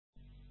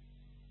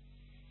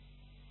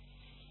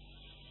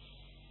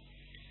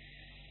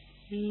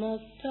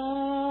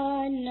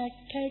मकान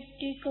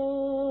ठटिको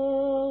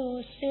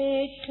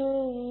सेठो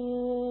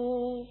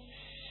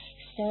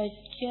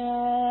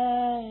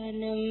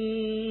सज्जानम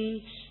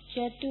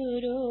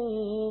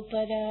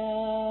चतुरोपरा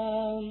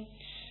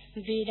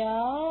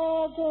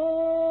विरागो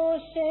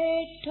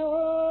सेठो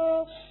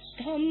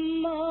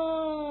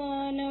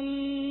धम्मानं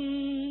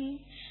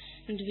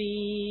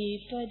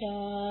द्विपदानंज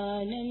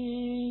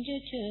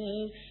च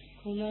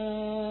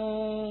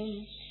कुमार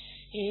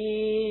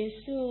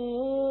एसो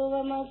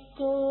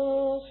वमको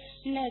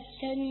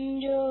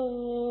नथंजो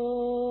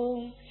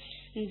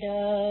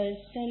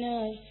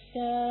दर्शनस्स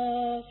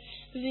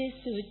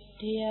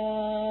विशुद्ध्या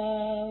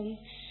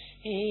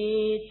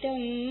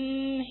एतं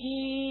हि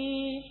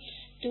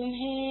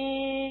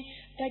तुम्हें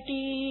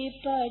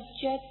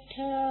पटिपज्जथ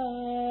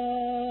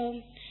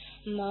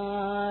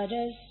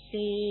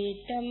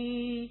मारसेतं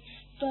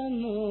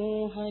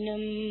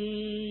प्रमोहनम्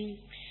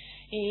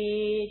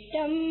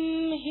एतं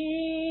हि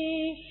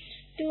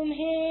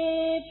तुम्हें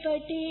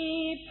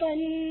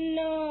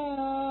पटिपन्ना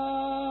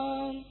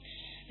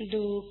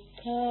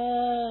दुःख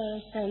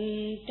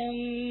संतं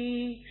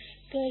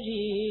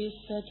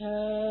करिष्यथ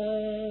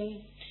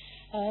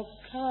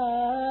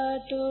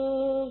अखातो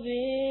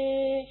वे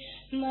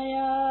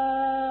मया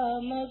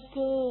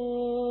मको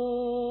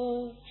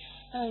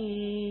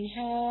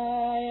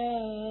अन्याय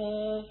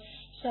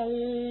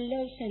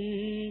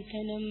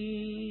सल्लसंथनम्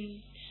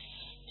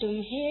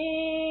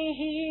तुम्हें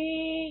ही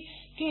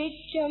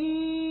किच्चम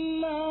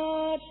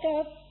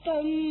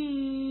मातप्पम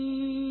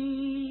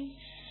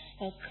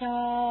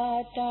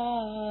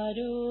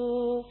अखातारो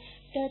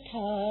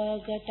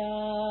तथागता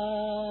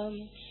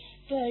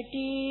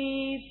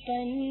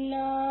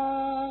पटिपन्ना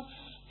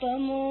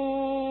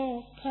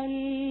पमोखन्ति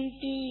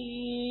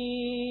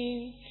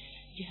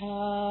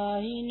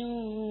ध्यायिनो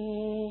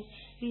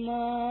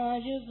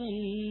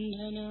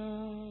मार्गबन्धना।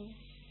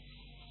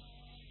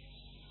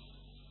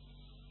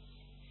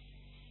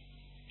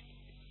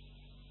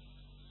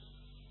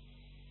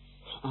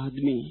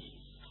 आदमी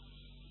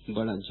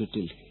बड़ा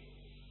जटिल है।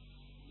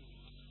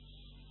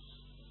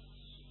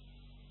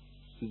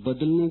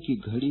 बदलने की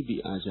घड़ी भी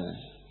आ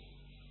जाए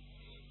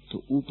तो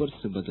ऊपर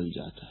से बदल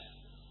जाता है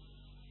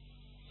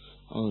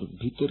और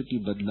भीतर की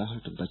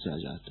बदलाहट बचा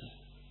जाता है।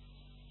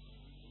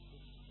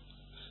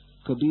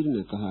 कबीर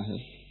ने कहा है,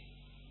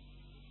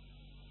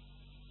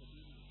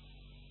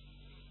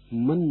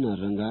 मन न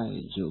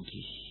रंगाए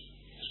जोगी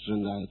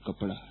रंगाए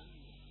कपड़ा।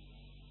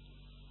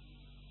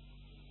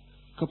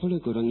 कपड़े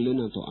को रंग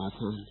लेना तो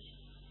आसान है,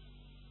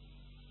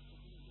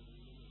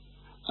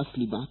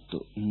 असली बात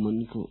तो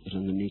मन को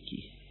रंगने की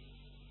है।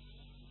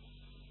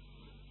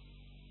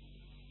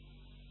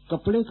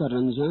 कपड़े का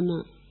रंग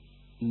जाना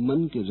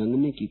मन के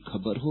रंगने की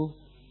खबर हो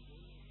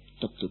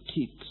तब तो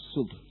ठीक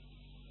शुभ,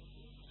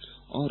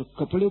 और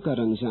कपड़े का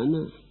रंग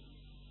जाना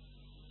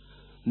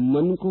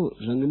मन को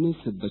रंगने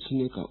से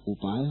बचने का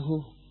उपाय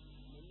हो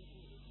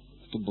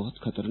तो बहुत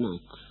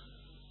खतरनाक।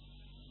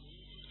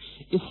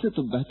 इससे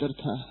तो बेहतर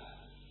था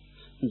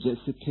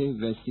जैसे थे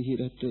वैसे ही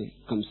रहते,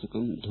 कम से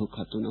कम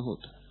धोखा तो न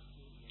होता।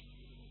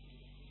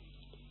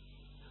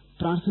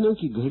 प्रार्थना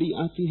की घड़ी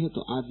आती है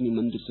तो आदमी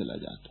मंदिर चला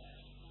जाता है,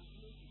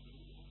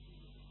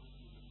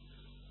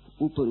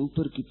 ऊपर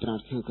ऊपर की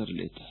प्रार्थना कर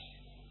लेता है,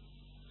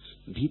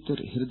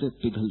 भीतर हृदय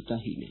पिघलता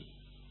ही नहीं।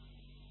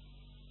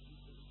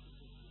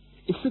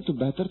 इससे तो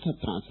बेहतर था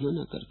प्रार्थना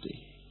न करते।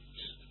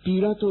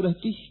 पीड़ा तो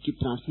रहती कि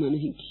प्रार्थना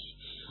नहीं की,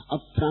 अब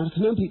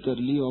प्रार्थना भी कर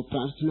ली और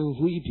प्रार्थना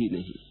हुई भी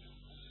नहीं।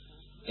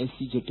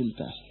 ऐसी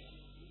जटिलता है।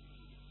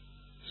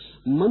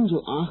 मन जो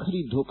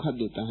आखिरी धोखा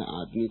देता है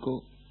आदमी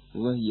को,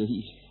 वह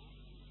यही है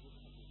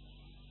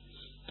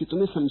कि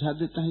तुम्हें समझा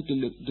देता है कि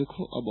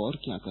देखो अब और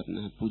क्या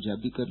करना है। पूजा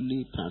भी कर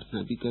ली,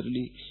 प्रार्थना भी कर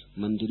ली,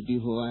 मंदिर भी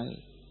हो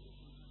आए,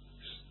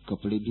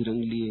 कपड़े भी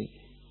रंग लिए,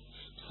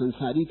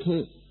 संसारी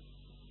थे,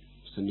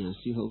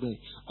 सन्यासी हो गए,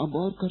 अब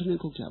और करने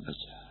को क्या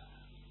बचा।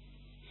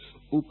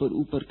 ऊपर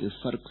ऊपर के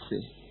फर्क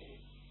से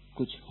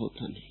कुछ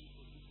होता नहीं।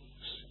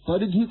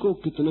 परिधि को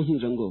कितना ही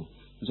रंगो,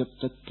 जब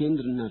तक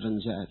केंद्र न रंग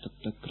जाए तब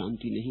तक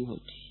क्रांति नहीं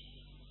होती।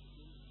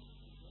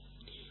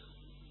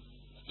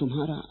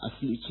 तुम्हारा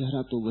असली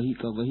चेहरा तो वही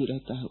का वही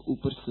रहता है,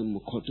 ऊपर से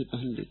मुखौटे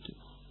पहन लेते हो।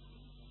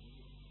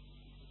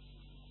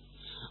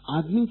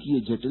 आदमी की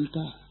ये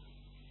जटिलता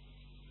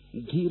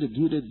धीरे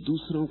धीरे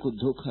दूसरों को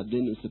धोखा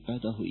देने से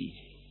पैदा हुई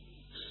है।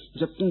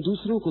 जब तुम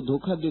दूसरों को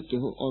धोखा देते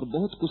हो और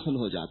बहुत कुशल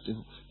हो जाते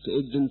हो तो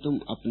एक दिन तुम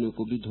अपने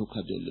को भी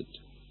धोखा दे लेते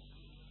हो।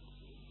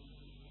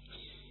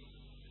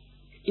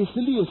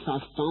 इसलिए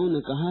शास्त्राओं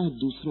ने कहा है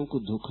दूसरों को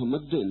धोखा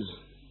मत देना,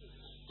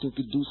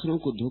 क्योंकि दूसरों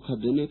को धोखा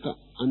देने का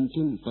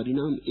अंतिम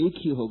परिणाम एक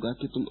ही होगा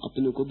कि तुम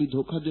अपने को भी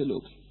धोखा दे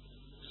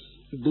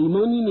लोगे।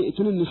 बेईमानी में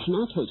इतने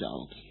निष्णात हो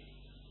जाओगे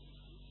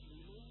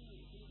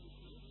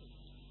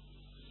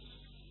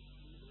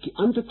कि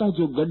अंततः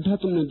जो गड्ढा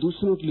तुमने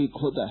दूसरों के लिए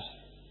खोदा है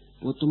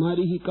वो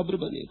तुम्हारी ही कब्र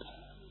बनेगा।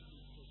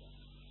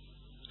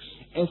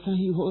 ऐसा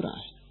ही हो रहा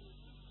है।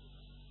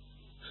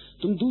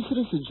 तुम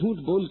दूसरे से झूठ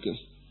बोल के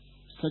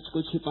सच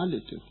को छिपा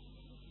लेते हो।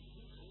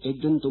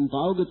 एक दिन तुम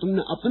पाओगे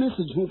तुमने अपने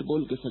से झूठ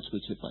बोल के सच को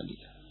छिपा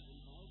लिया।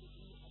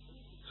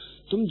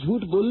 तुम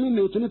झूठ बोलने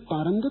में इतने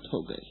पारंगत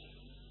हो गए,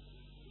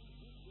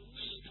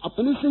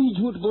 अपने से ही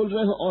झूठ बोल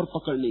रहे हो और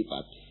पकड़ नहीं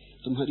पाते।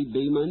 तुम्हारी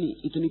बेईमानी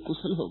इतनी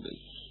कुशल हो गई,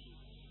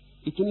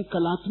 इतनी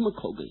कलात्मक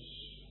हो गई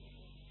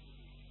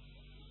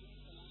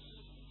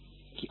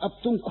कि अब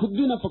तुम खुद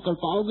भी न पकड़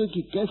पाओगे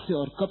कि कैसे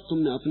और कब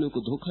तुमने अपने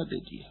को धोखा दे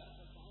दिया।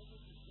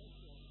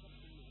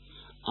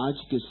 आज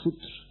के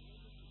सूत्र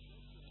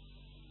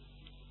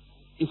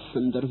इस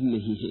संदर्भ में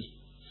ही है।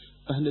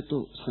 पहले तो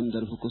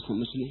संदर्भ को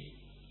समझ लें।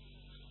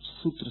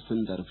 सूत्र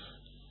संदर्भ।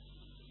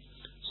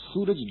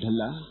 सूरज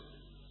ढला,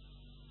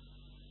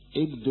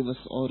 एक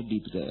दिवस और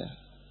बीत गया,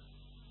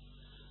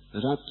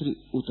 रात्रि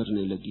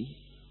उतरने लगी,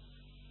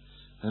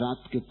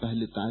 रात के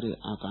पहले तारे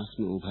आकाश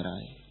में उभर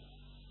आए,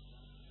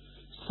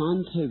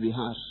 शांत है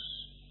विहार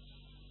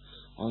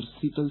और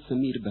शीतल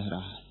समीर बह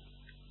रहा है।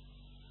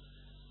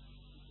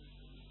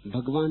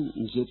 भगवान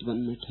जेतवन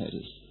में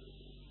ठहरे,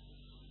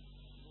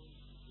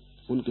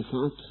 उनके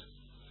साथ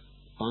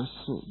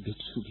 500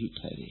 भिक्षु भी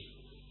ठहरे।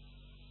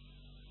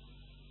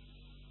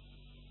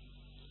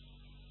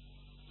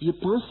 ये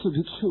 500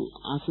 भिक्षु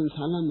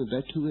आसनशाला में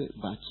बैठे हुए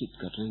बातचीत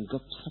कर रहे हैं,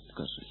 गपशप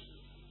कर रहे हैं।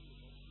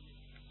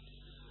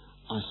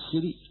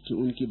 आश्चर्य कि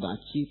उनकी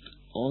बातचीत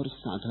और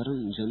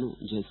साधारण जनों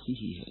जैसी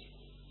ही है।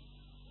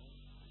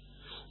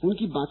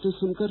 उनकी बातें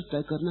सुनकर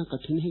तय करना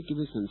कठिन है कि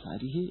वे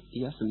संसारी हैं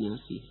या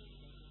सन्यासी हैं।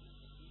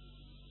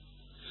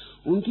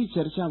 उनकी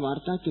चर्चा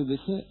वार्ता के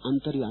विषय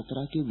अंतर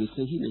यात्रा के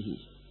विषय ही नहीं,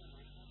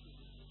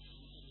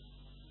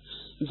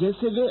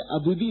 जैसे वे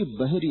अभी भी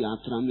बहिर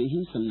यात्रा में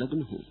ही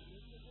संलग्न हों।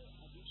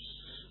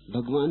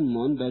 भगवान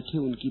मौन बैठे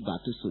उनकी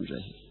बातें सुन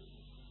रहे,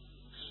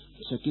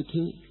 चकित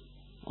हैं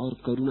और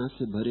करुणा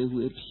से भरे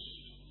हुए भी,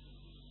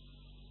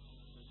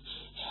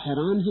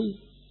 हैरान हैं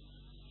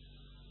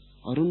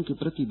और उनके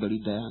प्रति बड़ी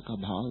दया का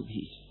भाव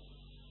भी।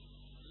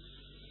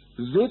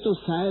 वे तो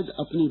शायद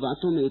अपनी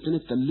बातों में इतने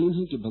तल्लीन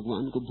हैं कि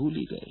भगवान को भूल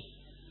ही गए।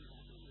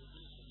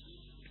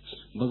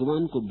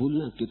 भगवान को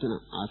भूलना कितना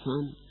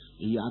आसान,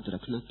 याद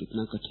रखना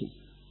कितना कठिन।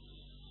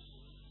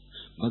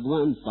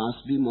 भगवान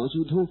पास भी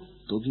मौजूद हो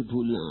तो भी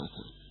भूलना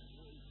आसान,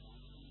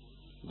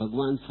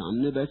 भगवान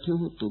सामने बैठे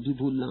हो तो भी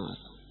भूलना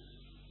आसान।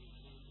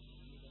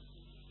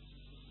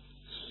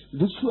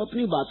 भिक्षु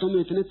अपनी बातों में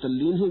इतने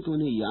तल्लीन हैं कि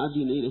उन्हें याद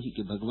ही नहीं रही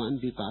कि भगवान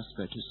भी पास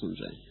बैठे सुन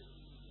रहे हैं।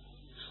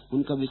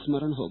 उनका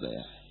विस्मरण हो गया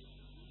है।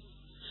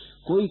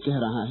 कोई कह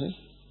रहा है,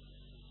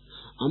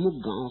 अमुक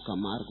गांव का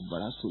मार्ग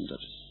बड़ा सुंदर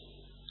है,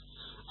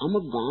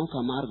 अमुक गांव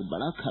का मार्ग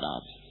बड़ा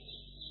खराब है,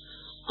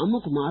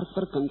 अमुक मार्ग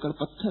पर कंकड़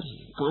पत्थर है,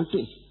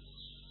 कांटे,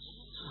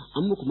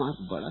 अमुक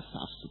मार्ग बड़ा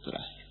साफ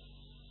सुथरा है,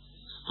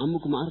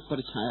 अमुक मार्ग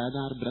पर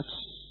छायादार वृक्ष,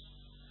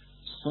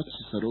 स्वच्छ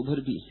सरोवर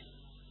भी है,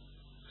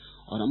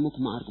 और अमुक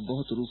मार्ग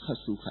बहुत रूखा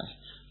सूखा है,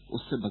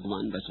 उससे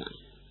भगवान बचाएं।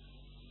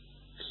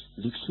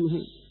 भिक्षु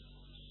है,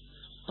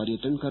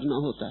 पर्यटन करना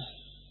होता है,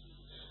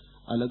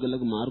 अलग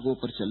अलग मार्गों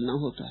पर चलना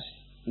होता है,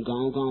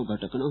 गांव-गांव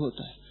भटकना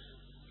होता है।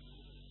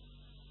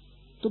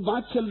 तो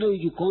बात चल रही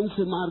कि कौन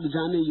से मार्ग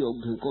जाने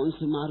योग्य हैं, कौन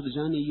से मार्ग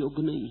जाने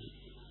योग्य नहीं है।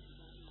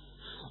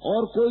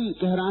 और कोई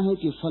कह रहा है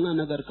कि फला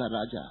नगर का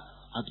राजा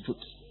अद्भुत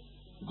है,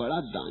 बड़ा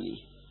दानी।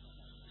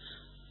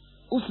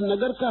 उस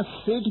नगर का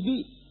सेठ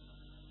भी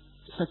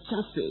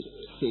सच्चा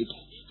सेठ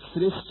है,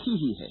 श्रेष्ठ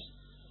ही है।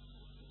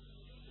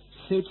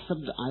 सेठ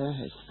शब्द आया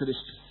है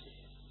श्रेष्ठ से।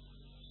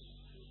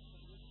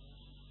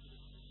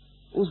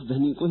 उस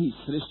धनी को ही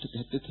श्रेष्ठ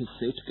कहते थे,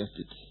 सेठ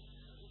कहते थे,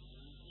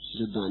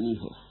 जो दानी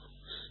हो।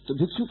 तो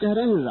भिक्षु कह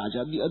रहे हैं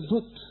राजा भी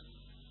अद्भुत।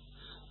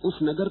 उस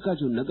नगर का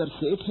जो नगर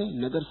सेठ है,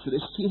 नगर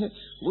श्रेष्ठी है,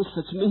 वो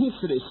सच में ही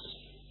श्रेष्ठ है।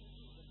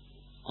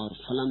 और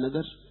फला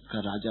नगर का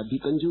राजा भी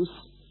कंजूस,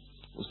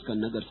 उसका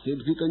नगर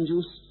सेठ भी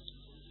कंजूस,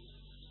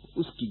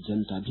 उसकी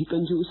जनता भी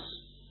कंजूस।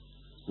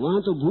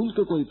 वहां तो भूल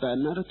के कोई पैर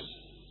न रखे।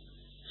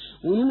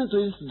 उन्होंने तो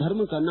इस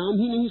धर्म का नाम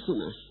ही नहीं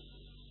सुना है।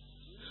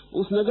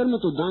 उस नगर में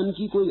तो दान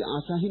की कोई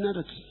आशा ही न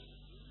रखे।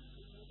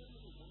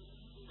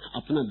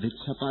 अपना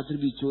भिक्षा पात्र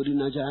भी चोरी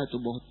न जाए तो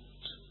बहुत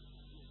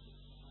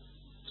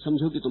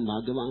समझो कि तुम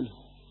भाग्यवान हो।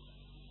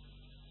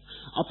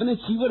 अपने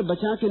चीवर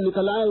बचा के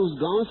निकल आए उस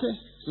गांव से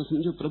तो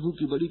समझो प्रभु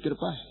की बड़ी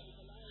कृपा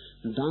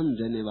है। दान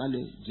देने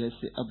वाले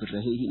जैसे अब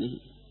रहे ही नहीं,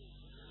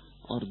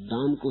 और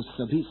दान को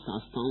सभी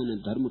शास्त्राओं ने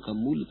धर्म का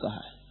मूल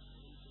कहा है।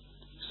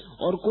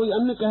 और कोई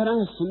अन्य कह रहा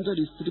है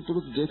सुंदर स्त्री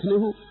पुरुष देखने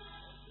हो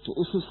तो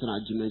उस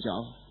राज्य में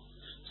जाओ,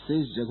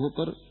 शेष जगहों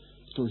पर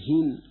तो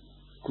हीन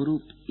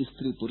कुरूप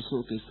स्त्री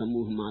पुरुषों के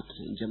समूह मात्र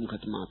हैं,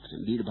 जमघट मात्र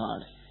हैं, भीड़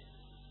भाड़ है।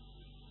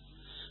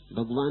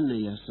 भगवान ने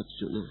यह सब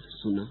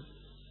सुना,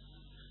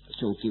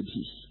 चौंके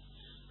भी,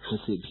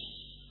 हंसे भी।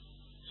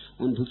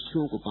 उन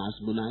भिक्षुओं को पास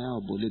बुलाया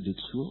और बोले,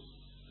 भिक्षुओं,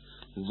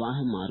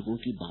 वाह मार्गों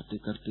की बातें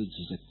करते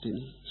झिझकते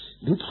नहीं।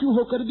 भिक्षु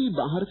होकर भी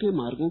बाहर के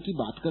मार्गों की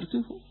बात करते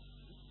हो।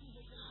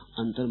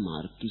 अंतर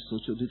मार्ग की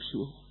सोचो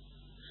भिक्षुओं।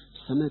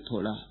 समय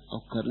थोड़ा और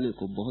करने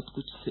को बहुत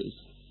कुछ शेष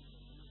है।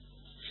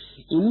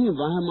 इन्हीं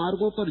वाह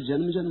मार्गों पर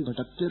जन्म जन्म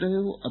भटकते रहे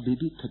हो, अभी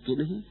भी थके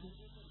नहीं,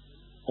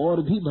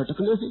 और भी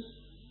भटकना है।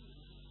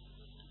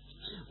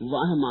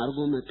 वाह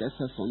मार्गों में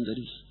कैसा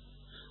सौंदर्य,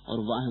 और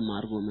वाह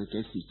मार्गों में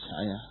कैसी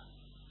छाया,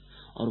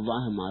 और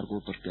वाह मार्गों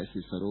पर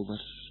कैसे सरोवर।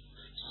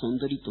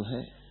 सौंदर्य तो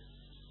है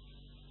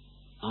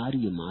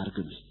आर्य मार्ग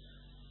में,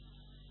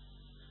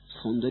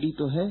 सौंदर्य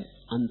तो है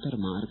अंतर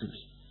मार्ग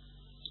में।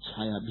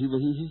 छाया भी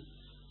वही है,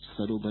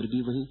 सरोवर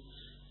भी वही।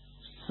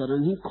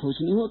 शरण ही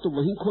खोजनी हो तो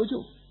वहीं खोजो,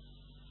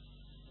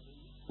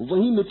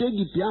 वहीं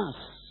मिटेगी प्यास,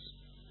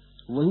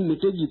 वहीं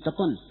मिटेगी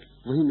तपन,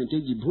 वहीं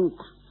मिटेगी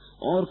भूख,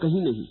 और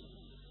कहीं नहीं।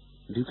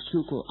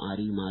 भिक्षु को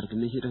आर्य मार्ग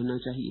में ही रहना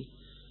चाहिए,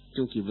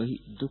 क्योंकि वही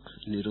दुख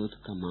निरोध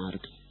का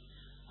मार्ग है।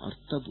 और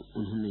तब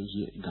उन्होंने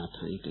ये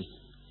गाथाएं कही।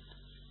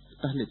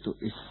 पहले तो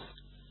इस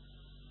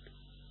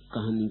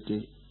कहानी के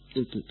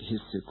एक एक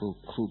हिस्से को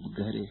खूब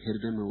गहरे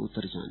हृदय में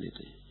उतर जाने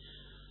दें,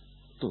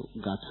 तो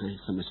गाथाएं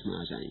समझ में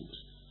आ जाएंगी।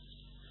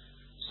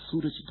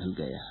 सूरज ढल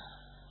गया,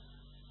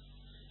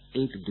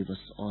 एक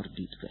दिवस और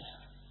बीत गया।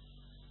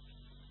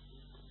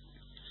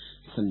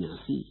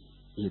 सन्यासी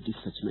यदि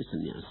सच में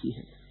सन्यासी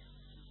है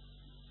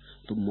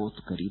तो मौत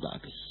करीब आ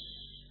गई,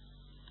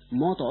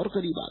 मौत और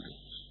करीब आ गई।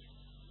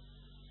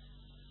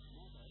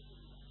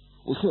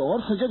 उसे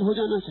और सजग हो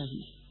जाना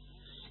चाहिए।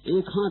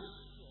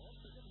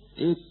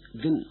 एक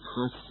दिन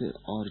हाथ से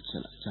और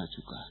चला जा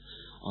चुका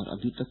और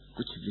अभी तक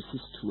कुछ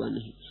विशिष्ट हुआ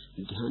नहीं,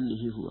 ध्यान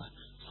नहीं हुआ,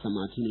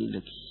 समाधि नहीं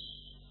लगी,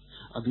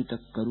 अभी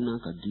तक करुणा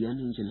का दिया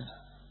नहीं जला।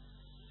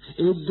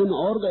 एक दिन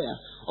और गया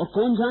और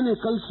कौन जाने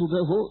कल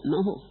सुबह हो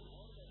न हो,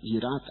 ये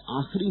रात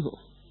आखिरी हो।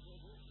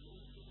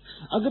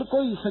 अगर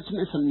कोई सच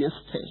में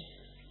संन्यास्त है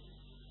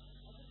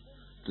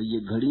तो ये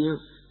घड़ियां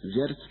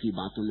व्यर्थ की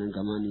बातों में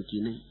गंवाने की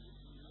नहीं।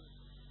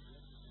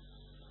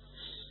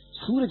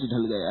 सूरज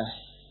ढल गया है,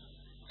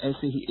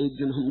 ऐसे ही एक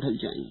दिन हम ढल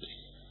जाएंगे।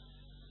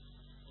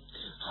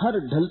 हर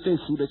ढलते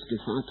सूरज के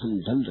साथ हम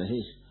ढल रहे।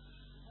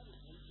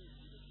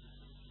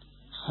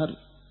 हर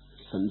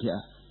संध्या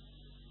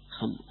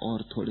हम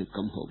और थोड़े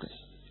कम हो गए।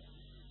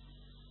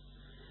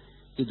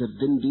 इधर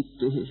दिन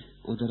बीतते हैं,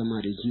 उधर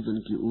हमारे जीवन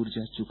की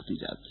ऊर्जा चुकती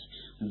जाती,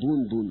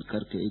 बूंद बूंद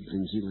करके एक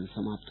दिन जीवन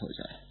समाप्त हो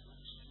जाए।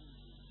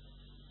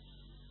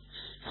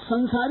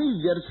 संसारी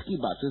व्यर्थ की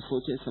बातें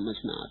सोचे समझ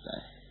में आता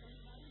है,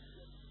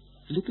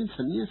 लेकिन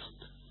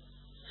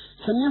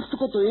संन्यास्त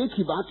को तो एक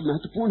ही बात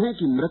महत्वपूर्ण है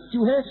कि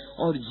मृत्यु है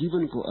और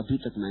जीवन को अभी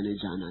तक मैंने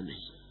जाना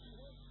नहीं।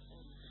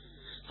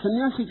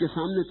 सन्यासी के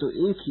सामने तो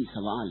एक ही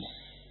सवाल है,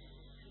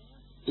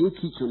 एक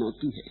ही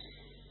चुनौती है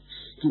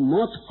कि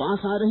मौत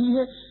पास आ रही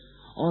है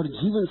और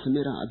जीवन से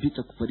मेरा अभी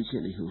तक परिचय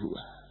नहीं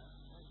हुआ।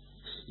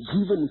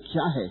 जीवन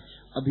क्या है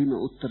अभी मैं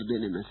उत्तर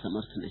देने में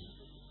समर्थ नहीं।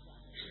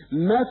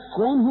 मैं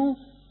कौन हूं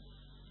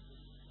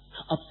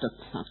अब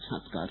तक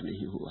साक्षात्कार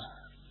नहीं हुआ।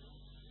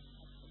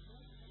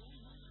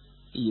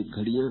 ये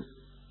घड़ियां,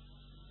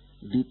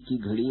 बीतती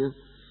घड़ियां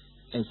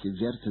ऐसे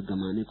व्यर्थ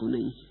गमाने को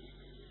नहीं।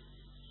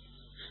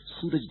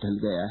 सूरज ढल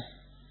गया है,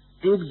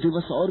 एक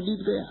दिवस और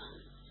बीत गया,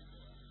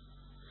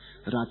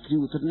 रात्रि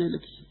उतरने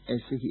लगी।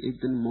 ऐसे ही एक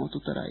दिन मौत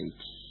उतर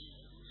आएगी।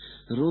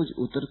 रोज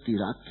उतरती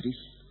रात्रि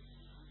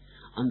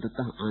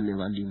अंततः आने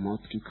वाली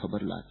मौत की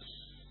खबर लाती।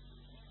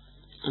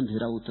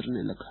 अंधेरा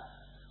उतरने लगा,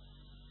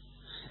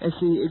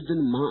 ऐसे ही एक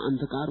दिन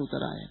महाअंधकार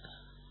उतर आएगा।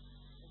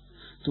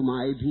 तुम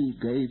आए भी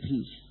गए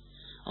भी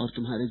और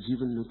तुम्हारे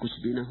जीवन में कुछ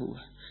भी न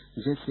हुआ।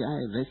 जैसे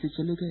आए वैसे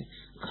चले गए,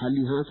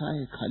 खाली हाथ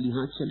आए खाली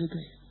हाथ चले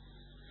गए।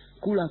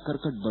 कूड़ा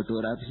करकट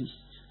बटोरा भी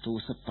तो वो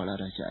सब पड़ा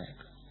रह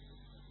जाएगा।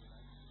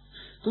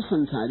 तो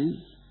संसारी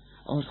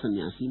और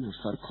सन्यासी में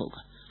फर्क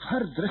होगा,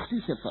 हर दृष्टि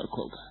से फर्क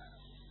होगा।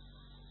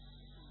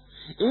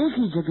 एक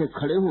ही जगह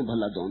खड़े हों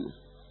भला दोनों,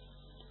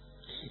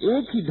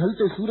 एक ही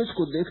ढलते सूरज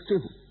को देखते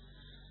हो,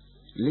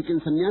 लेकिन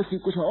सन्यासी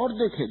कुछ और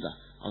देखेगा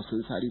और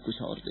संसारी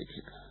कुछ और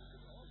देखेगा।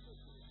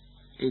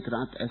 एक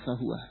रात ऐसा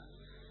हुआ,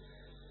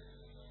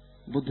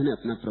 बुद्ध ने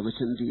अपना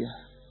प्रवचन दिया।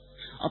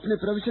 अपने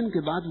प्रवचन के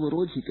बाद वो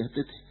रोज ही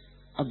कहते थे,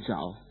 अब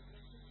जाओ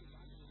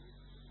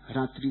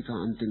रात्रि का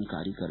अंतिम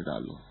कार्य कर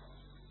डालो।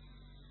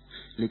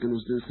 लेकिन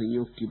उस दिन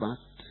संयोग की बात,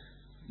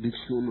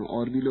 भिक्षुओं में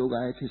और भी लोग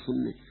आए थे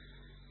सुनने।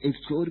 एक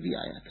चोर भी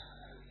आया था,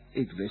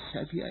 एक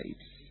वेश्या भी आई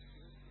थी।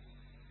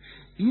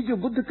 ये जो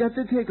बुद्ध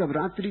कहते थे कि अब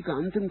रात्रि का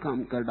अंतिम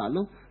काम कर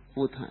डालो,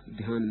 वो था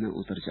ध्यान में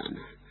उतर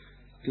जाना।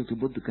 क्योंकि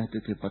बुद्ध कहते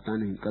थे पता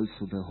नहीं कल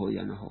सुबह हो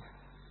या ना हो,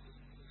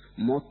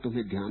 मौत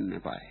तुम्हें ध्यान में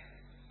पाए,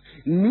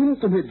 नींद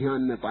तुम्हें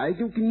ध्यान में पाए।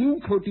 क्योंकि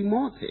नींद छोटी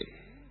मौत है,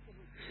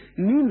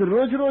 नींद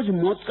रोज रोज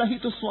मौत का ही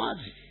तो स्वाद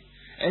है।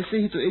 ऐसे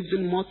ही तो एक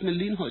दिन मौत में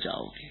लीन हो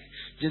जाओगे,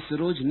 जैसे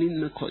रोज नींद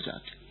में खो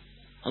जाते।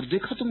 और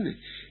देखा तुमने,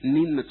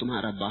 नींद में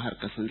तुम्हारा बाहर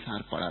का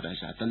संसार पड़ा रह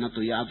जाता। न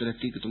तो याद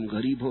रहती कि तुम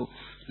गरीब हो,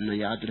 न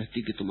याद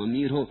रहती कि तुम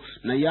अमीर हो,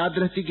 न याद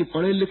रहती कि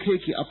पढ़े लिखे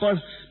कि अपढ़,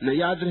 न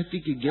याद रहती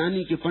कि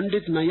ज्ञानी कि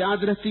पंडित, न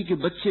याद रहती कि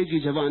बच्चे की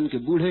जवान के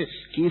बूढ़े,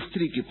 कि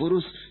स्त्री की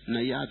पुरुष,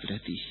 न याद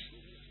रहती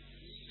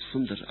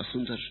सुंदर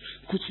असुंदर,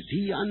 कुछ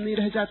भी याद नहीं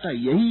रह जाता।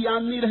 यही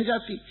याद नहीं रह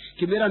जाती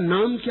कि मेरा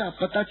नाम क्या,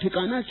 पता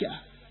ठिकाना क्या।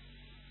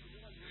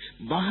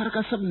 बाहर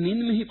का सब नींद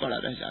में ही पड़ा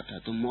रह जाता है।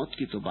 तो मौत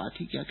की तो बात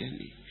ही क्या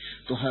कहनी।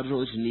 तो हर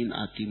रोज नींद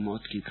आती,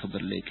 मौत की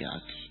खबर लेके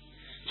आती,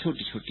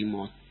 छोटी छोटी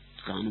मौत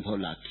का अनुभव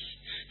लाती।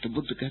 तो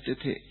बुद्ध कहते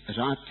थे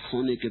रात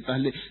सोने के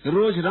पहले,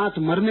 रोज रात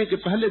मरने के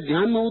पहले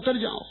ध्यान में उतर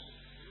जाओ।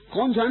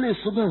 कौन जाने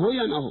सुबह हो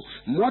या ना हो,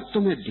 मौत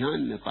तुम्हें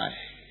ध्यान में पाए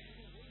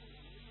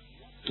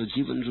तो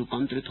जीवन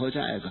रूपांतरित हो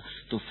जाएगा,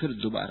 तो फिर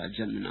दोबारा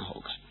जन्म ना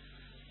होगा।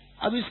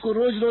 अब इसको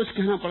रोज रोज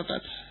कहना पड़ता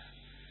था,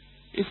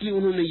 इसलिए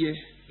उन्होंने ये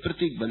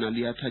प्रतीक बना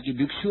लिया था कि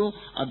भिक्षुओं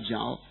अब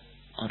जाओ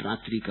और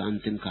रात्रि का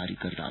अंतिम कार्य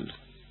कर डालो।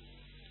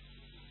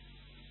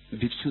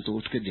 भिक्षु तो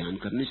उठ के ध्यान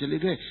करने चले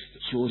गए।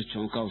 चोर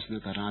चौंका, उसने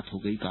कहा रात हो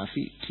गई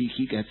काफी, ठीक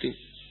ही कहते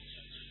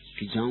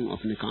कि जाऊं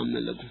अपने काम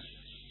में लगूं।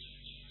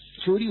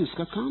 चोरी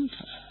उसका काम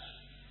था।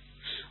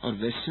 और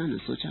वैश्या ने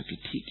सोचा कि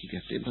ठीक ही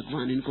कहते,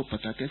 भगवान इनको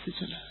पता कैसे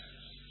चला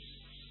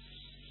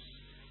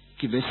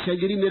कि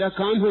वैश्यागिरी मेरा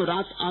काम हो,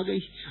 रात आ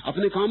गई,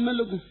 अपने काम में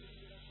लगूं।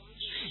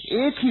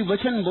 एक ही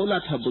वचन बोला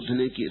था बुद्ध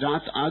ने कि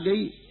रात आ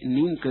गई,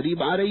 नींद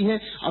करीब आ रही है,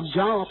 अब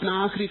जाओ अपना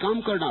आखिरी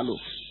काम कर डालो।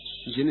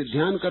 जिन्हें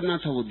ध्यान करना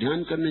था वो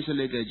ध्यान करने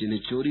चले गए, जिन्हें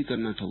चोरी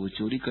करना था वो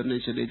चोरी करने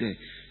चले गए,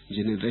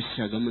 जिन्हें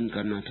वैश्यागमन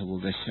करना था वो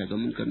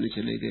वैश्यागमन करने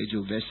चले गए।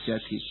 जो वैश्या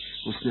थी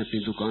उसने अपनी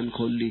दुकान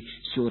खोल ली,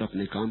 चोर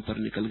अपने काम पर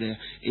निकल गया।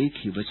 एक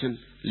ही वचन,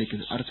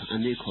 लेकिन अर्थ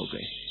अनेक हो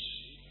गए।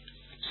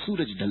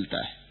 सूरज ढलता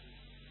है,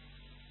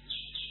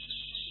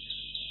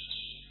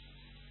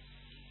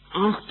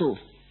 आंख तो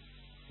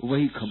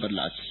वही खबर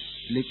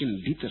लाती, लेकिन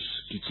भीतर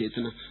की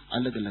चेतना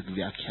अलग अलग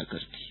व्याख्या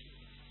करती।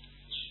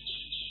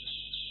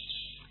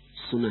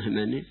 सुना है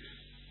मैंने,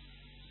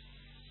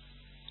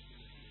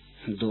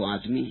 दो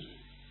आदमी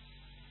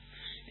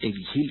एक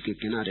झील के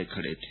किनारे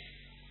खड़े थे।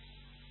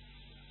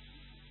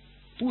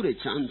 पूरे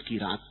चांद की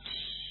रात थी,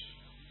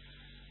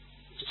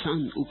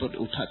 चांद ऊपर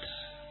उठा था,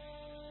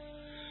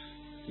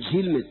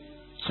 झील में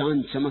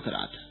चांद चमक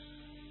रहा था।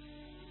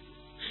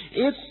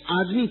 एक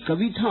आदमी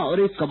कवि था और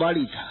एक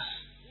कबाड़ी था।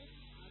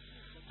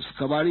 उस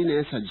कबाड़ी ने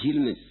ऐसा झील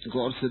में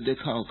गौर से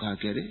देखा और कहा,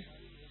 कह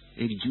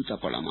रहे एक जूता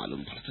पड़ा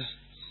मालूम पड़ता है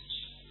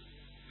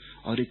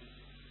और एक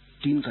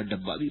टीन का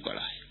डब्बा भी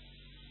पड़ा है।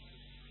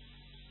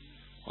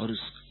 और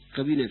उस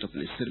कवि ने तो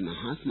अपने सिर में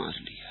हाथ मार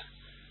लिया।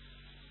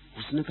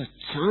 उसने कहा,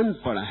 चांद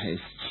पड़ा है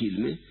इस झील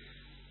में,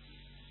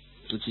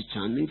 तुझे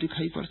चांद नहीं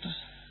दिखाई पड़ता?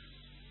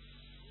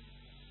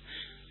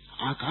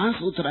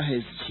 आकाश उतरा है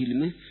इस झील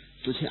में,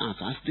 तुझे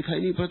आकाश दिखाई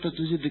नहीं पड़ता?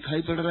 तुझे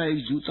दिखाई पड़ रहा है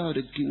एक जूता और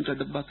एक टीन का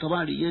डब्बा।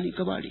 कबाड़ी यानी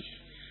कबाड़ी।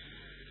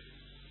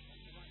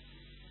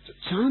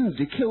 चांद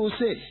दिखे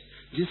उसे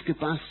जिसके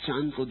पास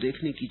चांद को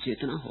देखने की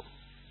चेतना हो,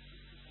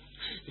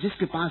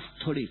 जिसके पास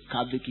थोड़ी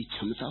काव्य की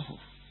क्षमता हो,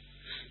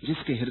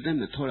 जिसके हृदय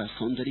में थोड़ा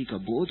सौंदर्य का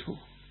बोध हो।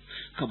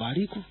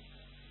 कबाड़ी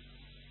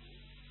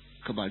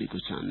को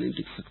चांद नहीं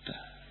दिख सकता।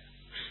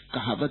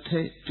 कहावत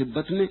है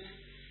तिब्बत में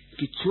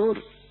कि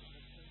चोर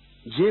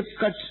जेब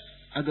कट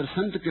अगर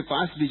संत के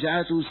पास भी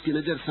जाए तो उसकी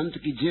नजर संत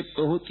की जेब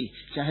पे होती,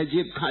 चाहे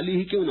जेब खाली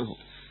ही क्यों न हो।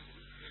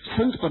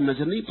 संत पर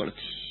नजर नहीं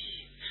पड़ती।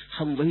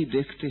 हम वही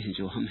देखते हैं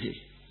जो हम हैं,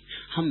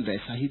 हम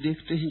वैसा ही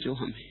देखते हैं जो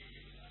हम हैं।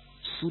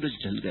 सूरज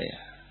ढल गया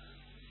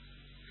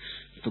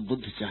तो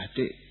बुद्ध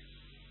चाहते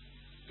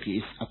कि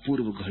इस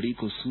अपूर्व घड़ी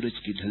को, सूरज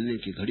की ढलने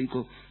की घड़ी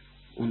को,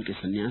 उनके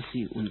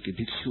सन्यासी, उनके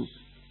भिक्षु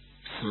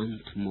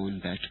शांत मौन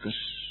बैठकर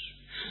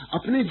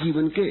अपने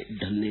जीवन के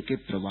ढलने के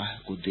प्रवाह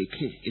को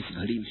देखें इस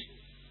घड़ी में।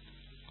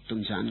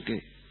 तुम जान के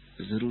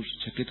जरूर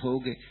चकित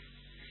होगे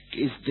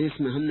कि इस देश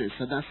में हमने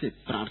सदा से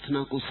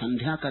प्रार्थना को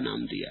संध्या का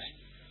नाम दिया है।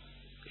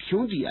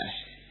 क्यों दिया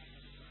है?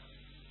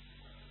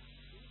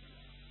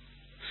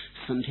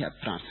 संध्या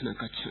प्रार्थना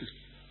का क्षण।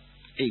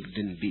 एक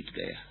दिन बीत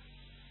गया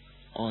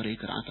और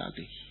एक रात आ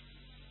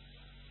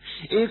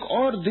गई। एक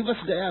और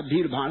दिवस गया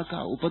भीड़ भाड़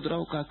का,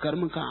 उपद्रव का,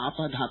 कर्म का,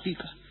 आपाधापी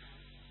का,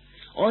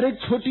 और एक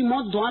छोटी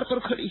मौत द्वार पर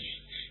खड़ी।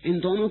 इन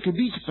दोनों के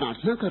बीच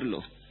प्रार्थना कर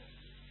लो।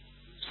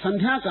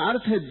 संध्या का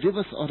अर्थ है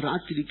दिवस और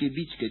रात्रि के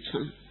बीच के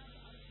क्षण।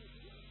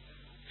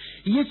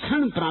 ये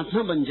क्षण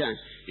प्रार्थना बन जाए।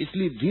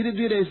 इसलिए धीरे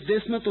धीरे इस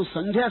देश में तो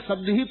संध्या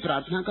शब्द ही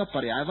प्रार्थना का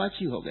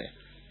पर्यायवाची हो गए।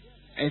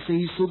 ऐसे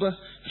ही सुबह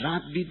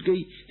रात बीत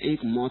गई,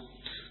 एक मौत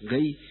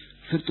गई,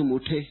 फिर तुम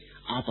उठे,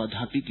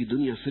 आपाधापी की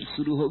दुनिया फिर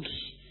शुरू होगी।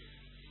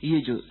 ये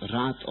जो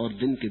रात और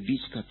दिन के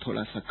बीच का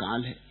थोड़ा सा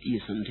काल है, ये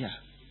संध्या।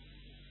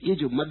 ये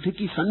जो मध्य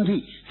की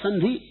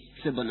संधि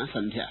से बना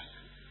संध्या,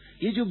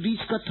 ये जो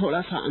बीच का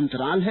थोड़ा सा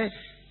अंतराल है,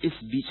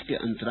 इस बीच के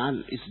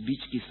अंतराल, इस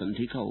बीच की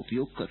संधि का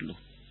उपयोग कर लो।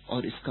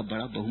 और इसका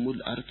बड़ा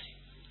बहुमूल्य अर्थ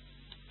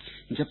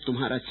है। जब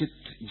तुम्हारा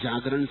चित्त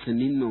जागरण से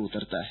नींद में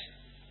उतरता है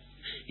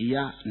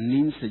या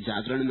नींद से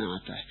जागरण में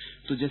आता है,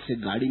 तो जैसे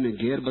गाड़ी में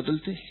गियर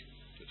बदलते हैं,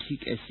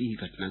 ठीक ऐसी ही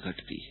घटना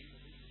घटती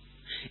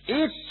है।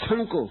 एक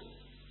क्षण को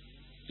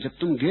जब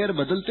तुम गियर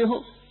बदलते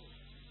हो,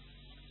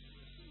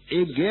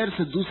 एक गियर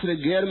से दूसरे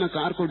गियर में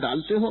कार को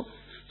डालते हो,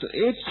 तो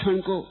एक क्षण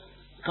को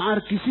कार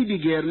किसी भी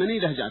गियर में नहीं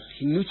रह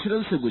जाती,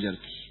 न्यूट्रल से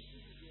गुजरती।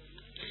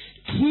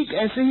 ठीक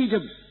ऐसे ही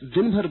जब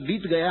दिन भर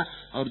बीत गया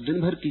और दिन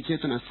भर की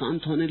चेतना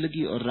शांत होने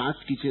लगी और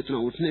रात की चेतना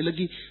उठने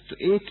लगी, तो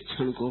एक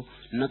क्षण को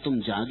न तुम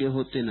जागे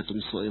होते न तुम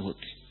सोए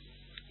होते।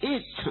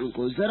 एक क्षण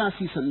को, जरा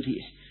सी संधि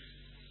है।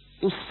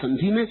 उस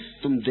संधि में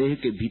तुम देह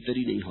के भीतर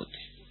ही नहीं होते,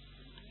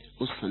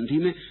 उस संधि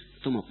में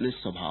तुम अपने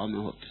स्वभाव में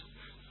होते हो।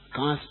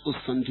 काश उस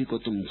संधि को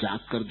तुम जाग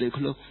कर देख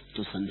लो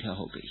तो संध्या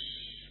हो गई।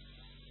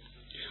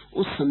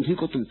 उस संधि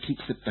को तुम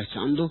ठीक से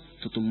पहचान लो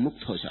तो तुम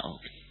मुक्त हो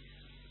जाओगे।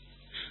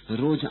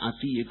 रोज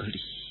आती ये घड़ी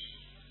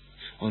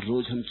और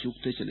रोज हम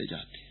चूकते चले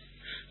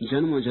जाते।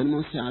 जन्मों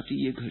जन्मों से आती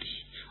ये घड़ी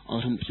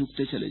और हम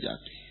चूकते चले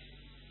जाते।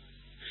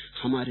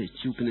 हमारे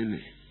चूकने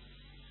में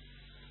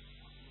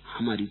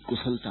हमारी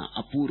कुशलता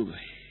अपूर्व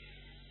है।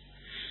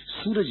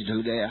 सूरज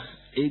ढल गया,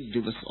 एक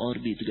दिवस और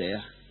बीत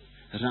गया,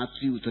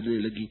 रात्रि उतरने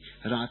लगी,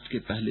 रात के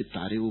पहले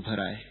तारे उभर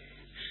आए,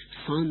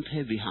 शांत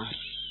है विहार।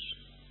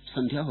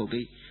 संध्या हो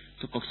गई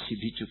तो पक्षी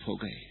भी चुप हो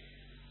गए,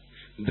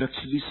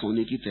 वृक्ष भी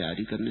सोने की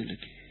तैयारी करने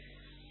लगे।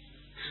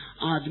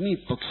 आदमी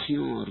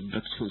पक्षियों और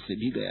वृक्षों से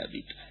भी गया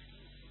बीता है।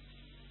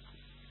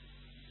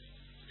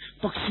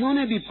 पक्षियों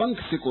ने भी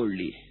पंख सिकोड़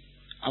लिए,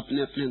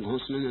 अपने अपने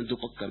घोंसलों में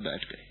दुपक कर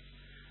बैठ गए।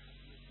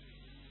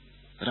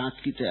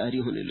 रात की तैयारी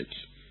होने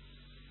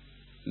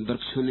लगी।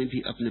 वृक्षों ने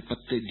भी अपने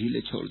पत्ते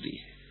ढीले छोड़ दिए,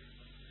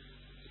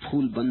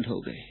 फूल बंद हो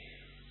गए,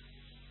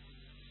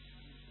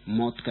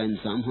 मौत का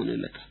इंतजाम होने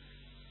लगा।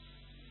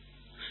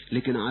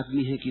 लेकिन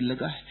आदमी है कि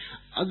लगा है।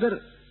 अगर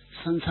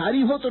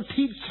संसारी हो तो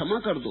ठीक, क्षमा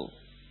कर दो,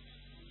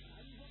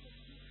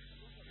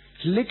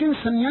 लेकिन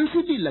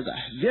सन्यासी भी लगा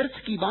है, व्यर्थ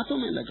की बातों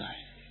में लगा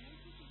है।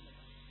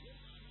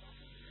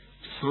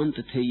 शांत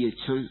थे ये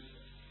क्षण,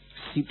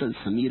 शीतल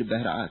समीर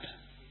बह रहा था।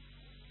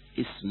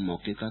 इस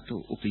मौके का तो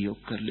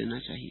उपयोग कर लेना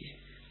चाहिए।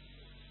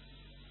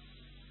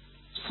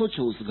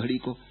 सोचो उस घड़ी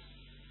को,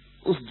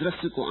 उस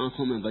दृश्य को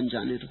आंखों में बन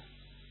जाने दो,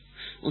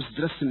 उस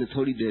दृश्य में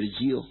थोड़ी देर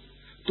जियो,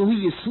 तो ही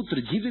ये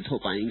सूत्र जीवित हो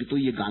पाएंगे, तो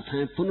ये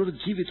गाथाएं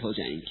पुनर्जीवित हो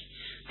जाएंगी।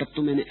 तब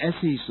तो मैंने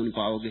ऐसे ही सुन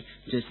पाओगे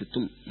जैसे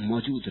तुम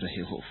मौजूद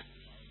रहे हो।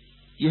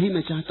 यही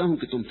मैं चाहता हूं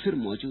कि तुम फिर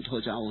मौजूद हो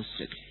जाओ उस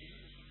जगह।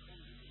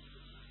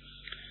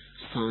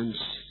 सांझ,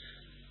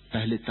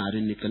 पहले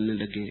तारे निकलने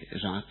लगे,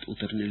 रात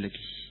उतरने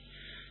लगी,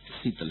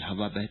 शीतल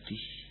हवा बहती,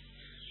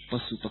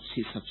 पशु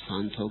पक्षी सब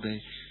शांत हो गए,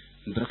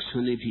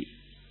 वृक्षों ने भी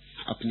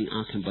अपनी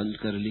आंखें बंद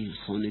कर ली,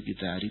 सोने की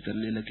तैयारी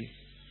करने लगे।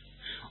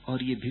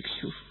 और ये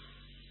भिक्षु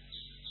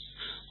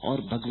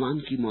और भगवान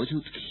की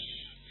मौजूदगी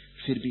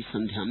फिर भी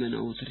संध्या में न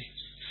उतरे,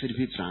 फिर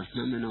भी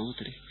प्रार्थना में न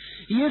उतरे।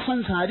 ये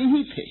संसारी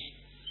ही थे।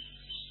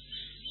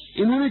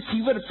 इन्होंने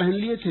चीवर पहन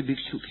लिए थे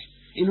भिक्षु के,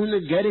 इन्होंने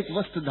गैरिक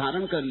वस्त्र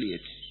धारण कर लिए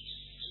थे,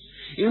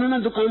 इन्होंने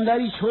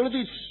दुकानदारी छोड़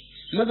दी थी,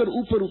 मगर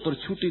ऊपर ऊपर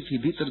छूटी थी,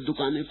 भीतर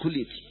दुकानें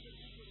खुली थी।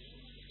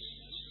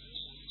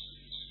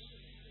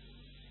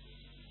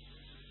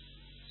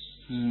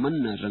 मन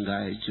न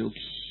रंगाए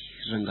जोगी,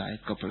 रंगाए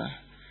कपड़ा।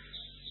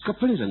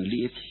 कपड़े रंग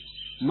लिए थे,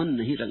 मन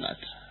नहीं रंगा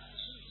था।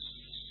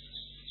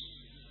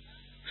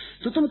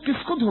 तो तुम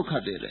किसको धोखा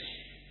दे रहे?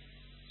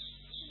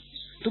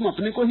 तुम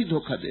अपने को ही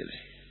धोखा दे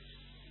रहे।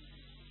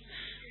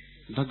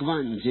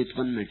 भगवान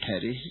जेतवन में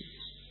ठहरे हैं,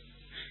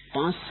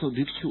 500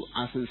 भिक्षु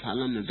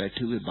आसनशाला में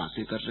बैठे हुए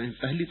बातें कर रहे हैं।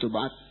 पहली तो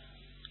बात,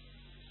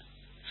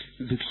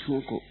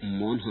 भिक्षुओं को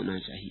मौन होना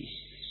चाहिए,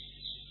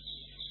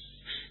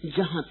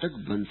 जहां तक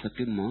बन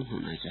सके मौन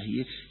होना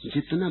चाहिए,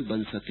 जितना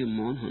बन सके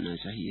मौन होना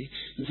चाहिए।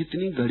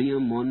 जितनी घड़ियां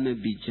मौन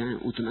में बीत जाएं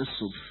उतना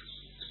शुभ।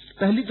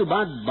 पहली तो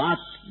बात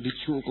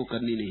भिक्षुओं को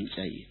करनी नहीं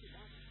चाहिए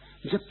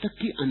जब तक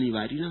कि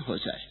अनिवार्य न हो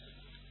जाए।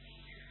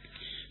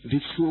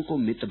 भिक्षुओं को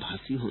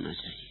मितभाषी होना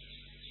चाहिए,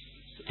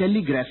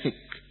 टेलीग्राफिक।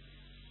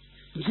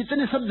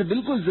 जितने शब्द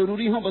बिल्कुल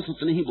जरूरी हो बस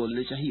उतने ही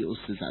बोलने चाहिए,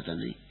 उससे ज्यादा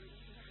नहीं।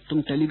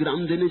 तुम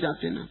टेलीग्राम देने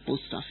जाते ना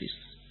पोस्ट ऑफिस,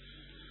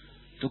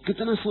 तो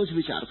कितना सोच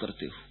विचार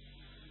करते हो,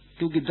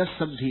 क्योंकि 10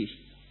 शब्द ही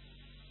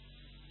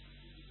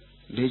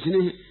भेजने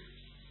हैं,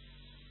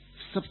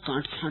 सब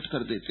काट छांट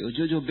कर देते हो,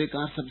 जो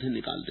बेकार शब्द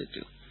निकाल देते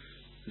हो,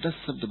 10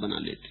 शब्द बना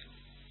लेते हो।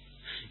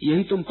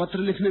 यही तुम पत्र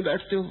लिखने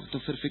बैठते हो तो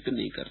फिर फिक्र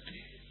नहीं करते,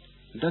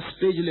 10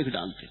 पेज लिख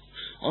डालते हो।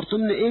 और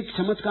तुमने एक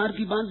चमत्कार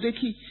की बात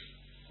देखी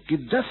कि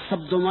 10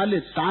 शब्दों वाले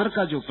तार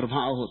का जो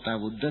प्रभाव होता है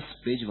वो 10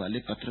 पेज वाले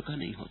पत्र का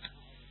नहीं होता।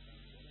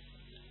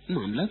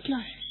 मामला क्या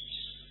है?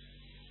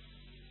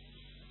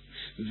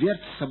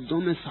 व्यर्थ शब्दों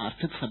में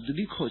सार्थक शब्द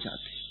भी खो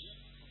जाते।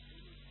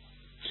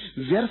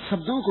 व्यर्थ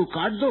शब्दों को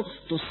काट दो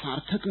तो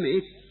सार्थक में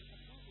एक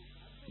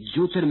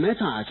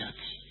ज्योतिर्मयता आ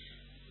जाती,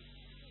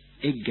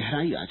 एक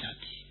गहराई आ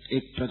जाती,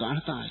 एक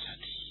प्रगाढ़ता आ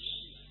जाती।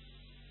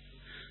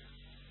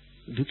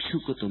 भिक्षु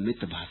को तो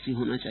मितभाषी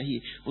होना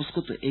चाहिए,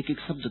 उसको तो एक एक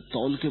शब्द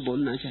तौल के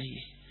बोलना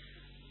चाहिए,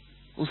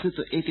 उसे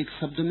तो एक एक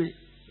शब्द में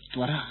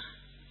त्वरा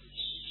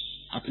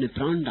अपने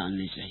प्राण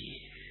डालने चाहिए।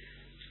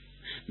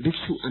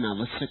 भिक्षु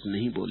अनावश्यक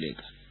नहीं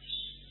बोलेगा,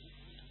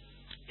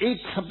 एक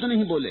शब्द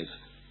नहीं बोलेगा,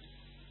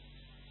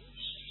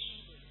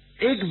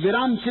 एक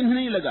विराम चिन्ह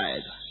नहीं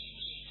लगाएगा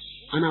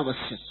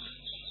अनावश्यक।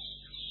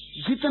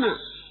 जितना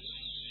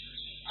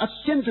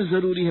अत्यंत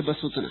जरूरी है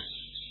बस उतना,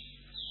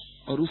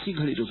 और उसी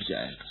घड़ी रुक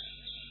जाएगा।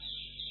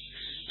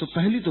 तो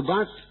पहली तो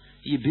बात,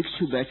 ये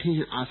भिक्षु बैठे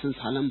हैं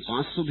आसनशाला में,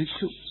 500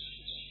 भिक्षु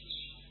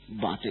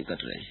बातें कर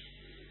रहे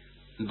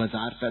हैं।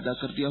 बाजार पैदा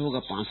कर दिया होगा,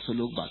 500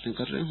 लोग बातें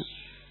कर रहे हो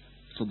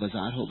तो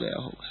बाजार हो गया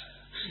होगा।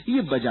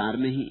 ये बाजार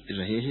में ही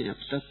रहे हैं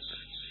अब तक,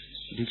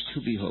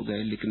 भिक्षु भी हो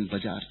गए, लेकिन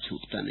बाजार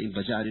छूटता नहीं।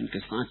 बाजार इनके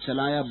साथ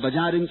चलाया,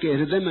 बाजार इनके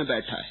हृदय में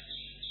बैठा है।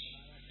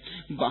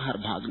 बाहर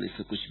भागने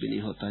से कुछ भी नहीं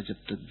होता जब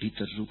तक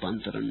भीतर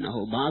रूपांतरण न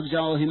हो। भाग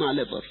जाओ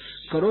हिमालय पर,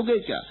 करोगे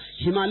क्या?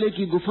 हिमालय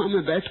की गुफा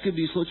में बैठ के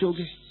भी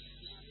सोचोगे,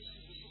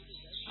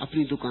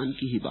 अपनी दुकान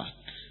की ही बात।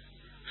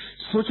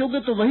 सोचोगे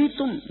तो वही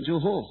तुम जो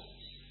हो।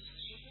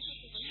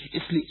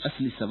 इसलिए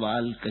असली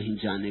सवाल कहीं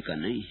जाने का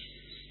नहीं है।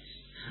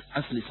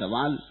 असली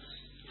सवाल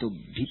तो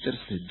भीतर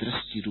से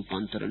दृष्टि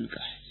रूपांतरण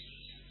का है,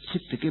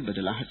 चित्त के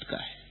बदलाहट का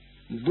है,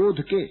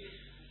 बोध के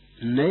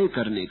नए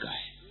करने का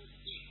है।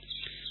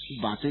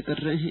 बातें कर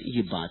रहे हैं,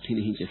 ये बात ही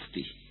नहीं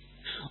जचती।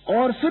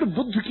 और फिर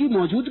बुद्ध की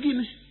मौजूदगी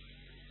में,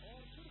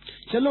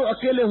 चलो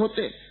अकेले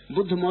होते,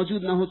 बुद्ध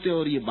मौजूद ना होते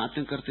और ये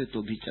बातें करते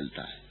तो भी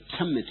चलता है,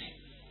 क्षम्य थे,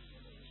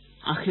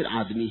 आखिर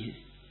आदमी है।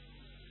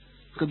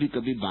 कभी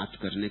कभी बात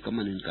करने का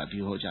मन इनका भी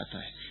हो जाता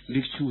है।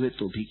 भिक्षु है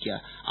तो भी क्या,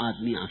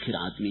 आदमी आखिर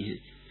आदमी है,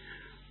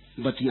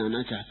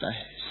 बतियाना चाहता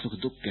है, सुख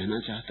दुख कहना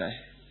चाहता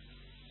है।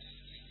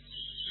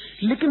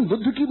 लेकिन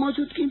बुद्ध की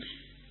मौजूदगी में,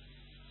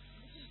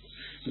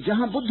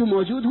 जहां बुद्ध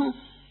मौजूद हो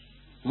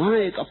वहां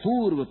एक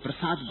अपूर्व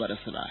प्रसाद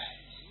बरस रहा है।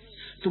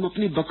 तुम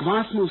अपनी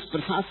बकवास में उस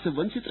प्रसाद से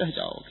वंचित रह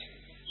जाओगे।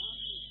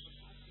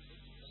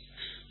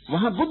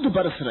 वहां बुद्ध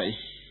बरस रहे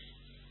हैं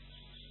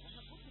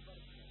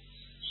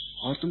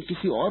और तुम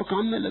किसी और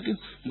काम में लगे।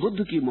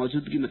 बुद्ध की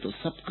मौजूदगी में तो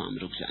सब काम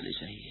रुक जाने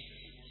चाहिए,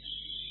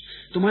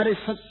 तुम्हारे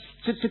सब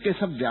चित्त के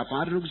सब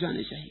व्यापार रुक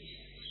जाने चाहिए।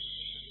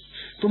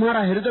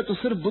 तुम्हारा हृदय तो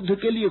सिर्फ बुद्ध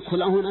के लिए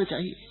खुला होना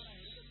चाहिए।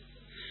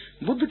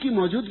 बुद्ध की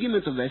मौजूदगी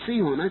में तो वैसे ही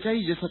होना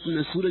चाहिए जैसा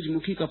तुमने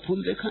सूरजमुखी का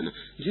फूल देखा ना,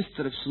 जिस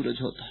तरफ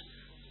सूरज होता है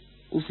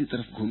उसी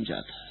तरफ घूम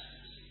जाता है।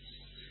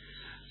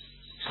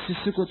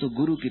 शिष्य को तो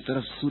गुरु की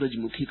तरफ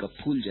सूरजमुखी का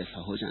फूल जैसा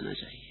हो जाना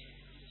चाहिए।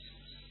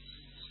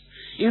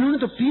 इन्होंने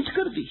तो पीठ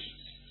कर दी,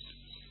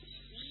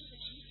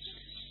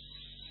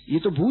 ये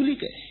तो भूल ही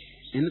गए,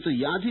 इन्हें तो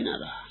याद ही ना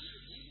रहा।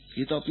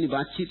 ये तो अपनी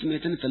बातचीत में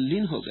इतने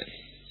तल्लीन हो गए,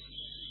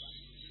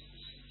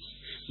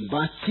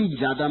 बातचीत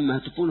ज्यादा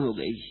महत्वपूर्ण हो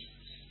गई,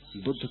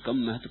 बुद्ध कम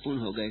महत्वपूर्ण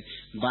हो गए।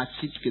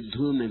 बातचीत के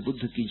धुएं में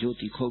बुद्ध की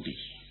ज्योति खो गई।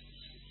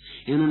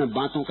 इन्होंने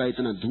बातों का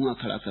इतना धुआं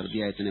खड़ा कर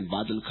दिया, इतने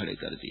बादल खड़े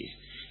कर दिए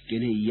कि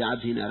इन्हें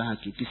याद ही न रहा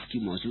कि किसकी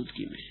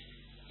मौजूदगी में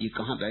ये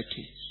कहां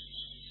बैठे।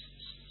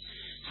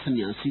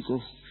 सन्यासी को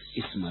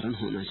स्मरण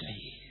होना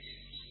चाहिए,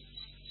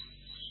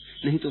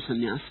 नहीं तो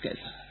सन्यास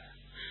कैसा।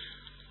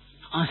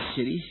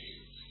 आश्चर्य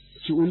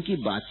कि उनकी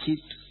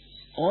बातचीत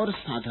और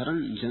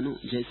साधारण जनों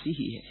जैसी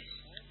ही है।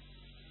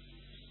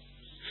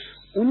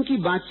 उनकी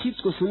बातचीत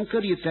को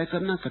सुनकर यह तय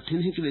करना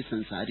कठिन है कि वे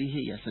संसारी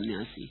हैं या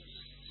सन्यासी।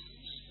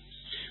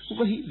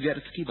 वही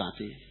व्यर्थ की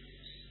बातें,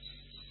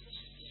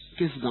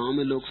 किस गांव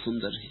में लोग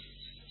सुंदर हैं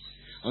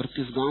और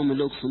किस गांव में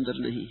लोग सुंदर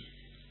नहीं,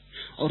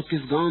 और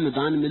किस गांव में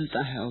दान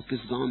मिलता है और किस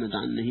गांव में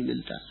दान नहीं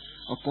मिलता,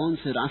 और कौन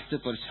से रास्ते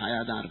पर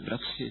छायादार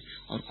वृक्ष है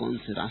और कौन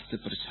से रास्ते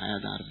पर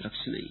छायादार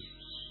वृक्ष नहीं।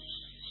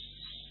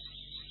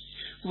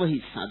 वही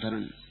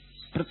साधारण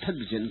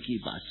पृथक जन की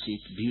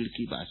बातचीत, भीड़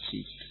की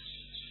बातचीत,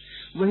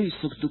 वही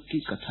सुख दुख की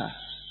कथा,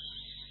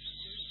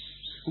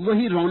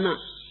 वही रोना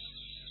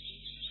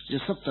जो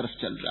सब तरफ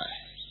चल रहा है।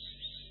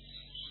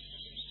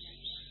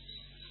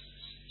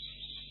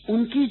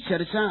 उनकी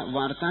चर्चा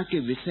वार्ता के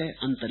विषय,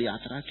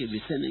 अंतरयात्रा के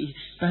विषय नहीं।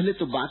 पहले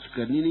तो बात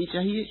करनी नहीं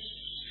चाहिए,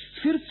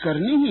 फिर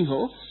करनी ही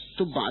हो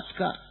तो बात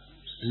का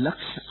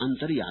लक्ष्य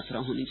अंतरयात्रा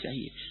होनी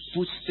चाहिए।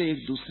 पूछते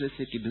एक दूसरे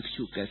से कि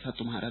भिक्षु कैसा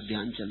तुम्हारा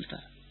ध्यान चलता,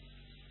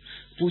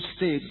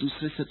 पूछते एक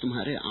दूसरे से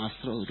तुम्हारे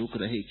आश्रय रुक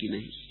रहे कि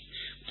नहीं,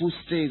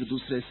 पूछते एक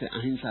दूसरे से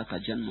अहिंसा का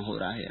जन्म हो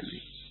रहा है या नहीं।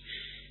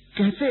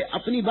 कहते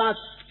अपनी बात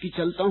कि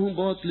चलता हूं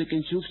बहुत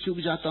लेकिन चूक चूक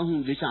जाता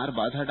हूं, विचार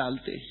बाधा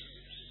डालते,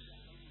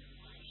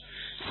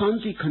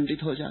 शांति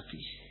खंडित हो जाती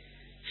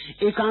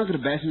है, एकाग्र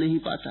बैठ नहीं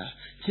पाता,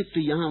 चित्त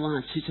यहां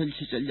वहां छिछल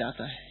छिछल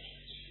जाता है।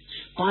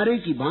 पारे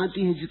की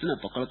भांति है, जितना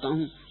पकड़ता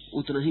हूं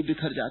उतना ही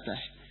बिखर जाता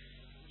है।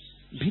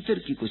 भीतर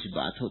की कुछ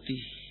बात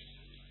होती,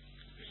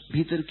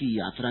 भीतर की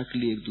यात्रा के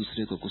लिए एक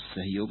दूसरे को कुछ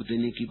सहयोग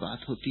देने की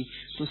बात होती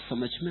तो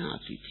समझ में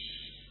आती थी,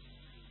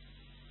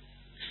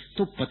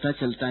 तो पता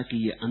चलता कि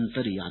ये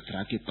अंतर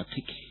यात्रा के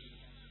पथिक है।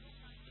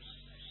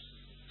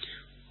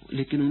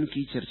 लेकिन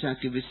उनकी चर्चा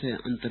के विषय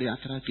अंतर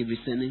यात्रा के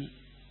विषय नहीं।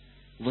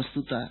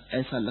 वस्तुतः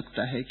ऐसा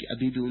लगता है कि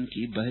अभी भी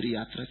उनकी बहिर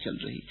यात्रा चल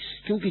रही,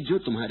 क्योंकि जो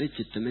तुम्हारे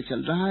चित्त में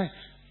चल रहा है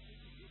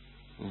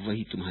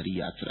वही तुम्हारी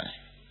यात्रा है।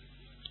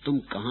 तुम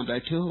कहां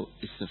बैठे हो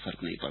इससे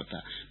फर्क नहीं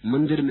पड़ता,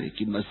 मंदिर में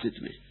कि मस्जिद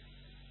में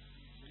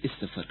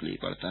इससे फर्क नहीं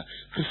पड़ता,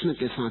 कृष्ण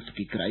के साथ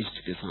कि क्राइस्ट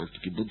के साथ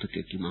कि बुद्ध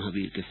के कि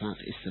महावीर के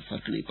साथ इससे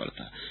फर्क नहीं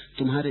पड़ता।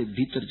 तुम्हारे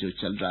भीतर जो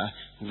चल रहा है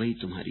वही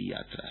तुम्हारी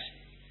यात्रा है।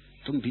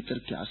 तुम भीतर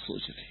क्या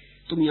सोच रहे,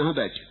 तुम यहां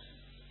बैठे,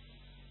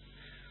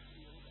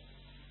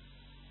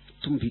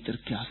 तुम भीतर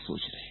क्या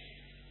सोच रहे,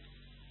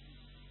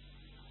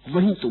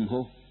 वही तुम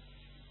हो।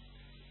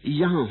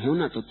 यहां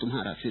होना तो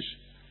तुम्हारा फिर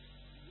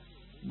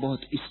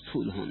बहुत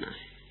स्थूल होना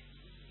है,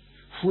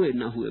 हुए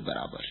ना हुए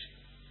बराबर है।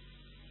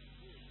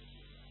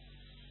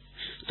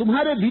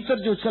 तुम्हारे भीतर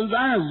जो चल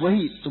रहा है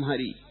वही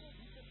तुम्हारी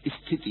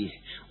स्थिति है,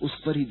 उस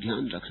पर ही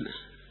ध्यान रखना।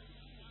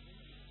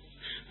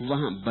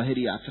 वहां बहिर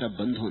यात्रा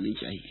बंद होनी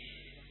चाहिए,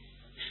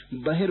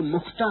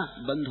 बहिर्मुखता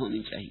बंद होनी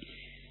चाहिए।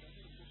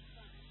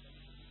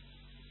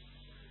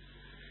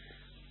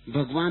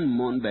 भगवान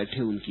मौन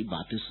बैठे उनकी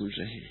बातें सुन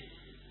रहे हैं,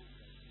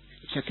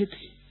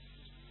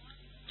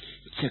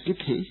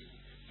 चकित हैं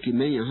कि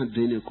मैं यहां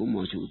देने को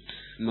मौजूद,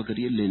 मगर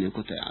ये लेने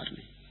को तैयार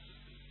नहीं।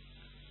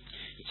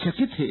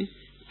 चकित है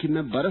कि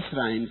मैं बरस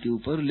रहा है इनके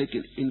ऊपर,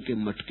 लेकिन इनके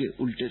मटके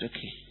उल्टे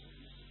रखे,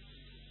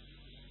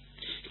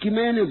 कि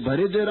मैं इन्हें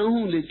भरे दे रहा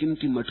हूं लेकिन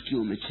इनकी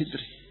मटकियों में छिद्र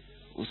है,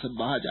 वो सब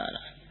बाहर जा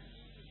रहा है।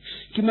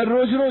 कि मैं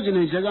रोज रोज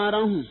इन्हें जगा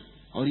रहा हूं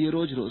और ये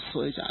रोज रोज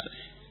सोए जा रहे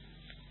हैं।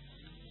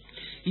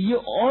 ये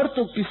और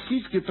तो किस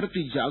चीज के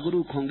प्रति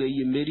जागरूक होंगे,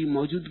 ये मेरी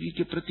मौजूदगी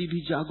के प्रति भी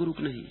जागरूक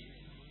नहीं।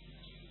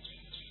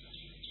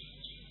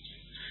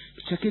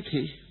 चकित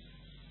है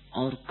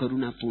और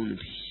करुणापूर्ण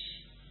भी,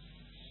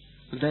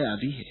 दया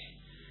भी है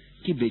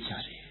कि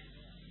बेचारे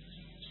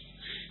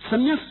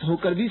संन्यास्त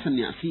होकर भी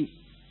सन्यासी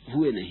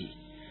हुए नहीं,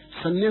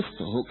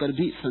 संन्यास्त होकर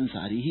भी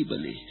संसारी ही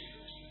बने।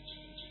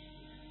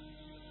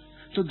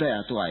 तो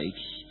दया तो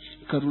आएगी,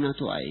 करुणा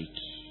तो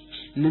आएगी।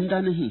 निंदा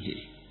नहीं है,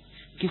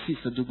 किसी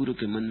सद्गुरु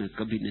के मन में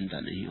कभी निंदा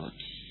नहीं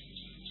होती।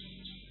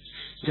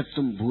 जब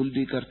तुम भूल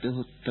भी करते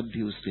हो तब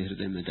भी उसके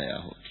हृदय में दया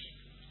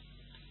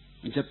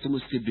होती। जब तुम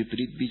उसके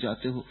विपरीत भी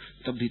जाते हो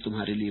तब भी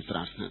तुम्हारे लिए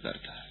प्रार्थना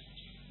करता है।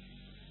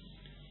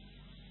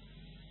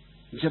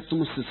 जब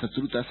तुम उससे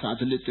शत्रुता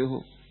साध लेते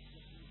हो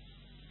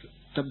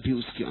तब भी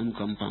उसकी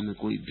अनुकंपा में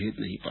कोई भेद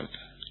नहीं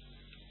पड़ता।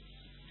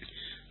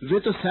 वे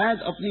तो शायद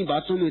अपनी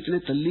बातों में इतने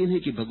तल्लीन है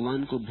कि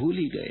भगवान को भूल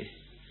ही गए।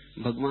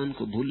 भगवान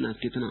को भूलना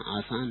कितना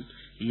आसान,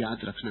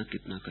 याद रखना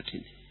कितना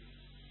कठिन है।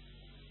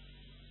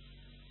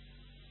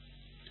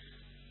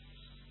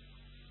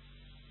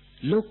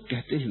 लोग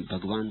कहते हैं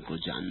भगवान को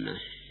जानना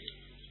है,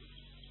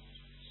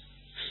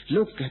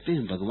 लोग कहते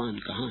हैं भगवान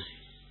कहाँ है,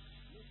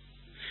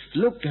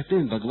 लोग कहते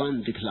हैं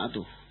भगवान दिखला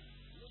दो,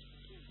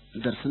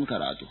 दर्शन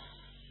करा दो।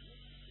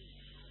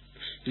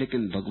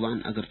 लेकिन भगवान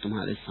अगर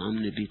तुम्हारे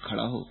सामने भी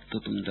खड़ा हो तो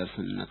तुम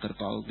दर्शन न कर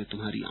पाओगे,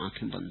 तुम्हारी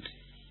आंखें बंद है।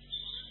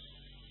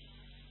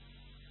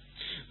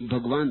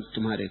 भगवान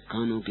तुम्हारे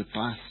कानों के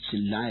पास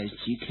चिल्लाए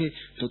चीखे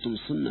तो तुम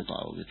सुन न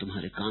पाओगे,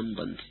 तुम्हारे कान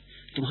बंद है।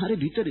 तुम्हारे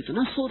भीतर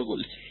इतना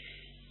शोरगुल है,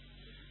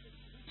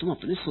 तुम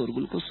अपने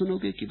शोरगुल को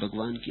सुनोगे कि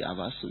भगवान की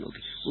आवाज सुनोगे?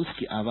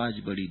 उसकी आवाज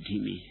बड़ी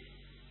धीमी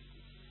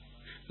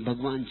है।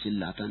 भगवान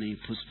चिल्लाता नहीं,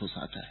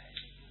 फुसफुसाता है।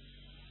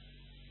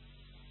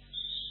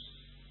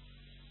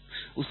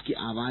 उसकी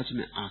आवाज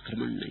में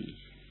आक्रमण नहीं,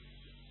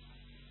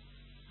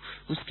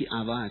 उसकी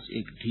आवाज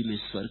एक धीमे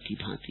स्वर की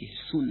भांति है,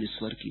 शून्य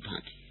स्वर की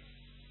भांति,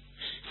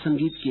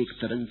 संगीत की एक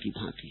तरंग की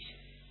भांति है।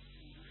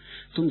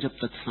 तुम जब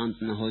तक शांत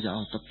न हो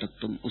जाओ तब तक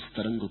तुम उस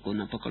तरंग को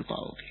न पकड़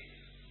पाओगे।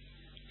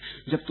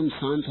 जब तुम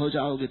शांत हो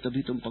जाओगे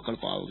तभी तुम पकड़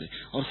पाओगे।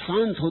 और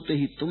शांत होते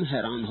ही तुम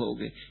हैरान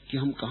होगे कि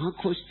हम कहां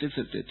खोजते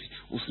फिरते थे,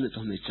 उसने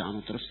तो हमें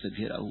चारों तरफ से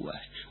घेरा हुआ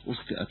है,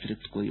 उसके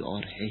अतिरिक्त कोई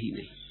और है ही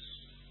नहीं।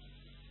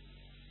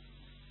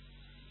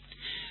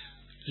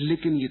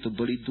 लेकिन ये तो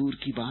बड़ी दूर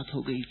की बात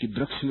हो गई कि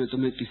वृक्ष में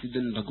तुम्हें किसी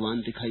दिन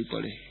भगवान दिखाई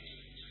पड़े।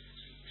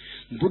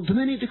 बुद्ध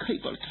में नहीं दिखाई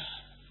पड़ता,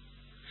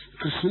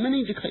 कृष्ण में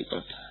नहीं दिखाई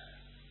पड़ता,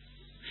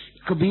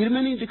 कबीर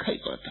में नहीं दिखाई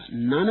पड़ता,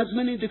 नानक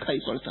में नहीं दिखाई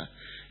पड़ता।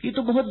 ये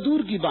तो बहुत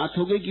दूर की बात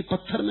हो गई कि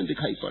पत्थर में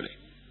दिखाई पड़े।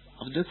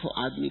 अब देखो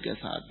आदमी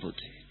कैसा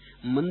अद्भुत है,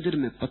 मंदिर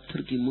में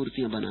पत्थर की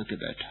मूर्तियां बना के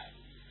बैठा है।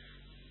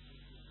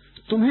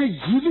 तुम्हें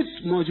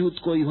जीवित मौजूद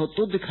कोई हो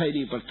तो दिखाई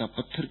नहीं पड़ता,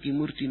 पत्थर की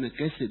मूर्ति में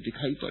कैसे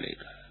दिखाई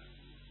पड़ेगा?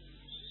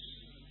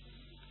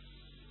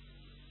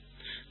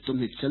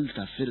 तुम्हें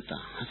चलता फिरता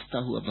हंसता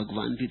हुआ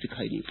भगवान भी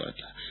दिखाई नहीं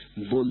पड़ता,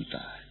 बोलता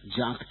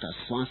जागता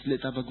श्वास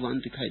लेता भगवान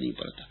दिखाई नहीं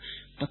पड़ता।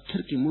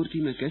 पत्थर की मूर्ति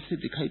में कैसे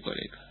दिखाई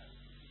पड़ेगा?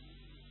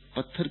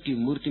 पत्थर की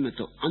मूर्ति में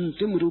तो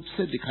अंतिम रूप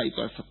से दिखाई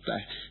पड़ सकता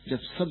है, जब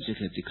सब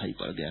जगह दिखाई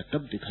पड़ गया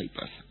तब दिखाई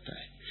पड़ सकता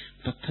है।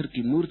 पत्थर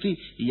की मूर्ति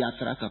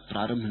यात्रा का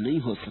प्रारंभ नहीं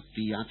हो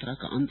सकती, यात्रा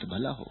का अंत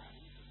भला हो।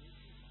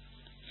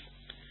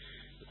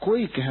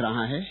 कोई कह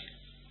रहा है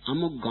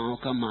अमुक गांव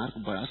का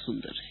मार्ग बड़ा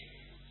सुंदर है,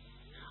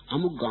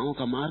 अमुक गांव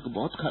का मार्ग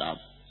बहुत खराब,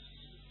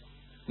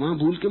 वहां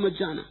भूल के मत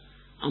जाना।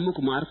 अमुक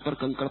मार्ग पर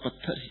कंकड़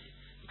पत्थर है,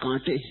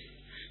 कांटे हैं,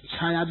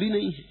 छाया भी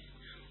नहीं है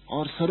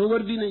और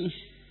सरोवर भी नहीं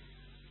है।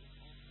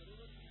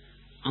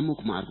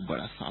 अमुक मार्ग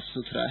बड़ा साफ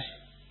सुथरा है,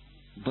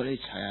 बड़े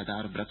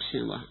छायादार वृक्ष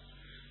हैं, वहां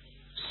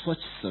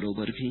स्वच्छ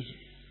सरोवर भी है।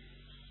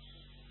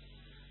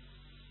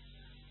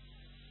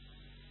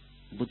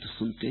 बुद्ध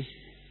सुनते,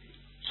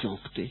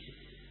 चौंकते,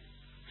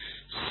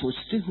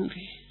 सोचते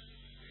होंगे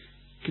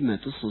कि मैं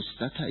तो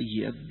सोचता था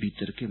ये अब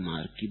भीतर के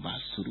मार्ग की बात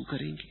शुरू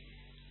करेंगे,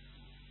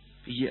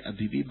 ये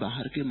अभी भी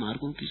बाहर के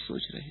मार्गों की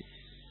सोच रहे हैं।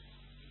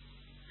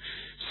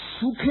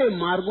 सूखे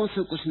मार्गों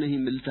से कुछ नहीं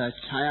मिलता,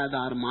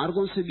 छायादार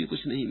मार्गों से भी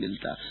कुछ नहीं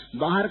मिलता।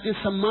 बाहर के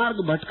सब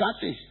मार्ग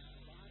भटकाते हैं,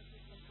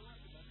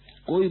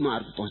 कोई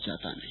मार्ग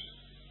पहुंचाता नहीं।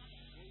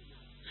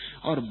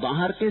 और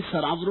बाहर के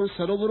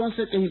सरोवरों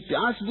से कहीं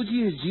प्यास बुझी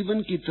है,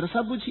 जीवन की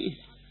तृषा बुझी है?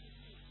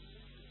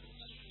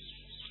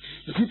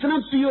 जितना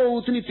पियो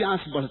उतनी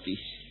प्यास बढ़ती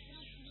है।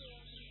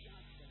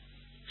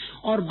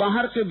 और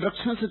बाहर के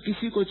वृक्षों से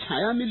किसी को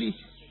छाया मिली?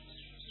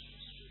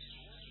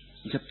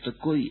 जब तक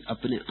कोई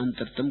अपने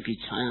अंतरतम की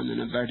छाया में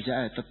न बैठ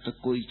जाए तब तक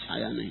कोई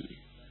छाया नहीं है,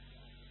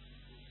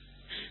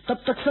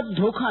 तब तक सब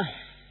धोखा है।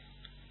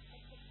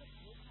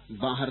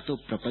 बाहर तो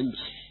प्रपंच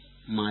है,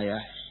 माया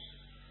है,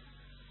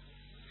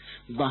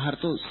 बाहर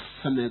तो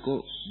समय को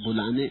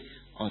बुलाने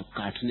और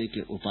काटने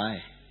के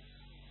उपाय,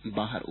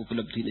 बाहर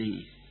उपलब्धि नहीं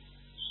है।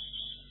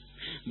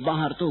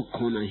 बाहर तो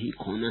खोना ही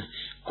खोना है।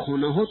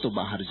 खोना हो तो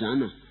बाहर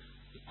जाना,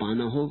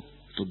 पाना हो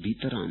तो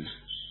भीतर आना।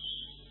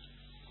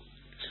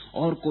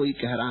 और कोई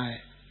कह रहा है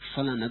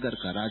फला नगर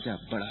का राजा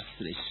बड़ा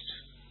श्रेष्ठ,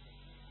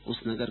 उस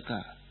नगर का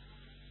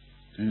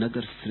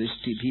नगर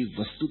श्रेष्ठी भी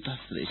वस्तुतः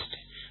श्रेष्ठ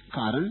है।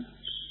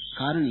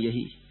 कारण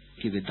यही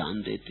कि वे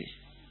दान देते।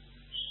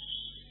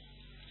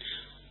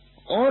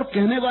 और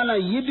कहने वाला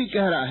ये भी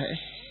कह रहा है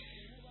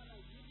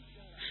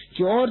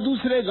कि और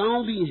दूसरे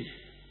गांव भी हैं,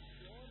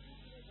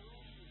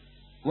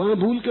 वहां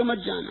भूल के मत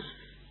जाना।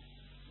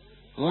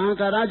 वहां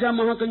का राजा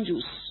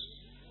महाकंजूस,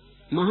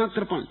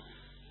 महाकृपण,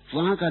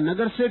 वहां का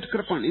नगर सेठ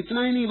कृपण।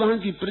 इतना ही नहीं, वहां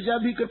की प्रजा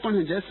भी कृपण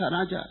है, जैसा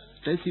राजा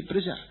तैसी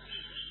प्रजा।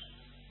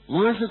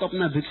 वहां से तो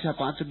अपना भिक्षा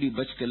पात्र भी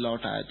बच के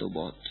लौट आए तो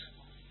बहुत।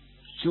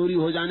 चोरी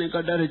हो जाने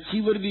का डर है,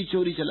 चीवर भी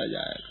चोरी चला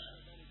जाएगा।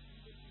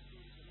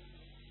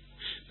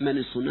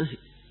 मैंने सुना है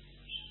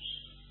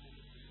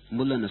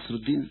मुल्ला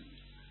नसरुद्दीन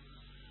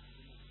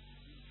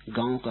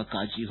गांव का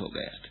काजी हो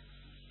गया था।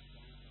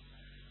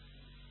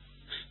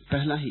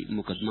 पहला ही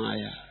मुकदमा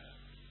आया,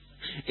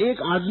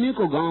 एक आदमी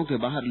को गांव के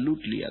बाहर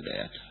लूट लिया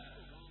गया था।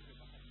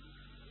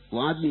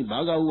 वो आदमी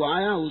भागा हुआ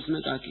आया, उसने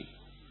कहा कि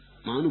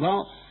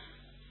महानुभाव,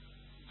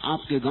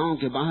 आपके गांव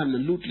के बाहर में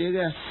लूट लिया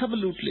गया, सब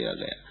लूट लिया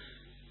गया।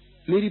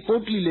 मेरी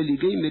पोटली ले ली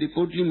गई, मेरी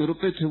पोटली में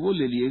रुपए थे वो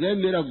ले लिए गए,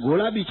 मेरा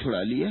घोड़ा भी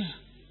छुड़ा लिया।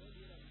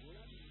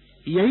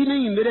 यही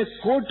नहीं, मेरे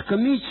कोट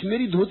कमीज,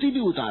 मेरी धोती भी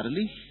उतार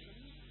ली।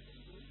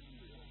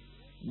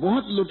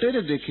 बहुत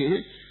लुटेरे देखे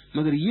हैं,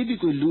 मगर ये भी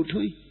कोई लूट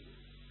हुई?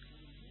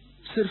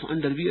 सिर्फ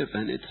अंडरवियर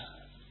पहने था।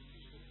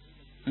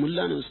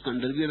 मुल्ला ने उसका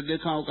अंडरवियर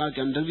देखा और कहा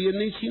कि अंडरवियर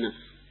नहीं छीना?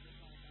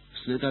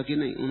 उसने कहा कि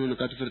नहीं। उन्होंने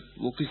कहा फिर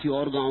वो किसी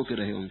और गांव के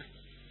रहे होंगे।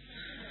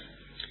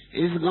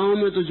 इस गांव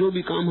में तो जो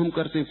भी काम हम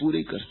करते हैं पूरे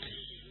ही करते।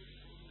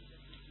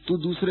 तू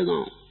दूसरे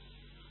गांव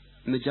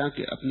में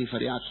जाके अपनी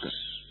फरियाद कर।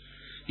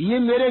 ये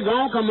मेरे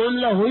गांव का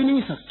मामला हो ही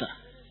नहीं सकता।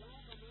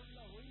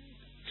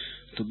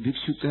 तो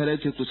भिक्षु कह रहे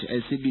थे कुछ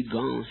ऐसे भी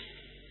गांव हैं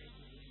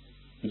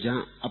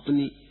जहां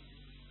अपनी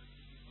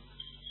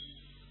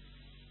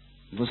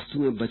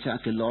वस्तुएं बचा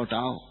के लौट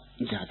आओ,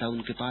 ज्यादा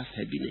उनके पास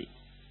है भी नहीं।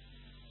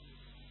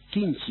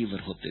 3 चीवर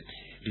होते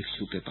थे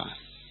भिक्षु के पास,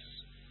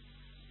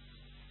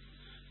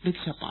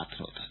 भिक्षा पात्र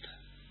होता था।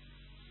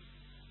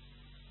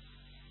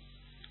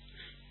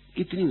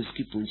 इतनी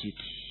उसकी पूंजी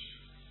थी।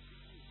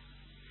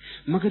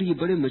 मगर ये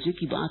बड़े मजे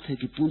की बात है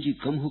कि पूंजी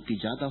कम हो कि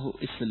ज्यादा हो,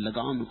 इससे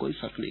लगाव में कोई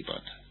फर्क नहीं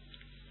पड़ता।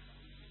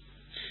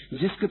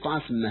 जिसके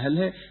पास महल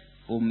है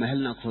वो महल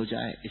ना खो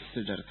जाए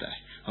इससे डरता है,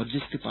 और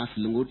जिसके पास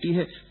लंगोटी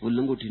है वो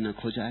लंगोटी ना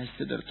खो जाए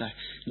इससे डरता है।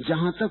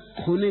 जहां तक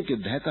खोने के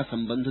भय का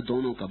संबंध,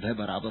 दोनों का भय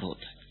बराबर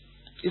होता है,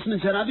 इसमें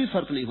जरा भी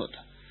फर्क नहीं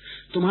होता।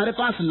 तुम्हारे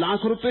पास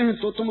लाख रुपए हैं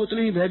तो तुम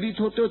उतने ही भयभीत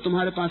होते हो,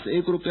 तुम्हारे पास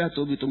 1 रुपया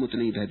तो भी तुम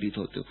उतने ही भयभीत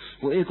होते हो।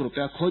 वो 1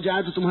 रुपया खो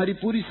जाए तो तुम्हारी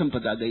पूरी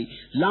संपदा गई,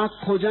 लाख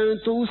खो जाए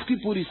तो उसकी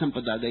पूरी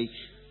संपदा गई।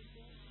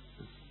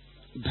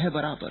 भय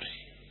बराबर है।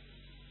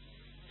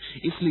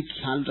 इसलिए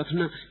ख्याल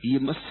रखना, ये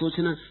मत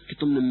सोचना कि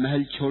तुमने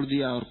महल छोड़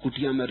दिया और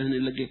कुटिया में रहने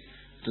लगे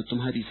तो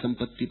तुम्हारी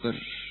संपत्ति पर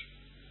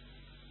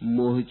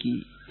मोह की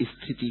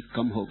स्थिति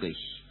कम हो गई।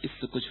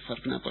 इससे कुछ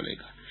फर्क ना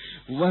पड़ेगा।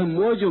 वह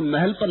मोह जो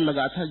महल पर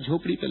लगा था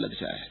झोपड़ी पे लग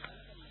जाएगा।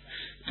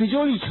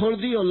 तिजोरी छोड़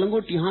दी और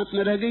लंगोटी हाथ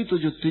में रह गई तो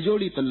जो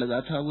तिजोरी पर लगा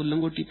था वो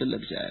लंगोटी पर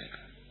लग जाएगा।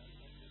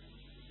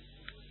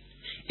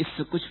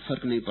 इससे कुछ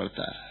फर्क नहीं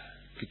पड़ता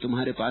कि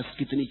तुम्हारे पास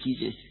कितनी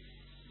चीजें।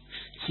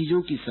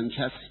 चीजों की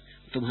संख्या से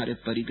तुम्हारे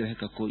परिग्रह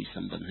का कोई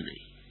संबंध नहीं।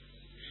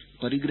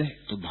 परिग्रह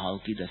तो भाव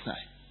की दशा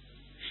है।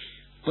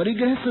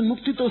 परिग्रह से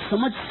मुक्ति तो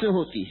समझ से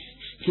होती है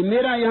कि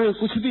मेरा यहां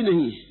कुछ भी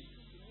नहीं है,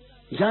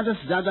 ज्यादा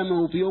से ज्यादा मैं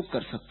उपयोग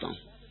कर सकता हूं,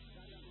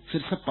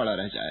 फिर सब पड़ा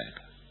रह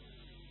जाएगा।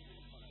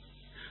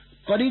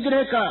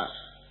 परिग्रह का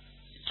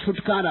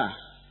छुटकारा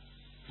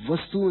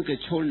वस्तुओं के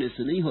छोड़ने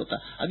से नहीं होता।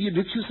 अब ये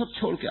भिक्षु सब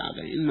छोड़ के आ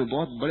गए। इनमें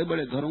बहुत बड़े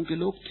बड़े घरों के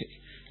लोग थे,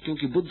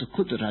 क्योंकि बुद्ध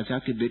खुद राजा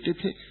के बेटे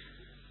थे,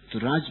 तो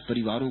राज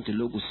परिवारों के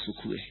लोग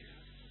उत्सुक हुए।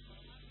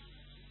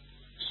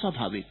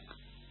 स्वाभाविक,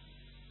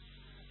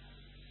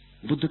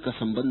 बुद्ध का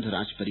संबंध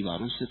राज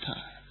परिवारों से था,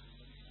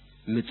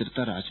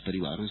 मित्रता राज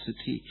परिवारों से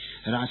थी,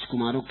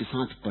 राजकुमारों के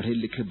साथ पढ़े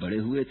लिखे बड़े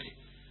हुए थे।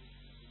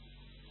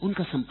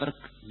 उनका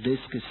संपर्क देश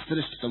के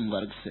श्रेष्ठतम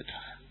वर्ग से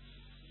था,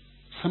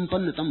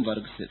 संपन्नतम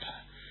वर्ग से था।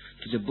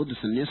 तो जब बुद्ध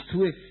संन्यास्त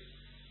हुए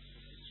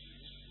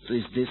तो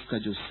इस देश का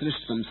जो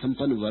श्रेष्ठतम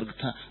संपन्न वर्ग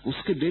था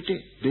उसके बेटे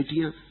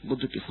बेटियां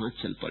बुद्ध के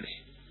साथ चल पड़े।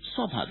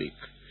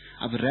 स्वाभाविक।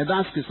 अब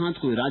रैदास के साथ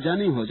कोई राजा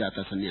नहीं हो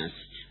जाता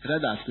सन्यासी,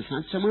 रैदास के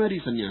साथ चमारी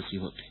सन्यासी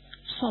होते।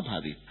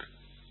 स्वाभाविक।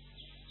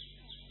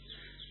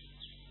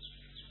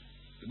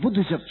 बुद्ध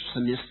जब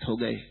संन्यास्त हो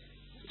गए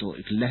तो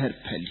एक लहर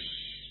फैली,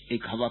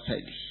 एक हवा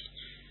फैली।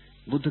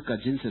 बुद्ध का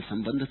जिनसे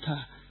संबंध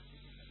था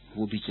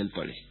वो भी चल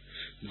पड़े।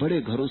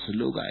 बड़े घरों से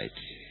लोग आए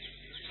थे,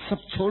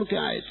 सब छोड़ के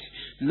आए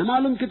थे। न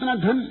मालूम कितना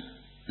धन,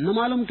 न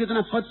मालूम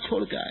कितना पद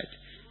छोड़ के आए थे,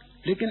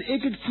 लेकिन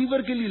एक एक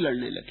चीवर के लिए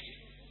लड़ने लगे।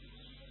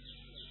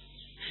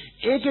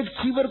 एक एक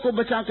चीवर को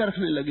बचा कर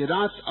रखने लगे।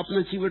 रात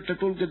अपना चीवर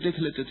टटोल के देख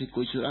लेते थे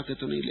कोई चुरा के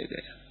तो नहीं ले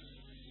गया।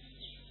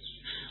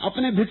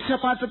 अपने भिक्षा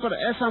पात्र पर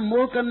ऐसा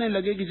मोह करने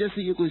लगे कि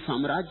जैसे ये कोई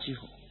साम्राज्य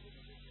हो।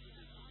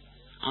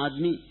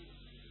 आदमी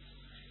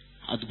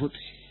अद्भुत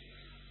है।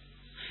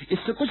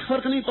 इससे कुछ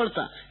फर्क नहीं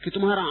पड़ता कि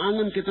तुम्हारा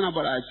आंगन कितना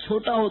बड़ा है।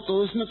 छोटा हो तो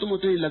उसमें तुम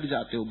उतने लग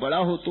जाते हो, बड़ा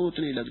हो तो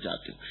उतने लग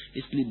जाते हो।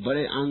 इसलिए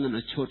बड़े आंगन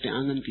और छोटे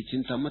आंगन की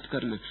चिंता मत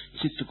करना,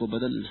 चित्त को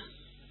बदलना।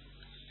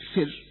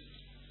 फिर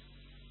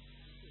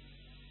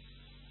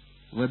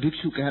वह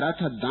भिक्षु कह रहा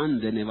था, दान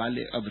देने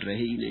वाले अब रहे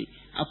ही नहीं।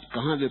 अब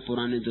कहां वे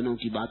पुराने दिनों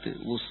की बातें,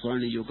 वो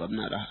स्वर्ण युग अब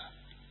न रहा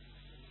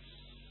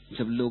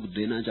जब लोग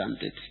देना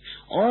जानते थे।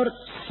 और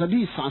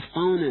सभी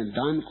शास्त्राओं ने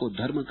दान को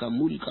धर्म का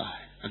मूल कहा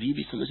है। अब ये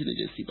भी समझने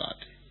जैसी बात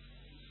है।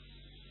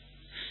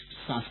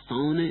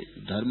 शास्त्राओं ने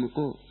धर्म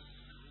को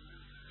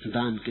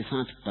दान के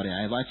साथ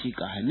पर्यायवाची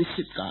कहा है,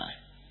 निश्चित कहा है,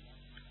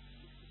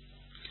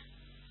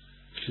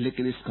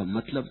 लेकिन इसका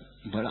मतलब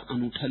बड़ा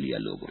अनूठा लिया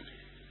लोगों ने।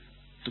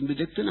 तुम भी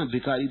देखते ना,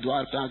 भिखारी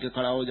द्वार पे आके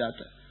खड़ा हो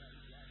जाता है,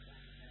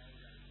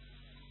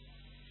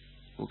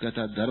 वो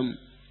कहता है धर्म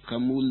का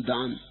मूल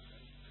दान,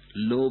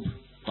 लोभ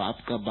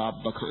पाप का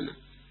बाप बखाना।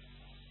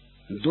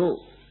 दो,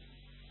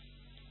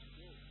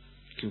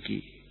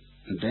 क्योंकि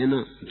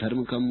देना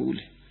धर्म का मूल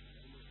है।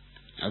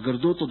 अगर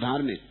दो तो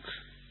धार्मिक,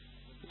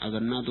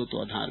 अगर ना दो तो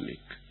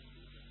अधार्मिक।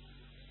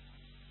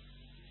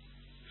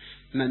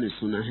 मैंने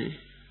सुना है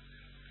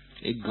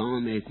एक गांव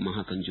में एक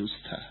महाकंजूस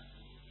था,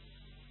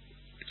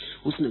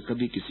 उसने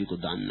कभी किसी को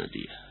दान न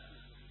दिया।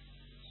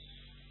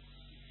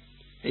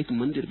 एक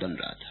मंदिर बन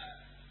रहा था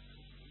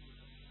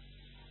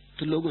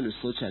तो लोगों ने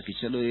सोचा कि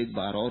चलो एक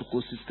बार और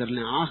कोशिश कर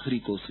लें, आखिरी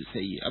कोशिश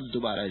है ये, अब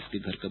दोबारा इसके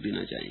घर कभी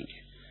ना जाएंगे।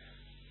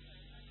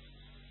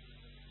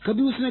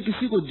 कभी उसने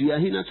किसी को दिया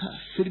ही ना था,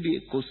 फिर भी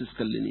एक कोशिश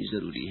कर लेनी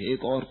जरूरी है,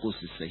 एक और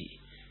कोशिश सही,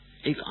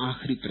 एक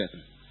आखिरी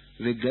प्रयत्न।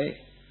 वे गए,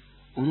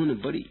 उन्होंने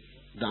बड़ी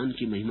दान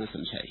की महिमा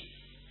समझाई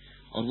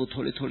और वो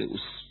थोड़े थोड़े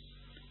उस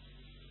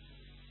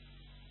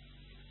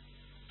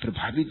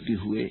प्रभावित भी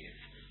हुए,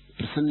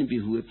 प्रसन्न भी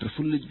हुए,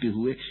 प्रफुल्लित भी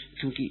हुए,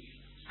 क्योंकि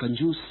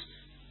कंजूस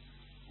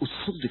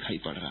उत्सुक दिखाई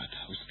पड़ रहा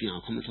था, उसकी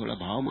आंखों में थोड़ा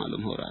भाव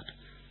मालूम हो रहा था।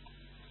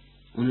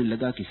 उन्हें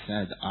लगा कि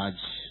शायद आज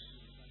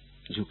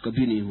जो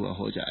कभी नहीं हुआ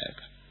हो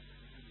जाएगा।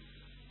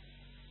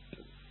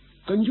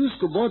 कंजूस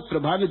को बहुत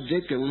प्रभावित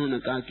देख के उन्होंने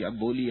कहा कि अब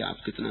बोलिए,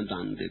 आप कितना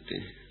दान देते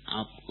हैं?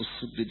 आप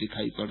उत्सुक भी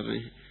दिखाई पड़ रहे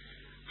हैं,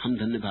 हम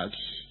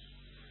धन्यभागी।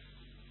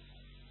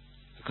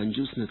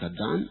 कंजूस ने कहा,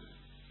 दान?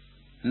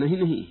 नहीं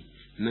नहीं,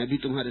 मैं भी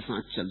तुम्हारे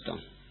साथ चलता हूं।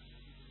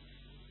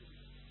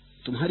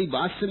 तुम्हारी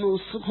बात से मैं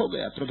उत्सुक हो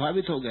गया,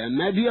 प्रभावित हो गया,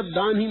 मैं भी अब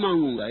दान ही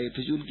मांगूंगा। ये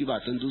फिजूल की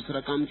बात है, दूसरा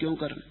काम क्यों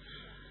करना?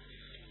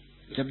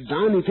 जब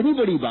दान इतनी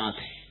बड़ी बात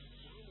है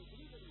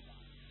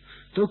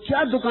तो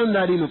क्या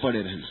दुकानदारी में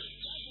पड़े रहना?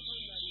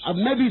 अब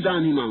मैं भी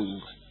दान ही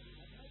मांगूंगा।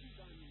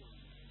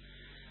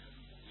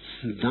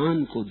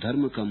 दान को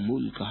धर्म का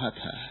मूल कहा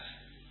था,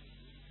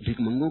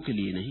 भिखमंगों के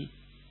लिए नहीं।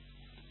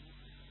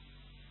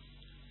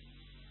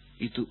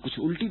 ये तो कुछ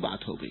उल्टी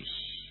बात हो गई।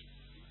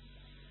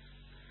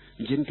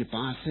 जिनके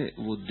पास है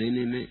वो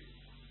देने में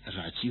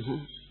राजी हो,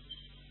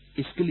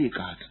 इसके लिए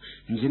कहा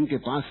था। जिनके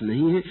पास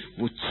नहीं है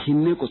वो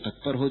छीनने को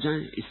तत्पर हो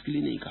जाएं, इसके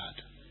लिए नहीं कहा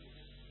था।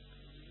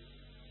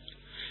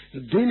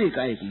 देने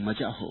का एक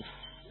मजा हो,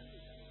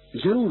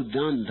 जरूर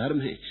दान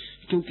धर्म है,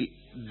 क्योंकि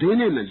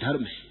देने में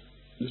धर्म है,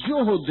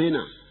 जो हो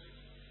देना।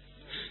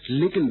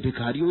 लेकिन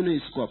भिखारियों ने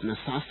इसको अपना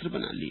शास्त्र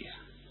बना लिया।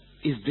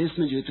 इस देश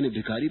में जो इतने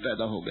भिखारी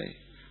पैदा हो गए,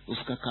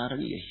 उसका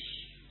कारण यही।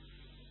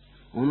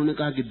 उन्होंने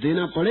कहा कि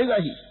देना पड़ेगा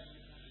ही,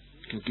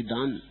 क्योंकि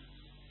दान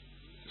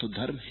तो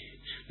धर्म है।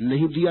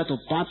 नहीं दिया तो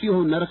पापी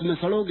हो, नरक में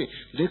सड़ोगे।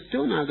 देखते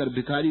हो ना, अगर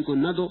भिखारी को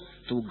न दो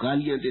तो वो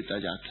गालियां देता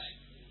जाता है,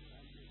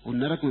 वो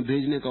नरक में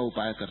भेजने का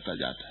उपाय करता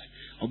जाता है,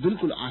 और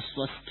बिल्कुल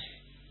आश्वस्त है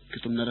कि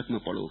तुम नरक में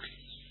पड़ोगे।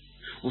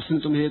 उसने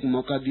तुम्हें एक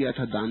मौका दिया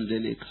था दान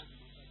देने का।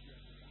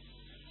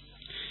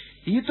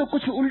 ये तो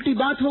कुछ उल्टी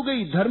बात हो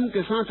गई। धर्म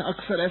के साथ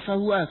अक्सर ऐसा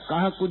हुआ है,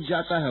 कहा कुछ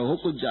जाता है, हो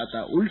कुछ जाता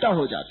है, उल्टा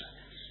हो जाता है।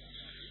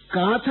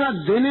 कहा था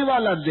देने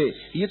वाला दे,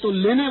 ये तो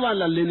लेने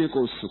वाला लेने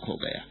को उत्सुक हो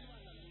गया।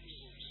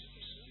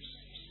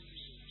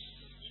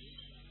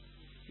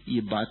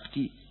 ये बात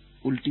की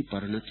उल्टी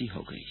परिणति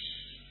हो गई।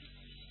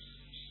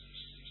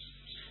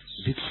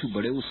 भिक्षु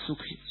बड़े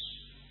उत्सुक हैं।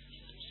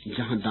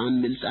 जहां दान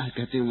मिलता है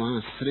कहते हैं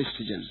वहां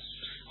श्रेष्ठ जन,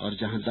 और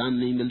जहां दान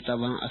नहीं मिलता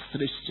वहां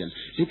अश्रेष्ठ जन।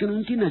 लेकिन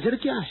उनकी नजर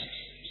क्या है?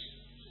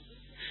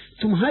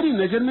 तुम्हारी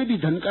नजर में भी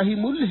धन का ही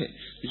मूल्य है।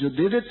 जो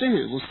दे देते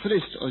हैं वो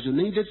श्रेष्ठ, और जो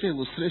नहीं देते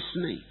वो श्रेष्ठ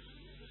नहीं।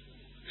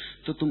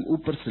 तो तुम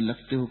ऊपर से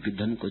लगते हो कि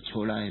धन को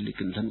छोड़ा है,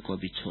 लेकिन धन को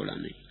अभी छोड़ा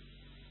नहीं।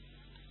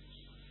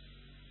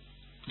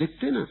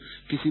 देखते ना,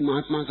 किसी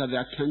महात्मा का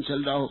व्याख्यान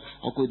चल रहा हो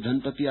और कोई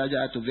धनपति आ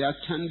जाए तो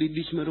व्याख्यान भी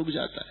बीच में रुक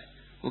जाता है।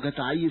 वो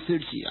कहता, आइए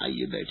सेठ जी,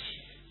 आइए बैठिए।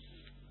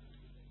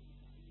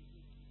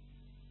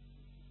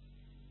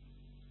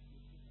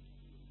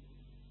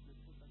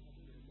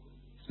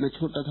 मैं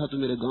छोटा था तो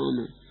मेरे गांव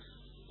में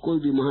कोई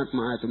भी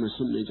महात्मा आया तो मैं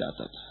सुनने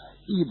जाता था।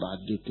 ये बात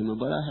देख के मैं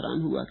बड़ा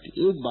हैरान हुआ कि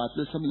एक बात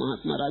में सब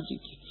महात्मा राजी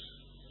थे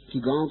कि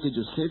गांव के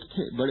जो सेठ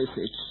थे, बड़े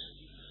सेठ,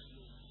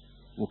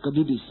 वो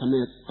कभी भी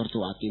समय पर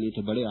तो आते नहीं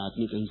थे, बड़े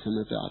आदमी कहीं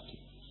समय पे आते।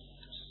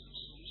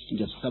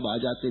 जब सब आ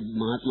जाते,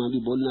 महात्मा भी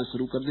बोलना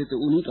शुरू कर देते,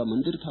 उन्हीं का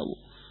मंदिर था वो,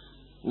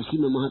 उसी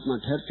में महात्मा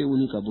ठहरते,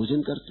 उन्हीं का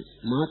भोजन करते।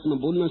 महात्मा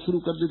बोलना शुरू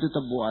कर देते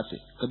तब वो आते,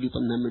 कभी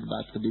 15 मिनट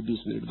बाद, कभी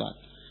 20 मिनट बाद।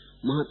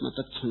 महात्मा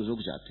तत्क्षण रुक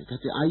जाते,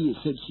 कहते आइए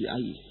सेठ जी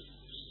आइए।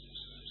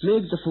 मैं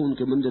एक दफा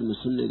उनके मंदिर में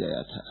सुनने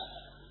गया था,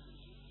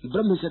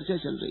 ब्रह्म चर्चा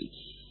चल रही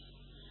थी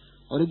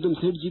और एकदम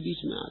सेठ जी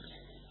बीच में आ गए।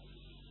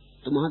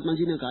 तो महात्मा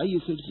जी ने कहा आइए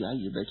सेठ जी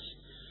आइए बैठिए।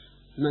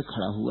 मैं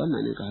खड़ा हुआ,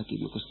 मैंने कहा कि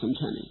मैं कुछ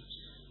समझा नहीं,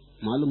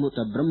 मालूम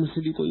होता ब्रह्म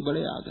से भी कोई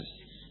बड़े आ गए,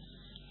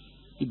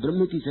 कि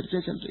ब्रह्म की चर्चा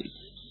चल रही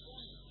थी।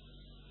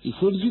 ये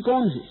सेठ जी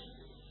कौन है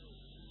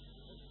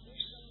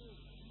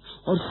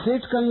और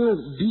सेठ का यहाँ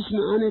बीच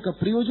में आने का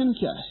प्रयोजन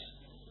क्या है,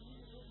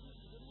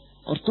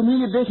 और तुम्हें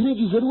ये देखने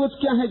की जरूरत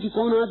क्या है कि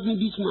कौन आदमी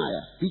बीच में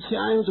आया। पीछे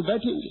आए हो तो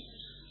बैठेंगे,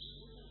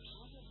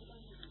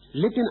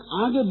 लेकिन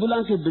आगे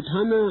बुला के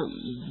बिठाना,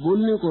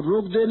 बोलने को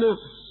रोक देना,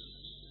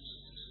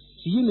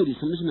 ये मेरी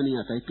समझ में नहीं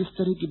आता है। किस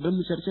तरह की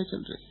ब्रह्म चर्चा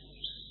चल रही,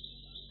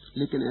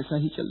 लेकिन ऐसा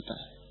ही चलता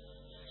है।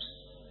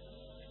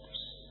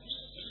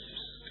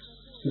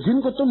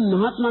 जिनको तुम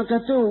महात्मा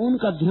कहते हो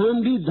उनका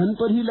ध्यान भी धन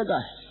पर ही लगा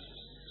है।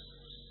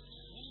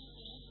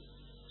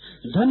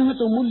 धन है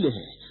तो मूल्य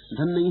है,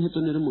 धन नहीं है तो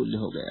निर्मूल्य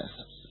हो गया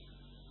सब।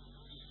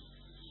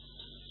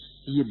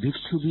 ये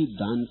भिक्षु भी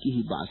दान की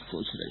ही बात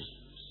सोच रहे हैं।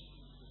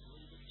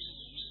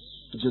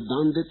 जो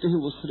दान देते हैं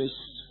वो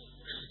श्रेष्ठ,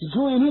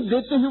 जो इन्हें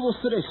देते हैं वो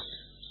श्रेष्ठ,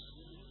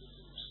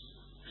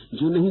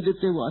 जो नहीं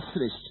देते वो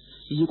अश्रेष्ठ।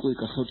 ये कोई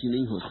कसौटी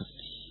नहीं हो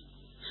सकती।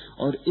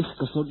 और इस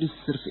कसौटी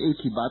से सिर्फ एक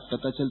ही बात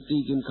पता चलती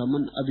है कि इनका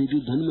मन अभी भी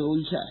धन में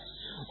उलझा है।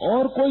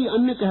 और कोई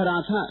अन्य कह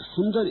रहा था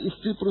सुंदर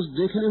स्त्री पुरुष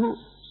देखने हो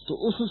तो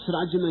उस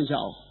राज्य में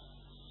जाओ।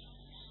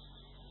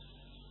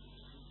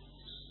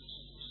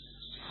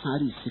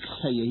 सारी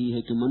शिक्षा यही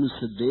है कि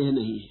मनुष्य देह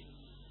नहीं है।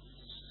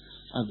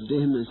 अब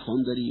देह में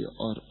सौंदर्य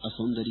और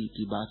असौंदर्य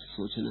की बात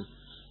सोचना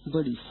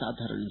बड़ी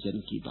साधारण जन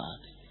की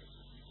बात है।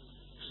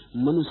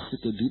 मनुष्य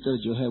के भीतर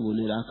जो है वो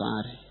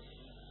निराकार है,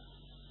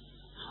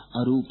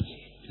 अरूप है,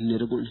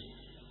 निर्गुण है।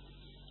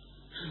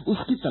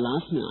 उसकी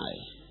तलाश में आए,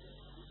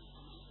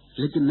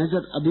 लेकिन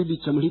नजर अभी भी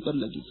चमड़ी पर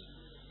लगी,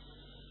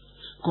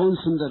 कौन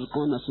सुंदर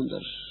कौन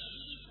असुंदर,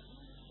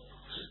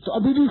 तो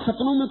अभी भी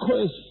सपनों में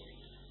खोए,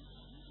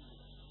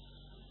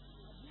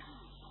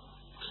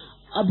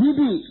 अभी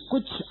भी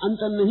कुछ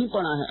अंतर नहीं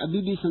पड़ा है,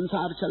 अभी भी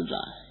संसार चल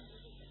रहा है,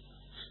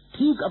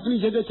 ठीक अपनी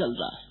जगह चल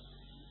रहा है।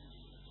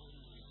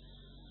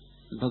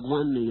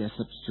 भगवान ने यह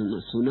सब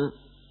सुना,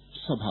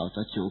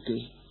 स्वभावतः चौंके।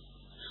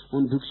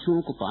 उन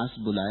भिक्षुओं को पास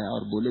बुलाया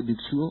और बोले,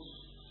 भिक्षुओं,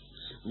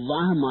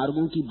 वाह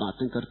मार्गों की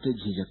बातें करते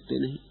झिझकते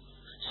नहीं,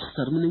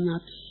 शर्म नहीं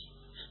आती,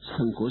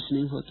 संकोच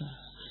नहीं होता,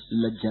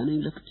 लज्जा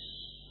नहीं लगती?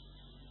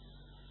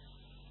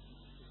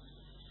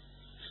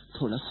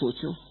 थोड़ा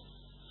सोचो,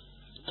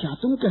 क्या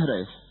तुम कह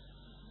रहे हो,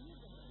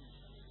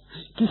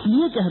 किस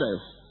लिए कह रहे हो?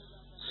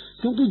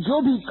 क्योंकि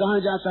जो भी कहा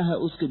जाता है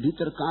उसके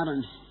भीतर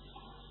कारण है,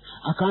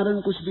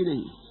 अकारण कुछ भी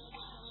नहीं।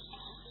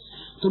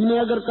 तुमने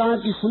अगर कहा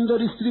कि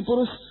सुंदर स्त्री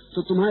पुरुष,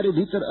 तो तुम्हारे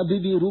भीतर अभी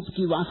भी रूप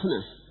की वासना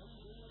है।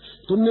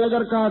 तुमने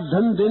अगर कहा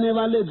धन देने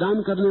वाले,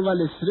 दान करने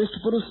वाले श्रेष्ठ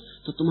पुरुष,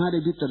 तो तुम्हारे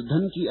भीतर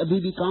धन की अभी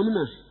भी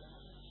कामना है।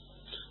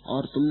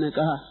 और तुमने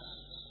कहा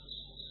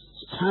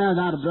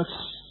छायादार वृक्ष,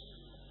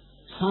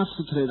 साफ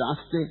सुथरे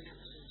रास्ते,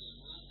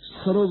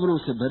 सरोवरों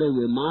से भरे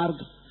हुए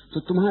मार्ग, तो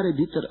तुम्हारे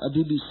भीतर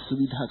अभी भी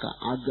सुविधा का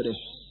आग्रह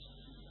है।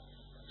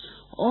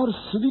 और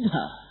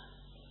सुविधा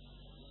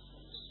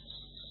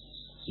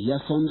या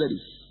सौंदर्य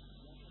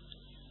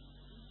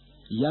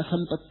या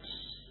संपत्ति,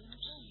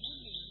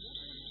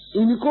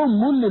 इनको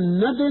मूल्य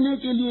न देने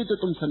के लिए तो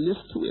तुम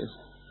संन्यास्त हुए हो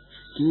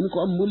कि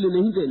इनको अब मूल्य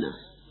नहीं देना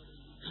है,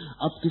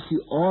 अब किसी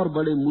और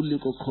बड़े मूल्य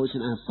को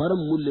खोजना है,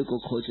 परम मूल्य को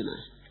खोजना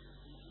है।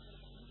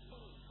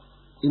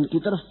 इनकी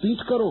तरफ पीठ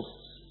करो,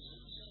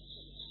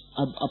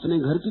 अब अपने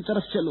घर की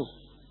तरफ चलो।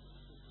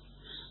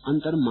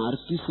 अंतर मार्ग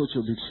की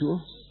सोचो भिक्षुओं,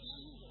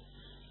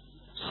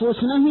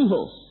 सोचना ही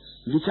हो,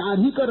 विचार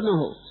ही करना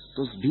हो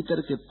तो उस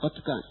भीतर के पथ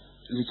का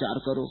विचार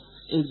करो,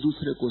 एक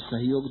दूसरे को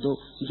सहयोग दो।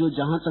 जो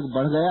जहां तक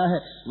बढ़ गया है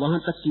वहां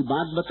तक की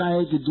बात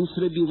बताए कि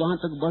दूसरे भी वहां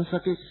तक बढ़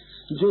सके।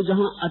 जो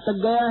जहां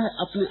अटक गया है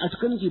अपने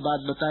अटकन की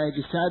बात बताए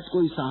कि शायद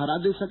कोई सहारा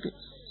दे सके।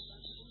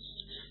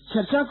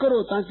 चर्चा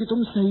करो ताकि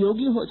तुम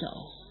सहयोगी हो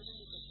जाओ।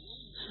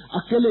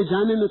 अकेले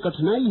जाने में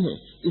कठिनाई है,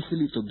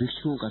 इसलिए तो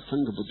भिक्षुओं का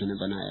संघ बुद्ध ने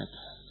बनाया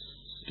था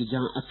कि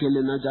जहां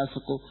अकेले ना जा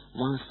सको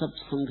वहां सब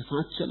संग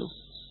साथ चलो।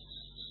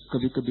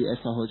 कभी कभी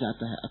ऐसा हो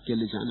जाता है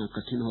अकेले जाना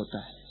कठिन होता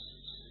है,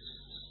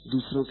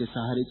 दूसरों के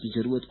सहारे की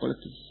जरूरत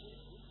पड़ती।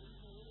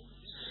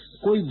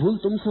 कोई भूल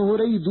तुमसे हो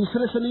रही,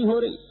 दूसरे से नहीं हो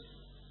रही,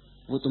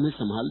 वो तुम्हें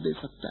संभाल दे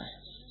सकता है।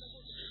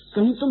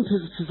 कहीं तुम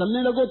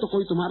फिसलने लगो तो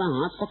कोई तुम्हारा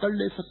हाथ पकड़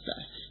ले सकता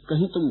है,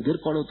 कहीं तुम गिर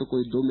पड़ो तो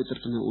कोई दो मित्र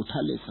तुम्हें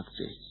उठा ले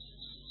सकते हैं।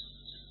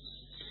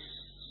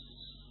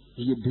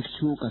 ये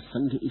भिक्षुओं का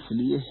संघ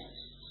इसलिए है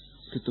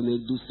कि तुम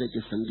एक दूसरे के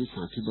संगी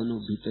साथी बनो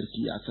भीतर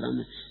की यात्रा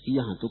में।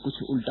 यहाँ तो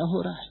कुछ उल्टा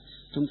हो रहा है,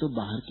 तुम तो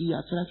बाहर की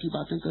यात्रा की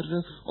बातें कर रहे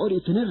हो और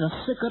इतने रस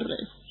से कर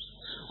रहे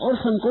हो और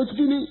संकोच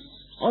भी नहीं।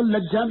 और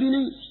लज्जा भी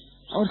नहीं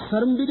और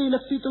शर्म भी नहीं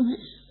लगती तुम्हें।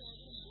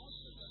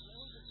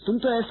 तुम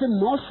तो ऐसे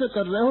मौज से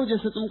कर रहे हो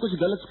जैसे तुम कुछ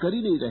गलत कर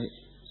ही नहीं रहे।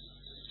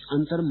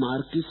 अंतर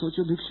मार्ग की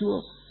सोचो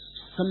भिक्षुओं,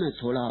 समय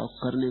थोड़ा और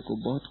करने को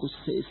बहुत कुछ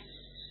शेष है,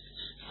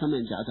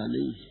 समय ज्यादा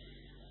नहीं है।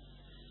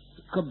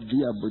 कब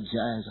दिया बुझ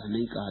जाएगा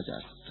नहीं कहा जा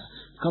सकता,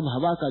 कब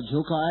हवा का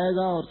झोंका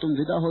आएगा और तुम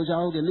विदा हो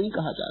जाओगे नहीं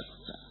कहा जा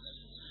सकता।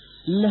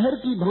 लहर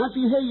की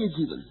भांति है ये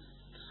जीवन,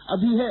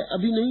 अभी है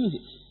अभी नहीं है,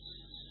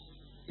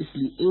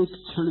 इसलिए एक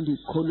क्षण भी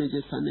खोने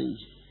जैसा नहीं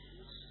है,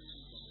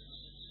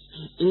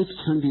 एक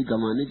क्षण भी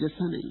गंवाने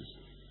जैसा नहीं है।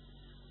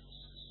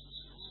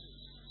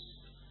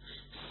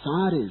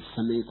 सारे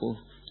समय को,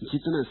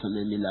 जितना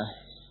समय मिला है,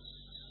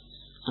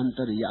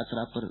 अंतर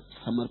यात्रा पर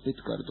समर्पित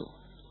कर दो।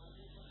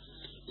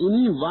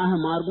 इन्हीं वाह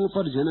मार्गों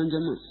पर जन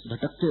जन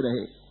भटकते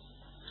रहे,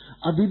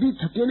 अभी भी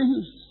थके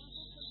नहीं।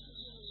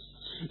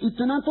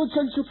 इतना तो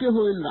चल चुके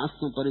हो इन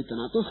रास्तों पर,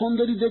 इतना तो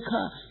सौंदर्य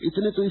देखा,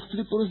 इतने तो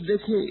स्त्री पुरुष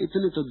देखे,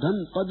 इतने तो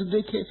धन पद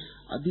देखे,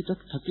 अभी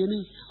तक थके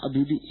नहीं।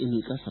 अभी भी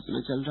इन्हीं का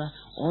सपना चल रहा है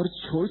और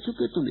छोड़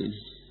चुके तुम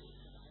इन्हें,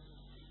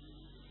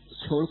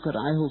 छोड़कर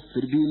आए हो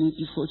फिर भी इन्हीं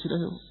की सोच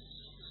रहे हो।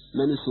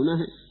 मैंने सुना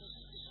है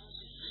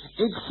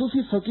एक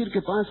सूफी फकीर के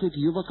पास एक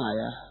युवक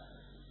आया,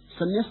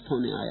 संन्यास्त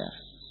होने आया।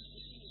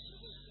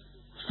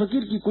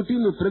 फकीर की कुटी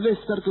में प्रवेश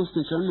करके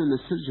उसने चरणों में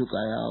सिर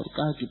झुकाया और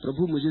कहा कि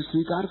प्रभु मुझे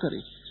स्वीकार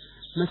करें,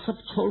 मैं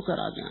सब छोड़कर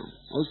आ गया हूं।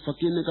 और उस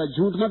फकीर ने कहा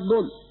झूठ मत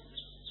बोल।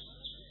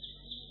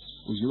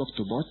 वो युवक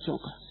तो बहुत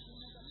चौंका।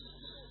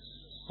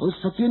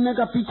 उस फकीर ने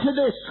कहा पीछे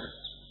देख,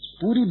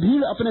 पूरी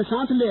भीड़ अपने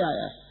साथ ले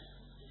आया है।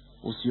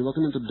 उस युवक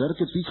ने तो डर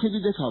के पीछे भी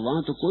देखा,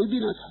 वहां तो कोई भी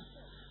ना था।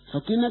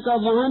 फकीर ने कहा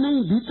वहां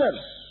नहीं,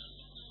 भीतर।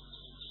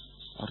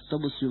 और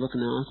तब उस युवक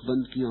ने आंख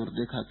बंद की और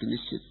देखा कि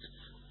निश्चित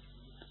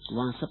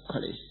वहां सब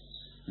खड़े,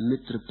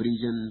 मित्र,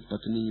 परिजन,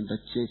 पत्नी,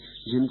 बच्चे,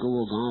 जिनको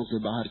वो गांव के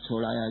बाहर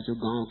छोड़ आया, जो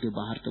गांव के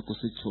बाहर तक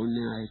उसे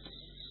छोड़ने आए थे,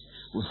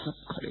 वो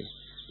सब खड़े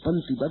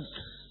पंक्तिबद्ध।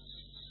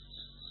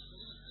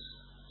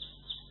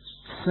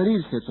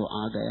 शरीर से तो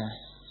आ गया है,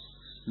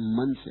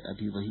 मन से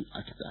अभी वहीं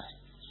अटका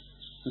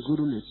है।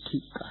 गुरु ने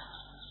ठीक कहा,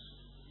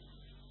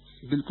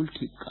 बिल्कुल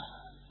ठीक कहा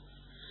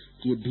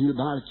कि ये भीड़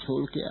भाड़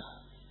छोड़ के आ,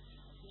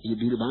 ये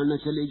भीड़ भाड़ न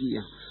चलेगी,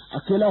 यहां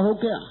अकेला हो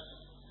क्या।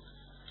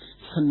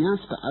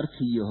 संन्यास का अर्थ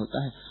ही ये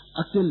होता है,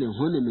 अकेले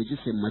होने में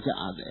जिसे मजा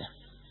आ गया,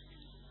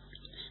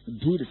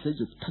 भीड़ से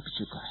जो थक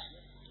चुका है,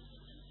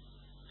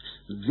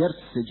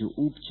 व्यर्थ से जो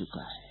ऊब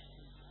चुका है,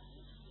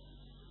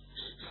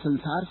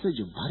 संसार से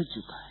जो भर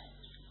चुका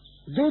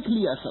है, देख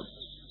लिया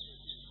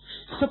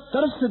सब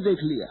तरफ से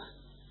देख लिया,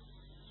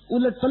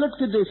 उलट पलट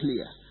के देख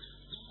लिया,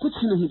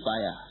 कुछ नहीं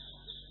पाया,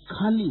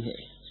 खाली है।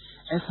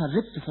 ऐसा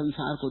रिक्त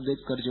संसार को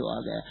देखकर जो आ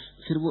गया,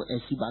 फिर वो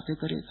ऐसी बातें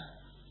करेगा,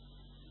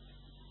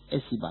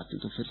 ऐसी बातें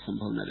तो फिर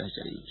संभव न रह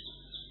जाएंगी।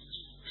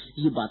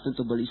 ये बातें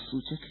तो बड़ी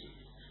सूचक है।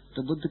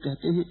 तो बुद्ध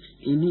कहते हैं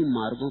इन्हीं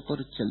मार्गों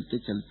पर चलते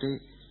चलते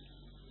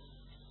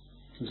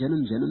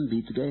जन्म जन्म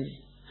बीत गए,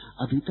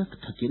 अभी तक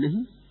थके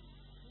नहीं,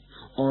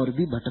 और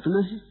भी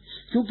भटकना है।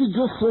 क्योंकि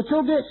जो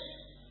सोचोगे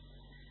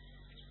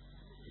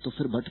तो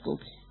फिर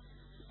भटकोगे।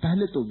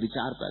 पहले तो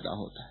विचार पैदा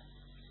होता है,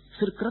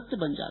 फिर कृत्य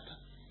बन जाता।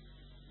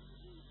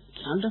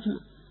 ख्याल रखना,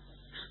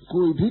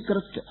 कोई भी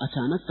कृत्य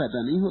अचानक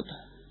पैदा नहीं होता।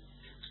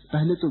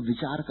 पहले तो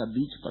विचार का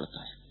बीज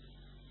पड़ता है,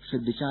 फिर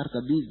विचार का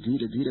बीज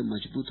धीरे धीरे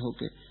मजबूत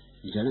होकर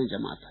जड़ें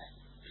जमाता है,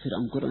 फिर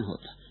अंकुरण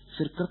होता है,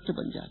 फिर कृत्य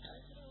बन जाता है।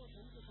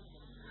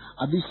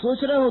 अभी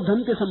सोच रहे हो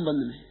धन के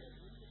संबंध में,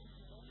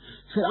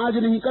 फिर आज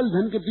नहीं कल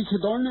धन के पीछे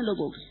दौड़ने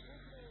लगोगे।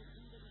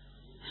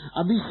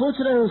 अभी सोच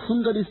रहे हो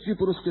सुंदर स्त्री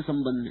पुरुष के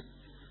संबंध में,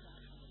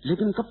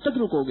 लेकिन कब तक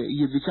रुकोगे।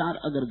 ये विचार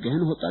अगर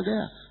गहन होता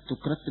गया तो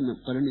कृत्य में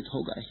परिणित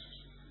होगा ही।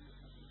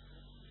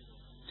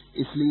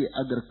 इसलिए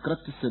अगर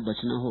कृत्य से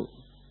बचना हो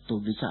तो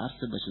विचार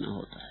से बचना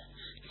होता है।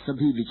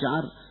 सभी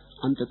विचार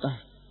अंततः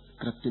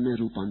कृत्य में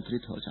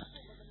रूपांतरित हो जाते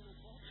हैं,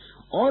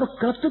 और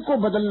कृत्य को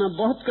बदलना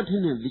बहुत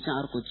कठिन है,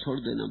 विचार को छोड़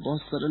देना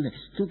बहुत सरल है।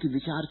 क्योंकि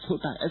विचार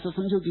छोटा है। ऐसा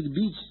समझो कि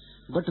बीज,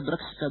 बट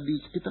वृक्ष का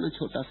बीज कितना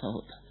छोटा सा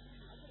होता है।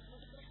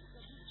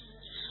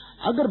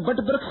 अगर बट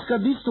वृक्ष का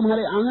बीज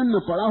तुम्हारे आंगन में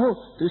पड़ा हो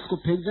तो इसको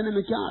फेंक देने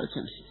में क्या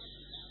अड़चन है,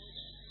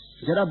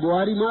 जरा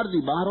बुहारी मार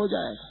दी बाहर हो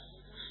जाएगा।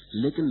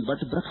 लेकिन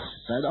बट वृक्ष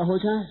पैदा हो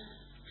जाए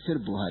फिर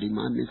बुहारी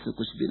मारने से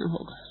कुछ भी ना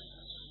होगा,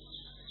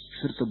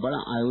 फिर तो बड़ा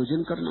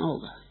आयोजन करना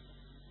होगा।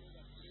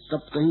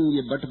 तब कहीं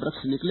ये बट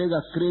वृक्ष निकलेगा,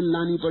 क्रेन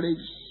लानी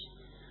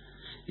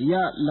पड़ेगी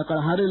या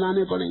लकड़हारे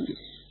लाने पड़ेंगे,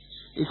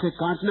 इसे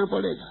काटना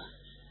पड़ेगा,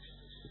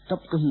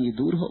 तब कहीं ये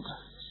दूर होगा।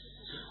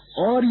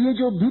 और ये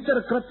जो भीतर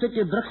कृत्य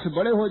के वृक्ष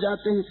बड़े हो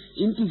जाते हैं,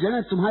 इनकी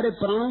जड़ें तुम्हारे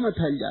प्राणों में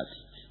फैल जाती,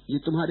 ये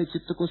तुम्हारे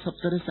चित्त को सब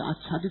तरह से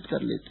आच्छादित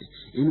कर लेते।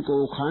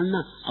 इनको उखाड़ना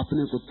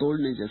अपने को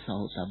तोड़ने जैसा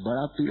होता,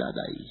 बड़ा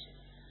पीड़ादायी है।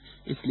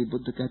 इसलिए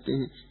बुद्ध कहते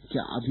हैं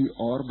क्या अभी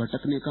और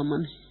भटकने का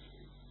मन है।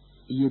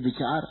 ये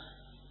विचार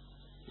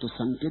तो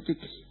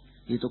संकेतिक है,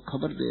 ये तो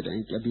खबर दे रहे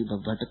हैं कि अभी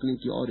भटकने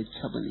की और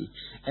इच्छा बनी।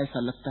 ऐसा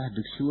लगता है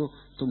भिक्षुओं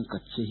तुम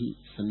कच्चे ही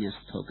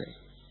संन्यास्त हो गए,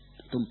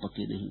 तुम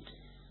पके नहीं थे,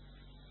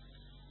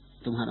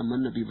 तुम्हारा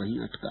मन अभी वहीं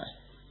अटका है।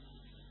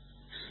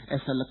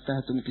 ऐसा लगता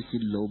है तुम किसी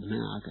लोभ में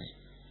आ गए,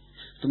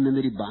 तुमने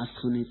मेरी बात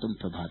सुनी, तुम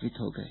प्रभावित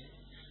हो गए,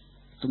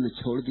 तुमने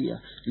छोड़ दिया,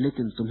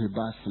 लेकिन तुम्हें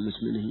बात समझ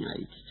में नहीं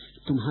आई थी।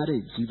 तुम्हारे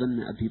जीवन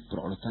में अभी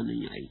प्रौढ़ता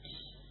नहीं आई थी,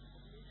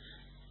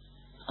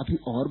 अभी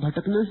और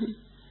भटकना है।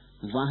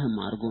 वाह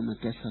मार्गों में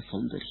कैसा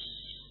सौंदर्य,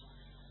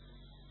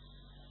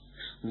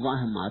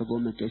 वाह मार्गों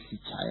में कैसी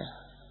छाया,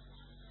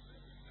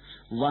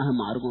 वाह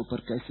मार्गों पर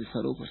कैसे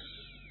सरोवर।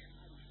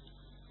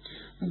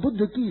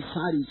 बुद्ध की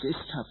सारी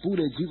चेष्टा,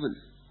 पूरे जीवन,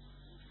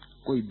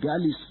 कोई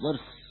 42 वर्ष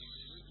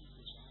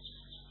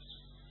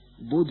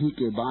बोधि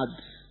के बाद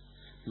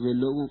वे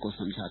लोगों को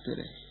समझाते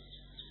रहे।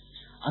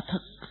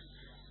 अथक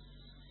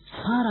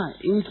सारा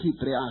एक ही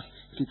प्रयास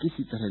कि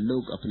किसी तरह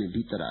लोग अपने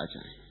भीतर आ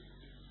जाएं,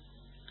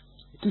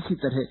 किसी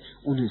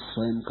तरह उन्हें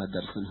स्वयं का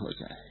दर्शन हो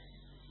जाए।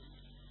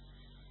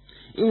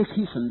 एक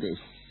ही संदेश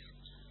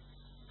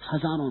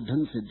हजारों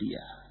ढंग से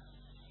दिया,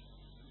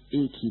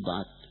 एक ही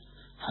बात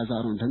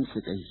हजारों ढंग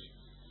से कही।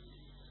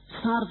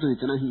 सार तो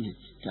इतना ही है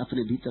कि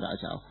अपने भीतर आ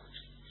जाओ।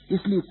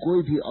 इसलिए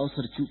कोई भी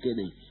अवसर चूके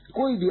नहीं,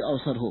 कोई भी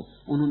अवसर हो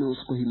उन्होंने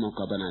उसको ही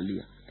मौका बना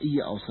लिया। ये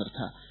अवसर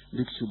था,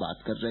 भिक्षु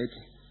बात कर रहे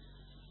थे,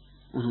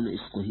 उन्होंने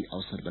इसको ही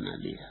अवसर बना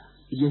लिया।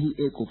 यही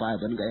एक उपाय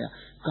बन गया।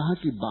 कहा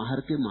कि बाहर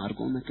के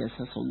मार्गों में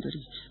कैसा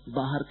सौंदर्य,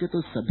 बाहर के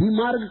तो सभी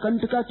मार्ग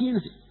कंटकाकीर्ण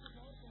है।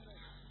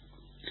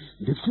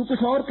 भिक्षु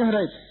कुछ और कह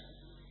रहे थे,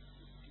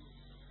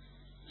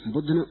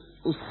 बुद्ध ने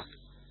उस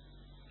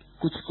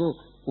कुछ को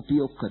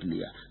उपयोग कर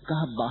लिया।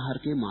 कहा बाहर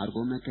के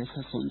मार्गों में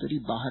कैसा सौंदर्य,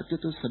 बाहर के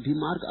तो सभी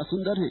मार्ग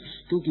असुंदर हैं,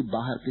 क्योंकि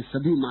बाहर के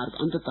सभी मार्ग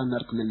अंततः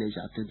नरक में ले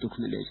जाते, दुख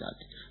में ले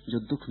जाते। जो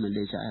दुख में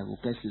ले जाए वो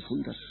कैसे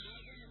सुंदर।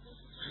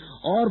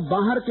 और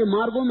बाहर के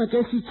मार्गों में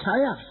कैसी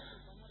छाया,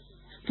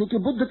 क्योंकि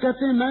बुद्ध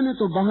कहते हैं मैंने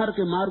तो बाहर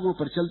के मार्गों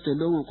पर चलते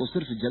लोगों को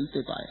सिर्फ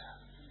जलते पाया।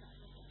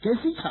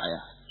 कैसी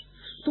छाया,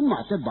 तुम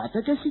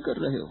बातें कैसी कर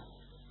रहे हो।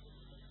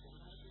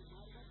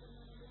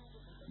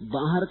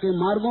 बाहर के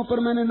मार्गों पर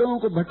मैंने लोगों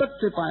को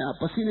भटकते पाया,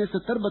 पसीने से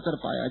तरबतर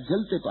पाया,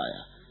 जलते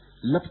पाया,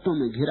 लपटों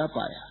में घिरा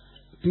पाया,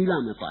 पीड़ा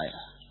में पाया,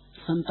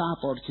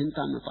 संताप और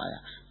चिंता में पाया।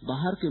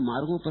 बाहर के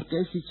मार्गों पर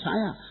कैसी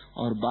छाया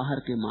और बाहर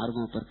के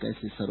मार्गों पर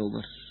कैसे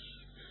सरोवर।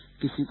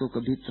 किसी को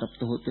कभी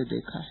तृप्त होते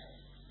देखा है,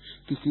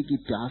 किसी की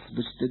प्यास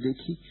बुझते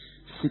देखी?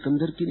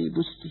 सिकंदर की नहीं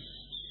बुझती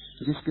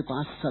जिसके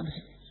पास सब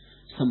है,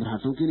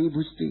 सम्राटों की नहीं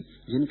बुझती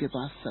जिनके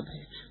पास सब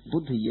है।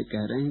 बुद्ध ये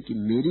कह रहे हैं कि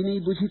मेरी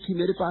नहीं बुझी थी,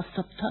 मेरे पास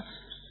सब था।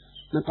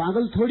 मैं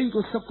पागल थोड़ी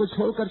को सबको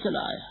छोड़कर चला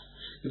आया,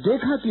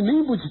 देखा कि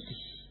नहीं बुझती।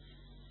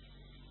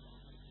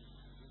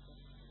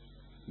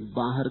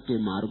 बाहर के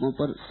मार्गों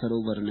पर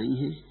सरोवर नहीं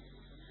है,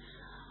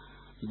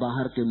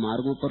 बाहर के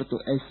मार्गों पर तो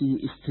ऐसी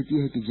ही स्थिति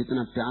है कि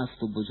जितना प्यास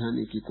को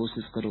बुझाने की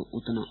कोशिश करो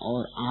उतना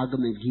और आग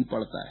में घी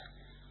पड़ता है,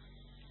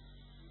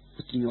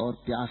 उतनी और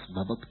प्यास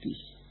भभकती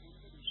है।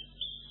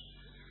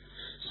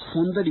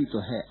 सौंदर्य तो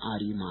है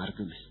आर्य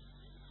मार्ग में।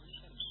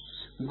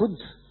 बुद्ध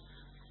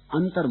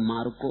अंतर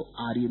मार्ग को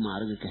आर्य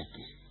मार्ग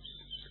कहते हैं।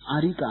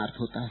 आर्य का अर्थ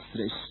होता है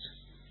श्रेष्ठ।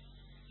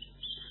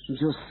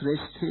 जो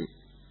श्रेष्ठ हैं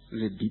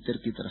वे भीतर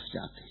की तरफ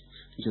जाते,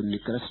 जो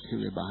निकृष्ट हैं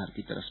वे बाहर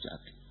की तरफ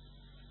जाते।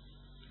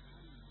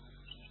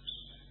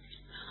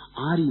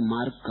 आर्य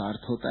मार्ग का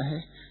अर्थ होता है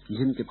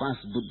जिनके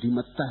पास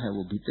बुद्धिमत्ता है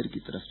वो भीतर की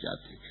तरफ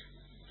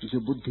जाते, जो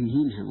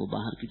बुद्धिहीन है वो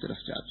बाहर की तरफ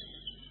जाते।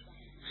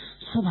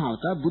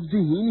 स्वभावतः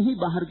बुद्धिहीन ही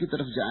बाहर की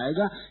तरफ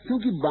जाएगा,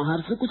 क्योंकि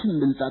बाहर से कुछ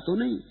मिलता तो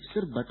नहीं,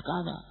 सिर्फ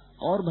भटकावा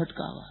और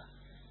भटकावा।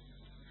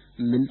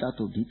 मिलता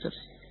तो भीतर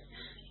है।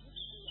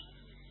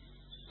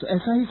 तो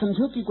ऐसा ही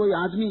समझो कि कोई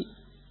आदमी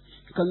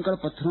कंकड़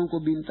पत्थरों को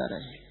बीनता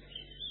रहे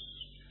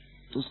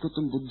तो उसको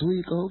तुम बुद्धू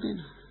ही कहोगे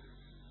ना,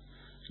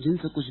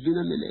 जिनसे कुछ भी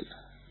ना मिलेगा।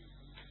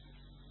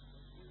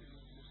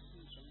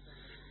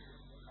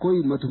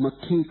 कोई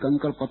मधुमक्खी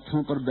कंकड़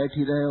पत्थरों पर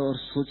बैठी रहे और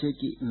सोचे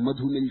कि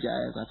मधु मिल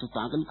जाएगा तो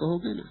पागल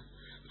कहोगे ना।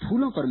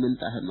 फूलों पर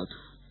मिलता है मधु,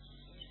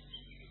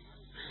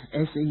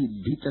 ऐसे ही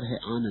भीतर है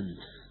आनंद।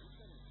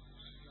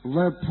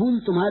 वह फूल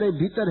तुम्हारे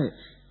भीतर है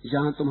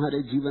जहां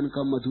तुम्हारे जीवन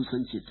का मधु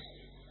संचित है।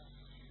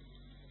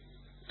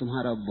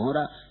 तुम्हारा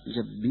भौरा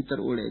जब भीतर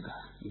उड़ेगा,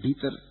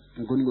 भीतर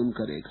गुनगुन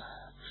करेगा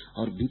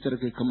और भीतर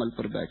के कमल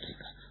पर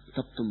बैठेगा,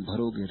 तब तुम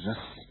भरोगे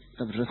रस से,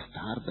 तब रस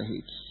धार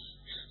बहेगी।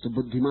 तो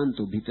बुद्धिमान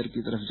तो भीतर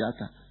की तरफ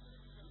जाता,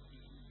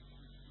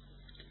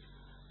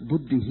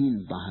 बुद्धिहीन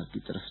बाहर की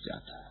तरफ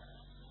जाता।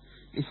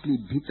 इसलिए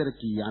भीतर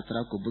की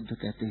यात्रा को बुद्ध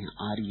कहते हैं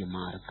आर्य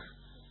मार्ग,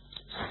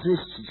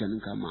 श्रेष्ठ जन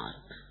का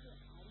मार्ग।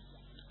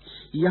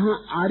 यहां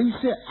आर्य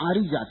से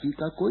आर्य जाति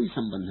का कोई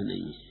संबंध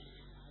नहीं है।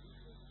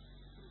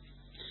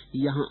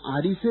 यहां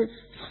आर्य से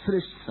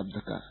श्रेष्ठ शब्द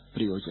का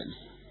प्रयोजन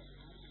है।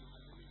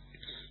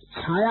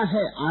 छाया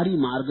है आर्य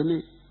मार्ग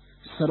में,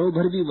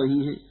 सरोवर भी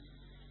वही है,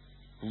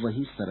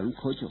 वही शरण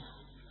खोजो,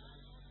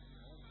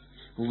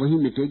 वही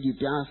मिटेगी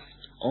प्यास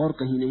और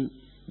कहीं नहीं।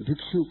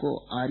 भिक्षु को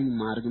आर्य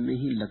मार्ग में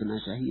ही लगना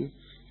चाहिए,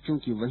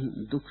 क्योंकि वही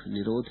दुख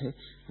निरोध है,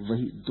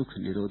 वही दुख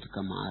निरोध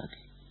का मार्ग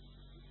है।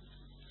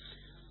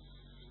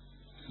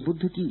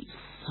 बुद्ध की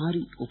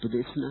सारी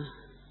उपदेशना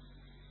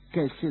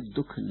कैसे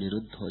दुख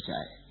निरुद्ध हो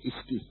जाए,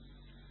 इसकी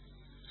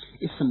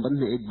इस संबंध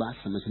में एक बात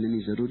समझ लेनी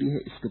जरूरी है।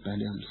 इसके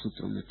पहले हम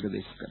सूत्रों में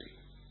प्रवेश करें।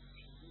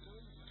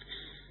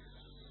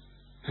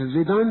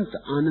 वेदांत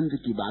आनंद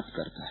की बात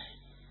करता है,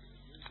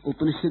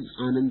 उपनिषद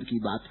आनंद की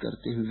बात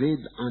करते हैं,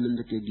 वेद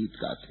आनंद के गीत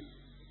गाते हैं,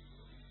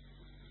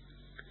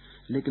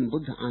 लेकिन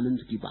बुद्ध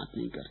आनंद की बात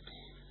नहीं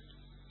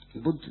करते।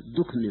 बुद्ध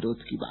दुख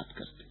निरोध की बात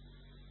करते।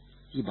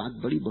 ये बात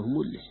बड़ी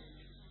बहुमूल्य है।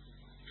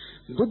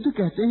 बुद्ध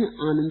कहते हैं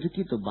आनंद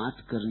की तो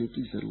बात करने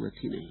की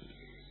जरूरत ही नहीं,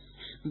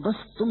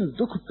 बस तुम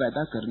दुख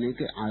पैदा करने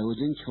के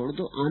आयोजन छोड़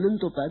दो, आनंद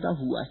तो पैदा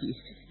हुआ ही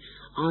है।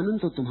 आनंद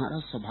तो तुम्हारा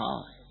स्वभाव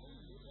है,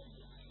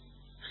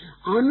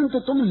 आनंद तो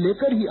तुम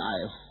लेकर ही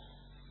आए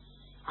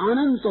हो,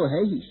 आनंद तो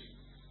है ही।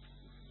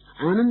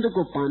 आनंद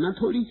को पाना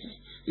थोड़ी है,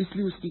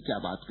 इसलिए उसकी क्या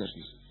बात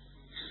करनी।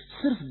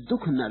 सिर्फ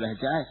दुख न रह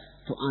जाए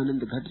तो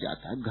आनंद घट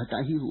जाता है, घटा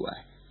ही हुआ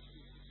है।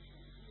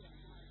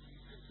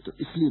 तो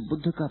इसलिए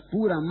बुद्ध का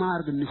पूरा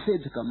मार्ग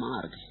निषेध का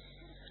मार्ग है,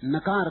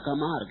 नकार का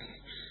मार्ग है।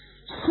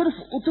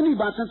 सिर्फ उतनी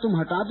बातें तुम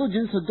हटा दो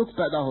जिनसे दुख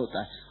पैदा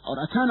होता है, और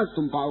अचानक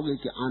तुम पाओगे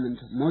कि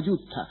आनंद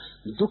मौजूद था,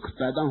 दुख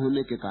पैदा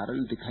होने के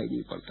कारण दिखाई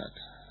नहीं पड़ता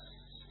था।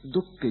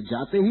 दुख के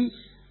जाते ही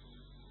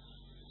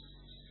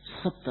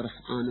सब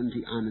तरफ आनंद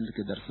ही आनंद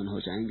के दर्शन हो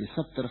जाएंगे,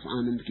 सब तरफ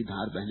आनंद की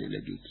धार बहने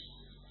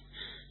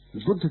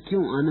लगेगी। बुद्ध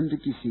क्यों आनंद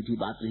की सीधी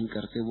बात नहीं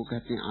करते? वो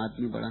कहते हैं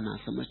आदमी बड़ा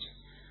नासमझ है।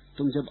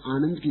 तुम जब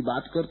आनंद की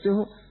बात करते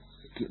हो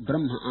कि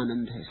ब्रह्म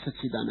आनंद है,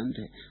 सच्चिदानंद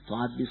है, तो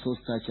आदमी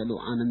सोचता है चलो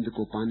आनंद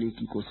को पाने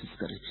की कोशिश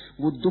करें।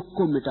 वो दुख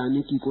को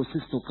मिटाने की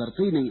कोशिश तो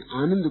करते ही नहीं,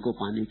 आनंद को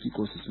पाने की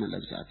कोशिश में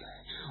लग जाता है।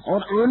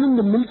 और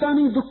आनंद मिलता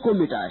नहीं दुख को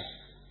मिटाए,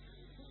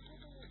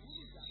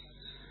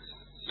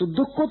 तो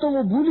दुख को तो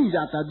वो भूल ही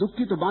जाता, दुख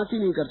की तो बात ही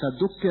नहीं करता,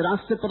 दुख के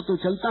रास्ते पर तो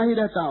चलता ही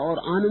रहता और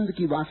आनंद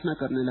की वासना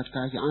करने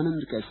लगता है कि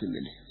आनंद कैसे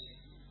मिले।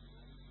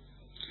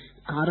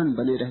 कारण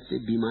बने रहते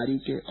बीमारी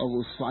के और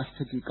वो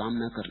स्वास्थ्य की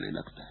कामना करने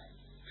लगता है।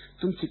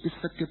 तुम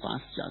चिकित्सक के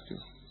पास जाते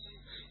हो,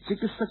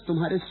 चिकित्सक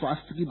तुम्हारे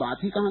स्वास्थ्य की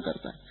बात ही कहां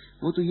करता है,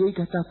 वो तो यही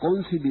कहता है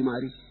कौन सी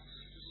बीमारी।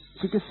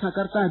 चिकित्सा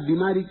करता है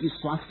बीमारी की,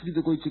 स्वास्थ्य की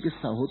तो कोई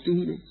चिकित्सा होती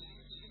ही नहीं।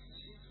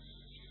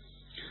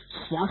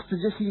 स्वास्थ्य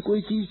जैसी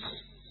कोई चीज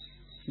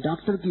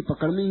डॉक्टर की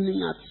पकड़ में ही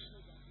नहीं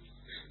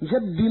आती।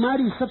 जब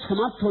बीमारी सब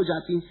समाप्त हो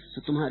जाती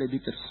तो तुम्हारे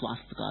भीतर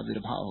स्वास्थ्य का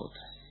आविर्भाव होता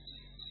है।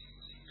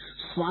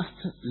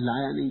 स्वास्थ्य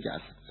लाया नहीं जा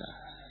सकता,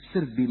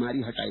 सिर्फ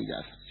बीमारी हटाई जा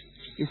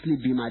सकती। इसलिए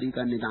बीमारी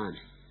का निदान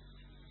है,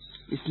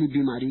 इसलिए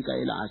बीमारी का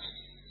इलाज है।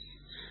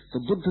 तो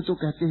बुद्ध तो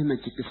कहते हैं मैं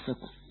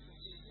चिकित्सक हूं,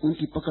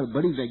 उनकी पकड़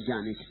बड़ी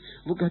वैज्ञानिक है।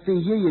 वो कहते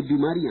हैं ये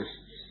बीमारियां हैं,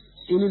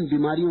 इन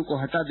बीमारियों को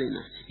हटा देना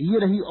है, ये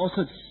रही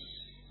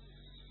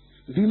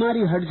औषधि।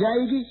 बीमारी हट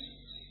जाएगी,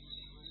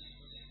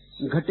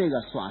 घटेगा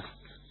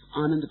स्वास्थ्य,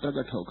 आनंद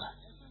प्रकट होगा।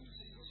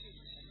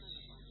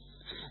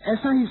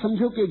 ऐसा ही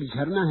समझो कि एक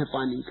झरना है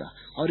पानी का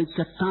और एक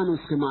चट्टान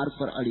उसके मार्ग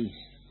पर अड़ी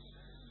है।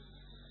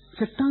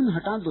 चट्टान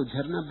हटा दो,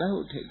 झरना बह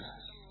उठेगा।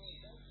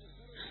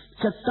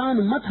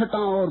 चट्टान मत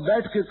हटाओ और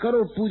बैठ के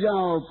करो पूजा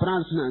और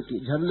प्रार्थना की,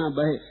 झरना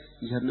बहे,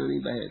 झरना नहीं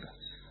बहेगा।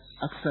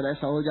 अक्सर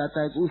ऐसा हो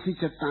जाता है कि उसी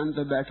चट्टान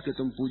पर बैठ के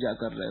तुम पूजा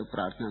कर रहे हो,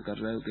 प्रार्थना कर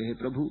रहे हो कि हे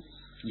प्रभु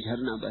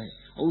झरना बहे,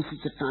 और उसी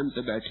चट्टान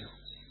पर बैठे हो।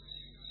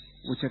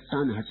 वो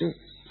चट्टान हटे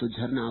तो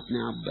झरना अपने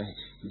आप बहे,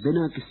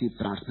 बिना किसी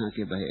प्रार्थना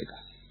के बहेगा।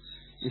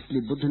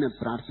 इसलिए बुद्ध ने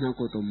प्रार्थना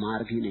को तो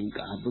मार्ग ही नहीं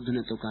कहा, बुद्ध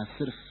ने तो कहा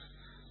सिर्फ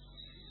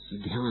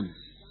ध्यान।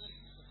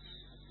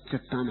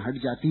 चट्टान हट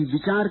जाती,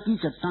 विचार की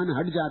चट्टान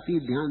हट जाती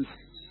ध्यान से।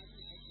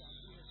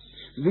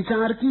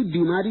 विचार की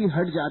बीमारी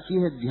हट जाती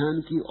है ध्यान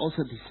की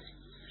औषधि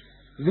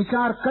से।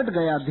 विचार कट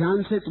गया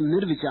ध्यान से, तुम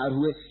निर्विचार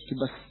हुए कि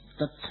बस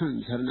तत्क्षण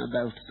झरना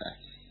बह उठता है,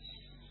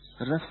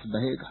 रस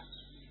बहेगा।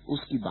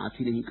 उसकी बात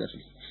ही नहीं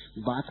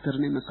करनी। बात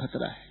करने में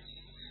खतरा है,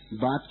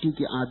 बात की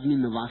कि आदमी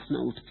में वासना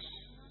उठती,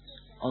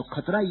 और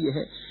खतरा यह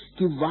है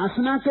कि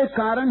वासना के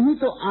कारण ही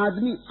तो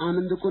आदमी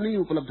आनंद को नहीं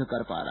उपलब्ध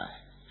कर पा रहा है।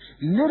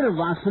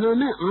 निर्वासना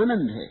में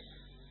आनंद है।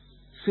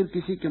 फिर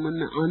किसी के मन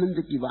में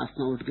आनंद की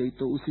वासना उठ गई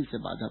तो उसी से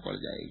बाधा पड़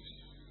जाएगी।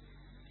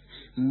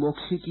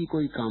 मोक्ष की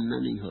कोई कामना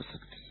नहीं हो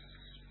सकती,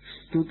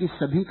 क्योंकि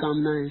सभी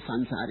कामनाएं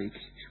सांसारिक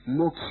है।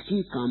 मोक्ष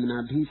की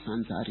कामना भी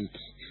सांसारिक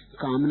है,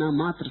 कामना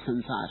मात्र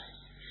संसार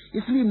है।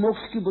 इसलिए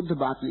मोक्ष की बुद्ध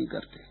बात नहीं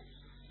करते,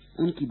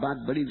 उनकी बात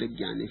बड़ी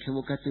वैज्ञानिक है।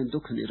 वो कहते हैं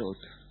दुख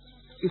निरोध,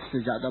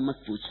 इससे ज्यादा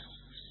मत पूछो,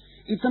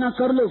 इतना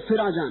कर लो फिर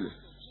आ जाना,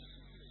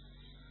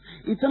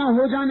 इतना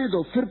हो जाने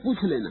दो फिर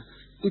पूछ लेना।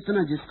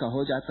 इतना जिसका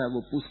हो जाता है वो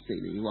पूछते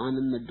ही नहीं, वो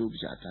आनंद में डूब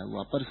जाता है, वो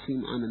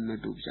अपरसीम आनंद में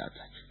डूब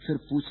जाता है। फिर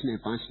पूछने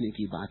पाछने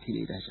की बात ही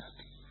नहीं रह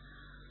जाती।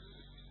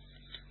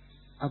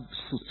 अब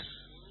सूत्र,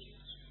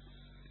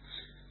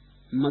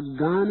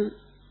 मग्गान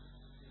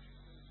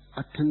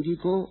अठंगी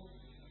को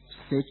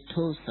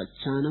सेठो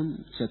सच्चानम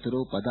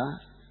चतुरो पदा,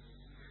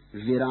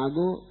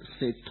 विरागो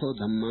सेठो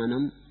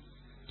धम्मानम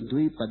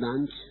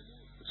द्विपदांच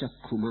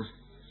चक्षुमा।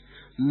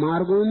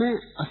 मार्गों में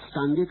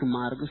अष्टांगिक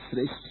मार्ग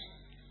श्रेष्ठ है,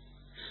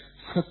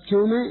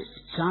 सत्यों में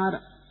 4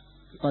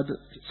 पद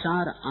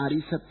 4 आर्य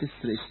सत्य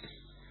श्रेष्ठ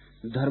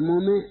है, धर्मों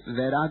में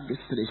वैराग्य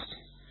श्रेष्ठ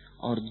है,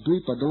 और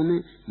द्विपदों में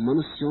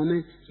मनुष्यों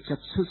में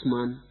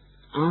चक्षुष्मान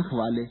आंख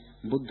वाले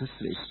बुद्ध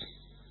श्रेष्ठ है।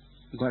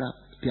 बड़ा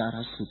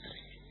प्यारा सूत्र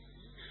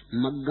है।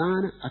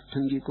 मग्गान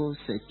अठंगी को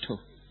सेठो,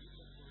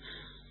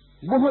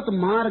 बहुत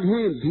मार्ग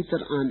हैं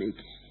भीतर आने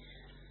के,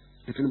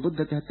 लेकिन बुद्ध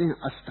कहते हैं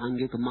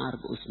अष्टांगिक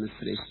मार्ग उसमें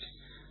श्रेष्ठ है।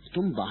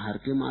 तुम बाहर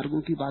के मार्गों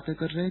की बातें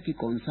कर रहे हैं कि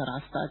कौन सा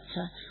रास्ता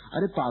अच्छा है।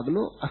 अरे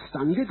पागलो,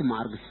 अष्टांगिक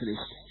मार्ग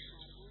श्रेष्ठ है।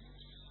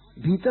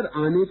 भीतर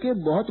आने के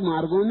बहुत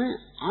मार्गों में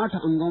 8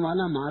 अंगों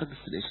वाला मार्ग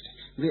श्रेष्ठ है।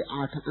 वे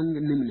 8 अंग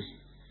निम्न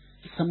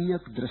है।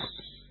 सम्यक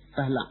दृष्टि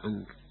पहला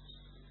अंग।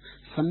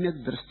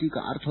 सम्यक दृष्टि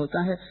का अर्थ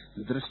होता है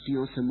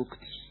दृष्टियों से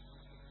मुक्ति,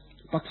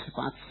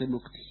 पक्षपात से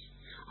मुक्ति,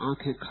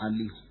 आंखें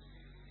खाली हो,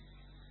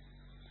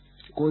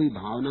 कोई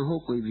भाव न हो,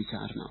 कोई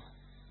विचार न हो,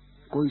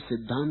 कोई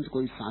सिद्धांत,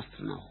 कोई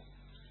शास्त्र न हो,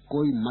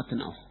 कोई मत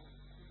न हो,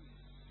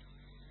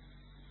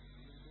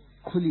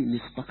 खुली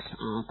निष्पक्ष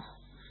आंख हो,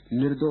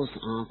 निर्दोष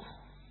आंख हो।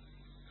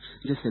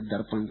 जैसे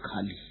दर्पण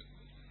खाली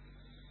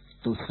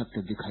तो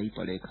सत्य दिखाई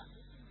पड़ेगा,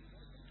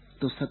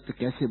 तो सत्य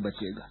कैसे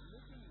बचेगा।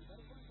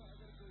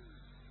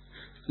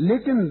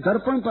 लेकिन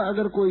दर्पण पर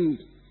अगर कोई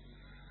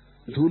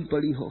धूल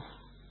पड़ी हो,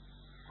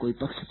 कोई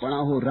पक्ष पड़ा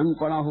हो, रंग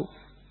पड़ा हो,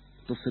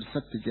 तो फिर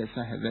सत्य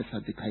जैसा है वैसा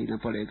दिखाई न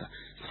पड़ेगा।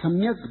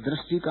 सम्यक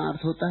दृष्टि का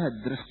अर्थ होता है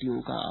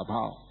दृष्टियों का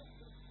अभाव।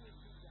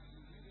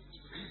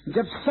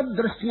 जब सब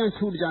दृष्टियां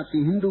छूट जाती,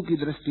 हिंदू की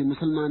दृष्टि,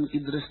 मुसलमान की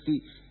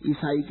दृष्टि,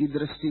 ईसाई की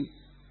दृष्टि,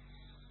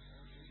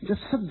 जब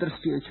सब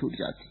दृष्टियां छूट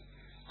जाती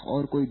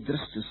और कोई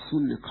दृष्टि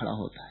शून्य खड़ा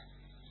होता है,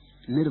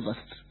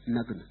 निर्वस्त्र,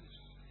 नग्न,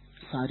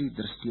 सारी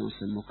दृष्टियों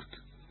से मुक्त,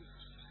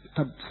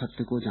 तब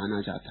सत्य को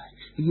जाना जाता है।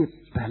 ये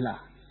पहला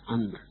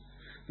अंग।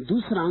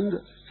 दूसरा अंग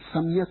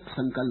सम्यक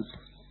संकल्प।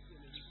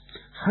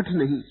 हठ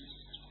नहीं,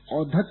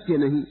 औद्धत्य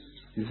नहीं,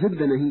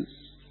 जिद नहीं।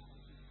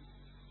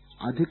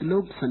 अधिक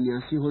लोग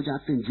सन्यासी हो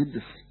जाते हैं जिद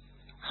से,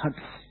 हठ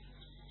से,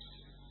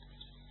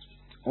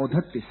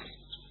 औद्धत्य से,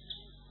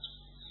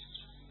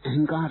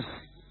 अहंकार से।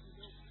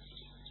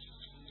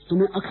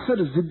 तुम्हें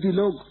अक्सर जिद्दी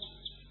लोग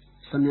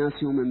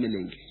सन्यासियों में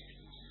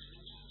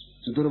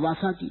मिलेंगे।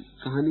 दुर्वासा की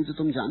कहानी तो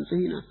तुम जानते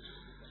ही ना।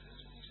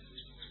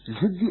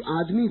 जिद्दी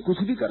आदमी कुछ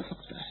भी कर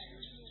सकता है,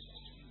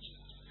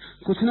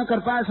 कुछ न कर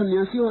पाए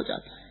सन्यासी हो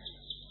जाता है।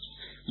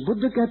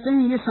 बुद्ध कहते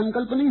हैं ये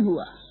संकल्प नहीं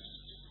हुआ,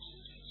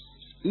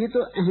 ये तो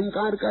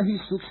अहंकार का ही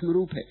सूक्ष्म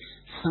रूप है।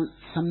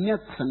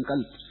 सम्यक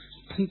संकल्प,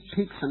 ठीक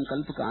ठीक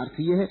संकल्प का अर्थ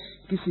यह है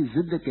किसी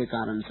जिद के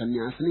कारण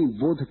सन्यास नहीं,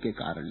 बोध के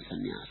कारण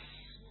सन्यास,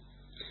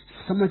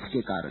 समझ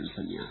के कारण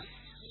सन्यास,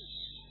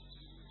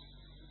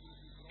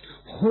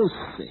 होश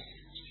से,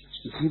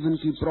 जीवन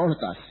की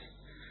प्रौढ़ता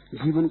से,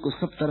 जीवन को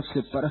सब तरफ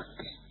से परख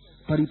के,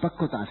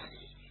 परिपक्वता से।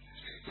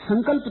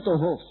 संकल्प तो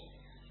हो,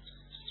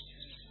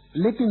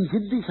 लेकिन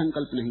जिद्दी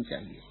संकल्प नहीं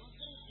चाहिए,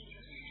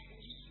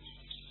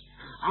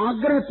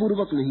 आग्रह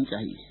पूर्वक नहीं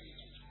चाहिए,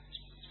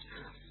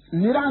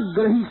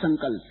 निराग्रही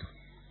संकल्प।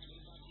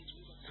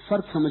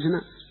 फर्क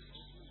समझना।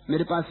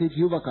 मेरे पास एक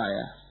युवक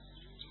आया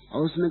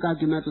और उसने कहा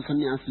कि मैं तो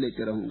सन्यास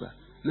लेके रहूंगा।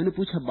 मैंने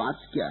पूछा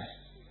बात क्या है,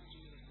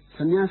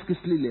 सन्यास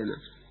किस लिए लेना?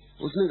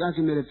 उसने कहा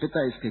कि मेरे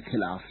पिता इसके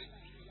खिलाफ है।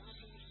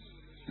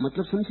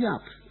 मतलब समझिए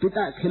आप,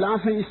 पिता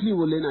खिलाफ है इसलिए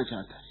वो लेना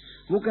चाहता है।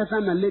 वो कहता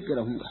है मैं लेके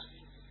रहूंगा।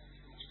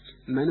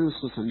 मैंने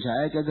उसको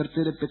समझाया कि अगर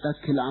तेरे पिता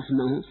खिलाफ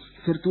ना हो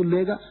फिर तू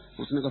लेगा?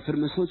 उसने कहा फिर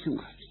मैं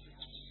सोचूंगा।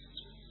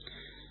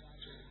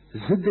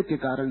 जिद के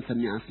कारण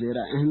सन्यास ले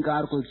रहा है,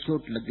 अहंकार को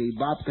चोट लग गई,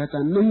 बाप कहता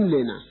नहीं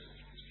लेना,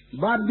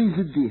 बाप भी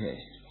जिद्दी है।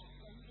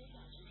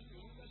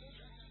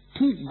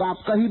 ठीक,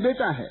 बाप का ही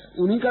बेटा है,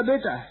 उन्हीं का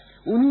बेटा है,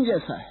 उन्हीं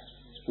जैसा है,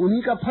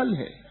 उन्हीं का फल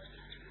है।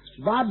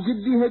 बाप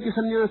जिद्दी है कि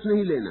सन्यास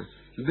नहीं लेना,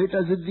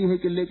 बेटा जिद्दी है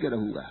कि लेके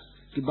रहूंगा,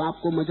 कि बाप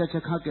को मजा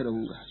चखा के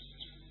रहूंगा।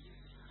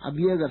 अब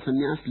ये अगर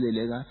सन्यास ले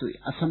लेगा तो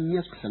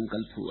असम्यक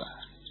संकल्प हुआ,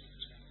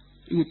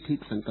 ये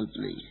ठीक संकल्प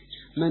नहीं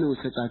है। मैंने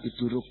उसे कहा कि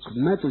तू रुक,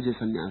 मैं तुझे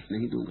सन्यास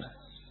नहीं दूंगा,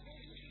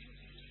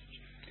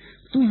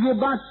 तू ये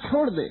बात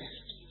छोड़ दे,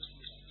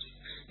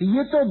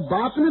 ये तो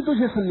बाप ने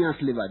तुझे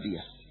सन्यास लेवा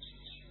दिया।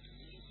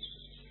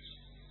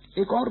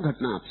 एक और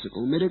घटना आपसे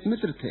कहूं। मेरे एक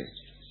मित्र थे,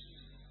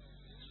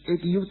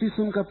 एक युवती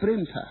से उनका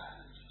प्रेम था,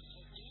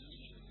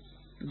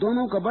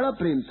 दोनों का बड़ा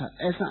प्रेम था,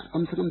 ऐसा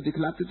कम से कम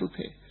दिखलाते तो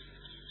थे।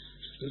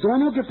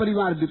 दोनों के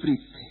परिवार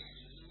विपरीत थे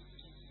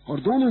और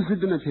दोनों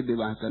जिद में थे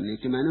विवाह करने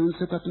के। मैंने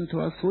उनसे कहा तुम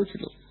थोड़ा सोच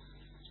लो,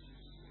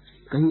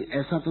 कहीं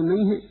ऐसा तो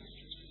नहीं है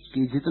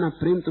कि जितना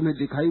प्रेम तुम्हें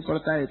दिखाई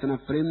पड़ता है इतना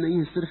प्रेम नहीं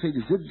है, सिर्फ एक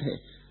जिद है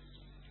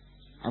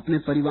अपने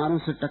परिवारों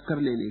से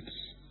टक्कर लेने की।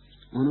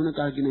 उन्होंने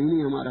कहा कि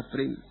नहीं, हमारा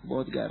प्रेम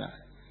बहुत गहरा है।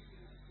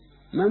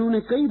 मैंने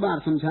उन्हें कई बार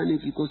समझाने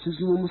की कोशिश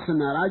की, वो मुझसे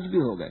नाराज भी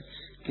हो गए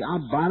कि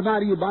आप बार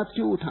बार ये बात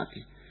क्यों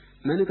उठाते।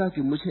 मैंने कहा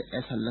कि मुझे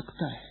ऐसा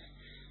लगता है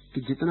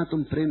कि जितना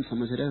तुम प्रेम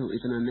समझ रहे हो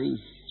इतना नहीं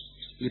है,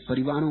 ये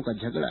परिवारों का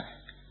झगड़ा है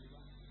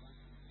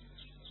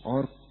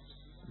और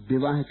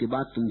विवाह के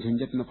बाद तुम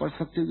झंझट में पड़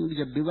सकते हो, क्योंकि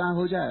जब विवाह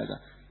हो जाएगा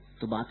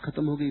तो बात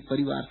खत्म हो गई,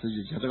 परिवार से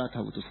जो झगड़ा था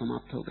वो तो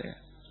समाप्त हो गया।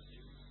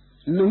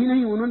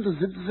 नहीं, उन्होंने तो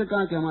जिद से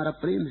कहा कि हमारा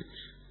प्रेम है।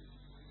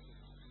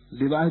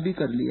 विवाह भी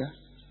कर लिया।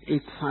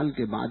 1 साल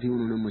के बाद ही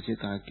उन्होंने मुझे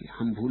कहा कि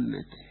हम भूल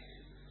में थे,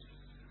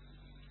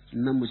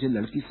 न मुझे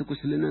लड़की से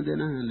कुछ लेना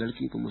देना है,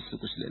 लड़की को मुझसे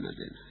कुछ लेना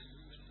देना है।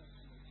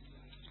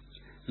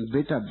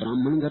 बेटा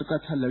ब्राह्मण घर का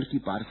था, लड़की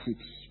पारसी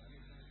थी।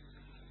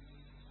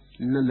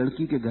 न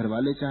लड़की के घर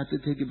वाले चाहते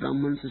थे कि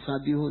ब्राह्मण से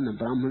शादी हो, न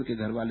ब्राह्मण के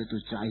घर वाले तो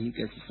चाह ही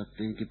कैसे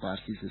सकते हैं कि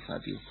पारसी से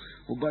शादी हो।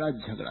 वो बड़ा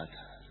झगड़ा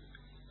था,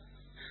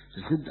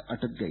 जिद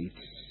अटक गई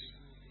थी।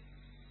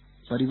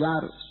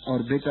 परिवार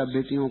और बेटा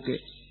बेटियों के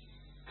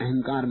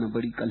अहंकार में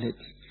बड़ी कलह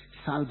थी।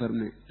 साल भर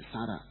में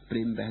सारा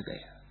प्रेम बह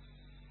गया।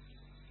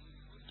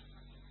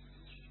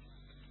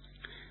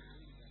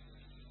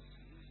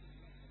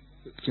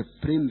 जब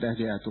प्रेम बह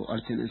गया तो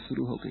अड़चनें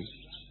शुरू हो गई।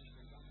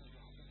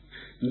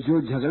 जो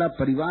झगड़ा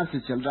परिवार से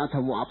चल रहा था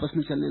वो आपस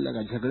में चलने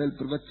लगा। झगड़े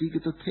प्रवृत्ति के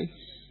तो थे,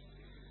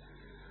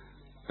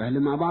 पहले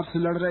माँ बाप से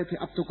लड़ रहे थे,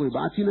 अब तो कोई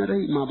बात ही न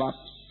रही। माँ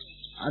बाप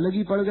अलग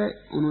ही पड़ गए।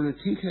 उन्होंने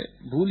ठीक है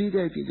भूल ही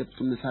गए कि जब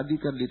तुमने शादी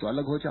कर ली तो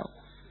अलग हो जाओ।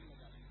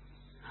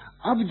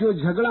 अब जो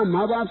झगड़ा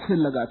माँ बाप से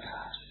लगा था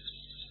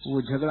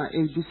वो झगड़ा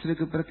एक दूसरे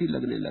के प्रति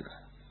लगने लगा।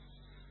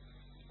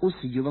 उस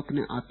युवक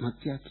ने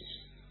आत्महत्या की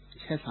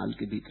 6 साल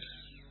के भीतर।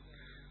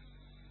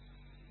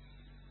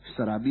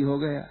 शराबी हो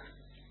गया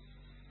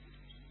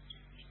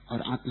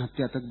और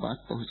आत्महत्या तक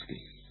बात पहुंच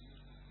गई।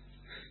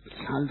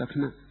 ख्याल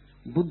रखना,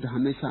 बुद्ध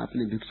हमेशा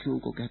अपने भिक्षुओं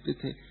को कहते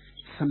थे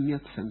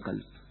सम्यक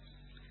संकल्प,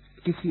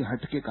 किसी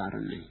हट के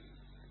कारण नहीं,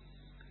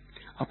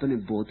 अपने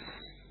बोध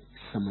से,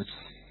 समझ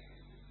से,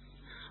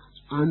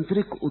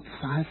 आंतरिक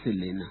उत्साह से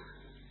लेना।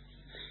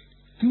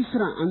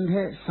 तीसरा अंग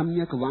है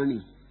सम्यक वाणी।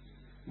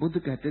 बुद्ध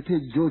कहते थे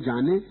जो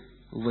जाने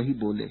वही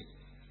बोले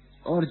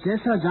और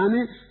जैसा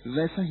जाने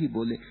वैसा ही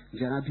बोले,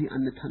 जरा भी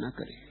अन्यथा ना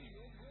करे।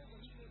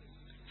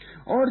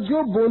 और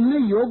जो बोलने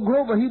योग्य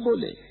हो वही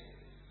बोले,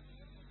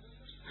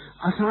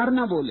 असार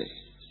ना बोले,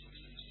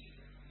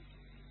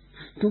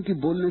 क्योंकि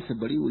बोलने से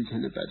बड़ी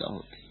उलझने पैदा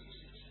होती।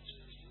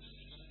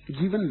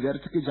 जीवन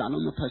व्यर्थ के जालों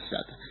में फंस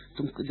जाता है।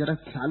 तुम जरा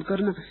ख्याल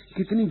करना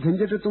कितनी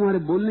झंझटें तुम्हारे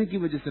बोलने की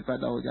वजह से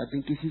पैदा हो जाती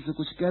हैं। किसी से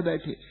कुछ कह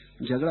बैठे,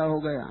 झगड़ा हो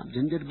गया,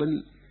 झंझट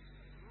बनी।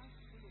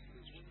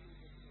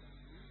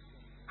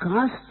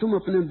 काश तुम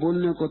अपने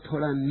बोलने को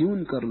थोड़ा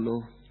न्यून कर लो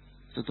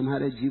तो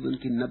तुम्हारे जीवन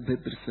की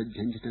 90%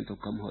 झंझटें तो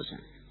कम हो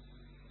जाएं।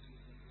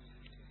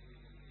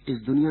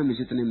 इस दुनिया में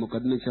जितने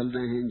मुकदमे चल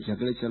रहे हैं,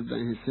 झगड़े चल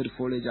रहे हैं, सिर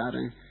फोड़े जा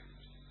रहे हैं,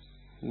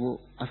 वो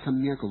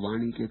असम्यक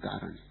वाणी के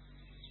कारण।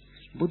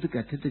 बुद्ध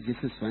कहते थे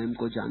जिसे स्वयं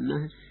को जानना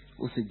है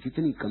उसे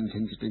जितनी कम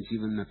झंझटें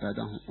जीवन में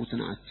पैदा हो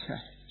उतना अच्छा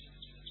है।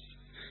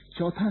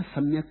 चौथा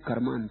सम्यक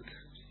कर्मांत,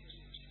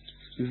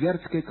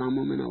 व्यर्थ के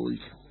कामों में न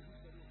उलझो,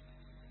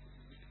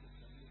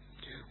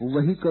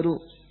 वही करो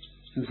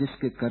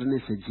जिसके करने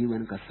से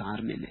जीवन का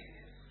सार मिले।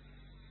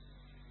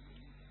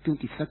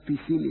 क्योंकि शक्ति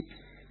सीमित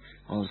है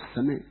और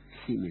समय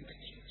सीमित है।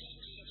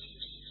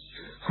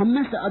 हम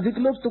में से अधिक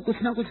लोग तो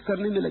कुछ ना कुछ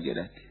करने में लगे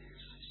रहते हैं।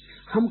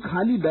 हम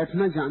खाली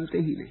बैठना जानते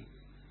ही नहीं।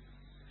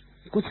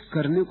 कुछ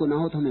करने को ना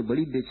हो तो हमें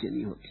बड़ी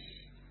बेचैनी होती,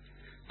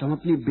 तो हम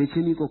अपनी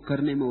बेचैनी को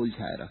करने में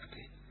उलझाए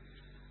रखते।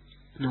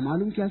 न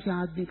मालूम क्या क्या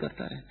आदमी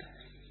करता रहता है।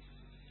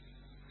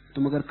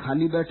 तुम अगर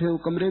खाली बैठे हो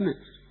कमरे में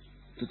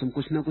तो तुम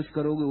कुछ ना कुछ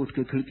करोगे। उठ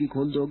के खिड़की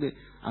खोल दोगे,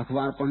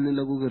 अखबार पढ़ने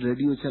लगोगे,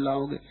 रेडियो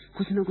चलाओगे,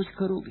 कुछ ना कुछ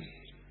करोगे।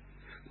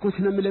 कुछ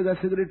न मिलेगा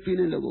सिगरेट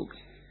पीने लगोगे,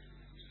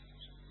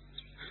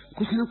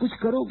 कुछ ना कुछ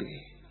करोगे।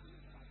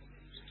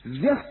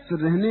 व्यस्त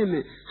रहने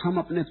में हम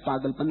अपने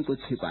पागलपन को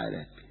छिपाए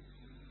रहते।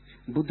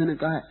 बुद्ध ने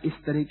कहा इस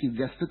तरह की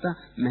व्यस्तता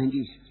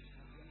महंगी है।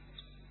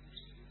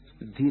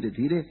 धीरे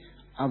धीरे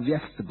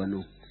अव्यस्त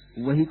बनो,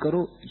 वही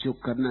करो जो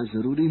करना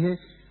जरूरी है,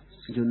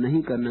 जो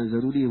नहीं करना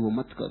जरूरी है वो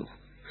मत करो।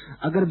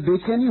 अगर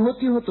बेचैनी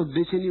होती हो तो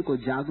बेचैनी को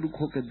जागरूक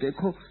होकर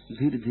देखो,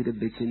 धीरे धीरे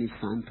बेचैनी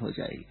शांत हो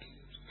जाएगी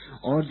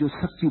और जो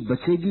शक्ति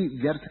बचेगी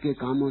व्यर्थ के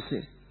कामों से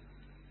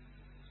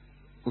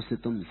उसे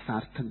तुम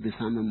सार्थक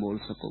दिशा में मोड़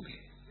सकोगे।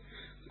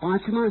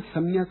 5वां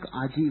सम्यक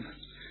आजीव।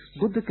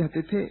 बुद्ध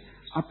कहते थे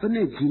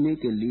अपने जीने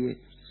के लिए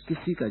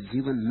किसी का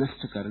जीवन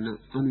नष्ट करना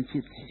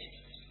अनुचित है।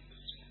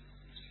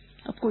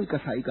 अब कोई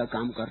कसाई का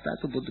काम करता है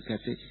तो बुद्ध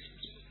कहते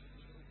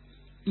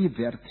ये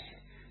व्यर्थ है।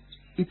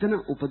 इतना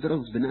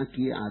उपद्रव बिना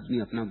किए आदमी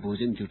अपना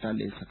भोजन जुटा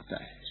ले सकता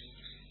है।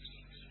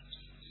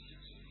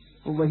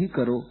 वही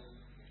करो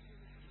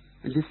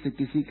जिससे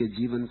किसी के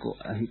जीवन को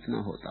अहित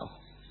न होता हो,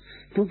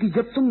 क्योंकि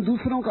जब तुम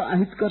दूसरों का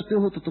अहित करते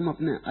हो तो तुम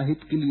अपने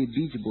अहित के लिए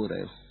बीज बो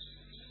रहे हो,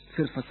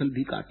 फिर फसल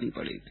भी काटनी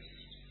पड़ेगी।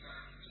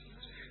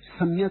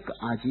 सम्यक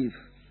आजीव।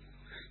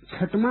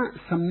 6वां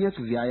सम्यक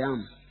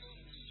व्यायाम।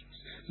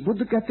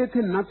 बुद्ध कहते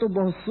थे न तो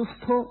बहुत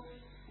सुस्त हो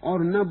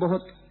और न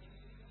बहुत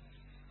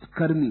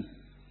कर्मी,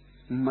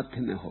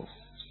 मध्य में हो।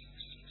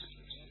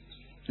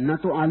 न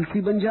तो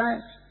आलसी बन जाए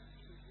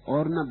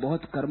और न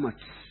बहुत कर्मठ,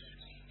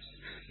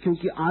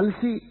 क्योंकि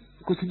आलसी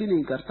कुछ भी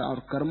नहीं करता और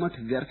कर्मठ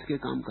व्यर्थ के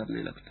काम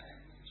करने लगता है।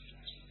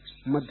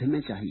 मध्य में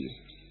चाहिए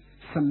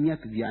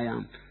सम्यक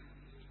व्यायाम,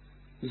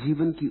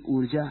 जीवन की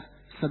ऊर्जा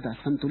सदा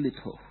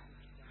संतुलित हो।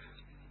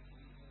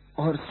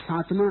 और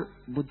 7वां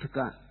बुद्ध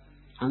का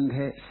अंग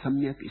है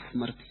सम्यक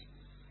स्मृति,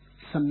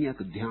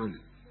 सम्यक ध्यान।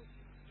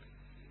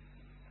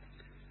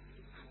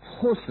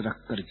 होश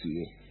रखकर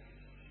जिए,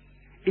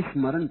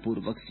 स्मरण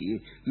पूर्वक जिए।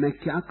 मैं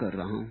क्या कर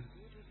रहा हूं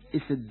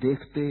इसे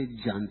देखते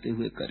जानते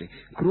हुए करे।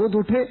 क्रोध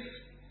उठे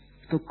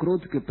तो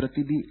क्रोध के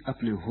प्रति भी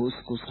अपने होश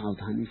को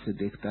सावधानी से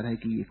देखता रहे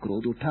कि ये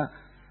क्रोध उठा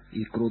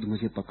ये क्रोध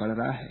मुझे पकड़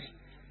रहा है,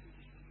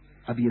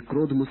 अब ये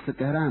क्रोध मुझसे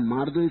कह रहा है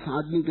मार दो इस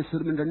आदमी के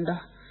सिर में डंडा।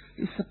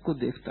 इस सबको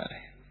देखता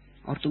रहे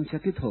और तुम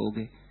चकित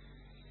होगे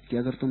कि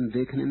अगर तुम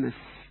देखने में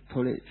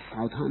थोड़े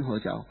सावधान हो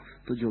जाओ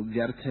तो जो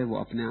व्यर्थ है वो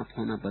अपने आप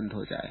होना बंद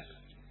हो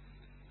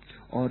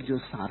जाएगा और जो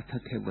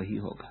सार्थक है वही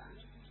होगा।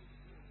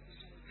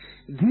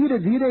 धीरे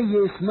धीरे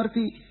ये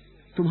स्मृति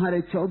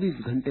तुम्हारे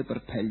 24 घंटे पर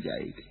फैल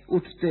जाएगी।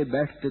 उठते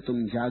बैठते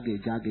तुम जागे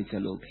जागे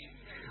चलोगे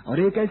और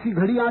एक ऐसी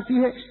घड़ी आती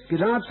है कि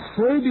रात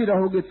सोए भी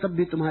रहोगे तब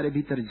भी तुम्हारे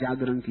भीतर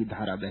जागरण की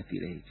धारा बहती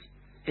रहेगी।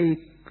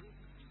 एक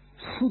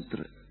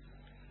सूत्र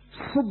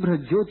शुभ्र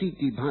ज्योति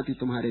की भांति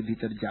तुम्हारे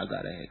भीतर जागा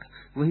रहेगा।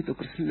 वही तो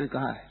कृष्ण ने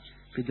कहा है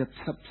कि जब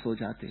सब सो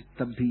जाते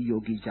तब भी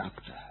योगी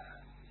जागता।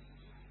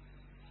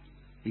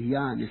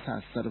 या निशा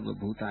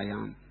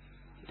सर्वभूतायाम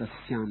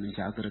तस्याम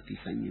जागृति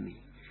संयमी,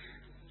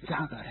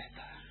 जागा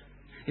रहता है।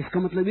 इसका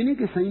मतलब ये नहीं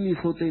कि संयमी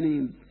सोते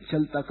नहीं,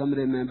 चलता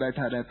कमरे में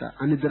बैठा रहता,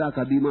 अनिद्रा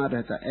का बीमार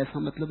रहता, ऐसा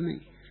मतलब नहीं।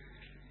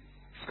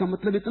 इसका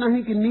मतलब इतना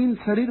है कि नींद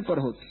शरीर पर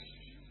होती,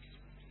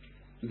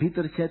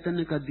 भीतर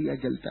चैतन्य का दिया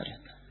जलता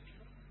रहता।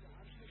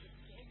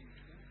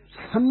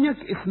 सम्यक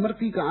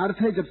स्मृति का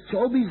अर्थ है जब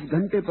 24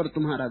 घंटे पर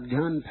तुम्हारा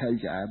ध्यान फैल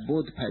जाए,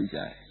 बोध फैल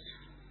जाए,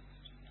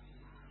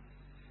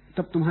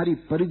 तब तुम्हारी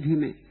परिधि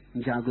में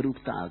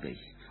जागरूकता आ गई।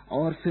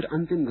 और फिर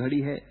अंतिम घड़ी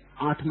है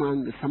 8वां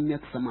अंग,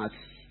 सम्यक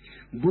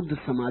समाधि। बुद्ध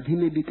समाधि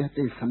में भी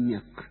कहते हैं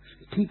सम्यक,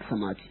 ठीक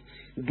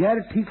समाधि। गैर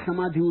ठीक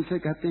समाधि उसे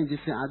कहते हैं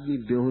जिससे आदमी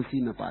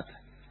बेहोशी में पाता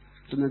है।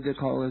 तुमने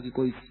देखा होगा कि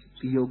कोई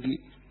योगी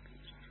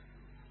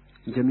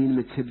जमीन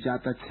में छिप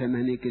जाता, 6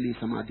 महीने के लिए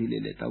समाधि ले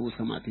लेता, वो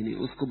समाधि नहीं,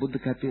 उसको बुद्ध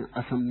कहते हैं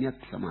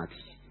असम्यक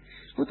समाधि।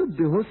 वो तो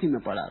बेहोशी में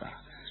पड़ा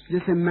रहा।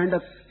 जैसे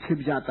मेंढक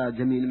छिप जाता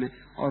जमीन में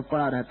और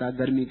पड़ा रहता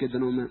गर्मी के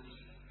दिनों में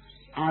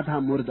आधा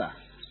मुर्दा,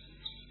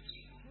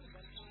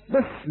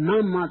 बस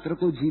नाम मात्र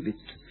को जीवित।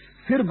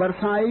 फिर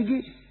वर्षा आएगी,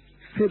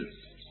 फिर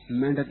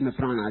मेंढक में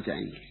प्राण आ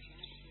जाएंगे।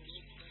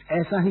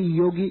 ऐसा ही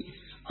योगी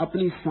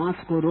अपनी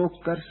सांस को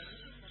रोककर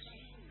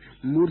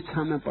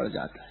मूर्छा में पड़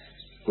जाता है।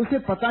 उसे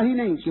पता ही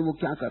नहीं कि वो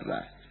क्या कर रहा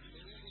है।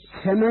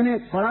 6 महीने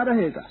पड़ा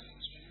रहेगा,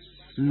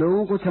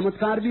 लोगों को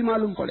चमत्कार भी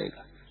मालूम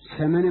पड़ेगा।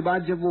 6 महीने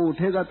बाद जब वो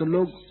उठेगा तो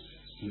लोग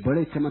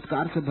बड़े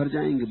चमत्कार से भर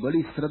जाएंगे,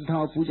 बड़ी श्रद्धा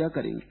और पूजा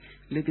करेंगे।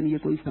 लेकिन ये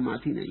कोई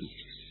समाधि नहीं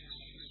है,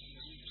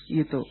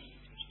 ये तो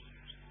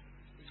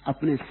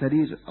अपने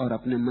शरीर और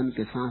अपने मन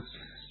के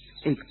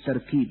साथ एक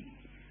तरकीब,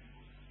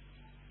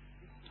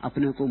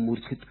 अपने को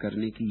मूर्छित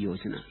करने की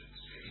योजना।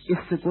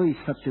 इससे कोई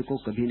सत्य को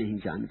कभी नहीं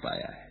जान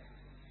पाया है।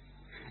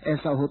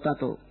 ऐसा होता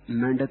तो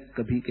मेंढक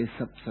कभी के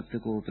सब सत्य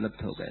को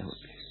उपलब्ध हो गए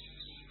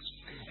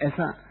होते।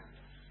 ऐसा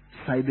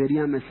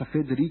साइबेरिया में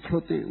सफेद रीछ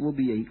होते हैं, वो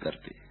भी यही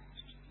करते,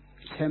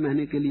 6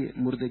 महीने के लिए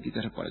मुर्दे की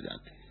तरह पड़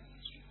जाते,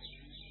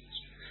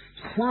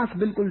 श्वास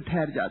बिल्कुल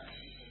ठहर जाती।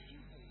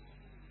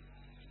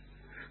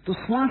 तो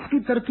श्वास की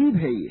तरकीब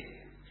है ये।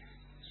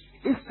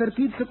 इस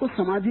तरकीब से कोई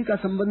समाधि का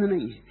संबंध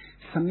नहीं है।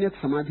 सम्यक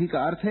समाधि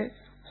का अर्थ है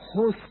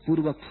होश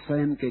पूर्वक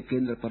स्वयं के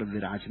केंद्र पर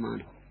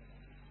विराजमान हो।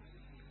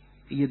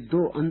 ये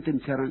 2 अंतिम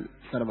चरण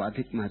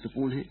सर्वाधिक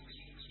महत्वपूर्ण है।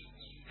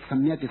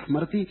 सम्यक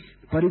स्मृति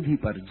परिधि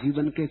पर,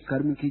 जीवन के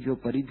कर्म की जो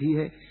परिधि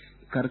है,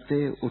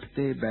 करते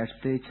उठते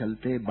बैठते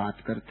चलते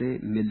बात करते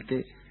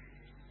मिलते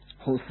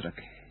होश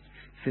रखे।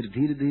 फिर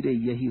धीरे धीरे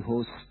यही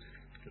होश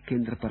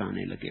केंद्र पर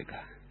आने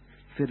लगेगा।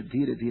 फिर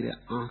धीरे धीरे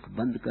आंख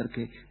बंद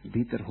करके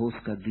भीतर होश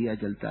का दिया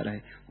जलता रहे,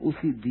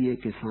 उसी दिए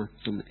के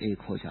साथ तुम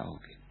एक हो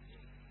जाओगे।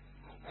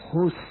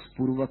 होश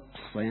पूर्वक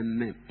स्वयं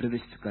में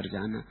प्रविष्ट कर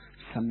जाना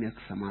सम्यक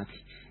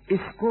समाधि।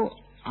 इसको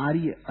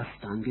आर्य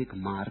अष्टांगिक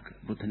मार्ग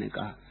बुद्ध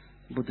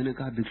ने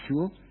कहा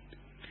भिक्षुओं,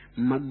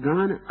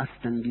 मग्गान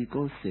अष्टांगी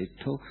को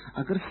सेठो।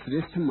 अगर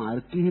श्रेष्ठ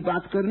मार्ग की ही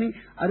बात करनी,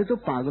 अरे तो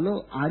पागलो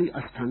आर्य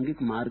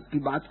अष्टांगिक मार्ग की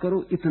बात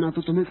करो। इतना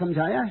तो तुम्हें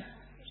समझाया है।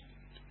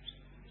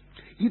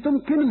 ये तुम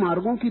किन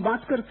मार्गों की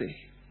बात करते?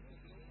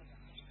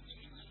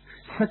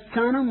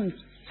 सच्चानम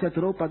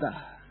चतुरोपदा।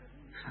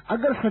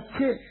 अगर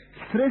सच्चे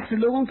श्रेष्ठ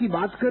लोगों की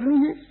बात करनी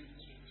है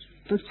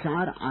तो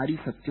 4 आर्य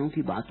सत्यों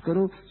की बात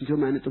करो, जो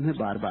मैंने तुम्हें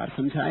बार बार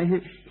समझाए हैं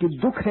कि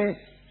दुख है,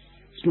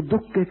 कि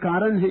दुख के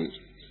कारण है,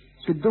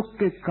 कि दुख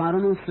के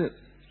कारणों से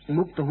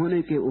मुक्त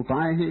होने के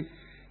उपाय हैं,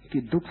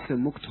 कि दुख से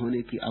मुक्त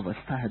होने की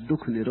अवस्था है,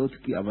 दुख निरोध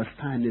की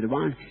अवस्था है,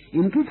 निर्वाण।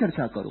 इनकी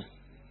चर्चा करो।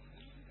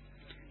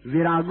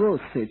 विरागो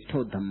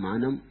सेठो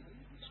धम्मानम।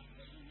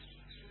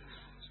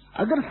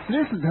 अगर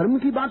श्रेष्ठ धर्म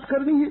की बात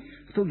करनी है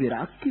तो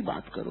विराग की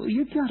बात करो।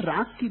 ये क्या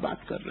राग की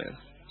बात कर रहे हो?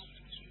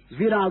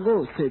 विरागो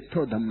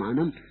सेठो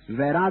धम्मानम।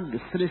 वैराग्य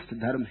श्रेष्ठ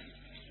धर्म है।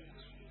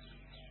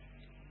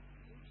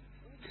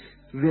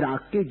 विराग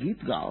के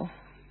गीत गाओ,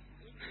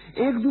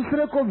 एक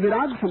दूसरे को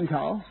विराग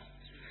समझाओ,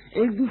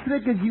 एक दूसरे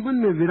के जीवन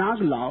में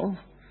विराग लाओ,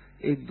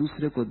 एक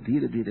दूसरे को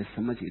धीरे धीरे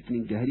समझ इतनी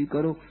गहरी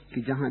करो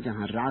कि जहां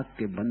जहां राग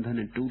के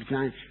बंधन टूट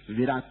जाएं,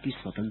 विराग की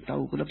स्वतंत्रता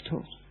उपलब्ध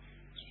हो।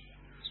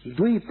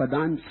 दुई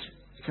पदांच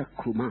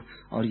चक्षुमा।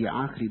 और ये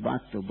आखिरी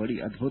बात तो बड़ी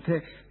अद्भुत है।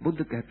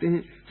 बुद्ध कहते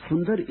हैं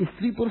सुंदर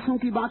स्त्री पुरुषों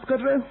की बात कर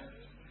रहे हो?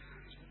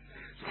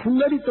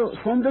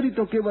 सौंदर्य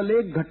तो केवल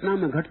एक घटना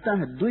में घटता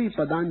है। दुई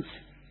पदांच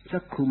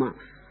चक्षुमा।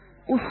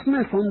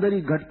 उसमें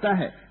सौंदर्य घटता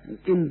है।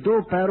 इन दो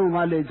पैरों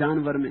वाले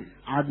जानवर में,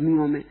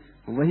 आदमियों में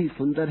वही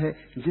सुंदर है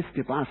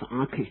जिसके पास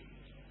आंखें,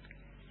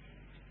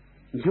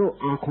 जो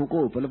आंखों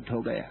को उपलब्ध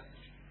हो गया,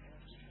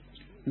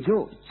 जो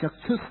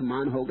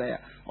चक्षुष्मान हो गया।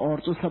 और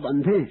तो सब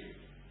अंधे,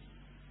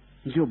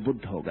 जो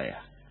बुद्ध हो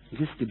गया,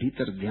 जिसके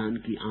भीतर ध्यान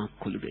की आंख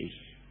खुल गई,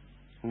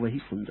 वही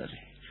सुंदर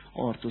है।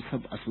 और तो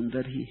सब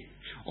असुंदर ही है,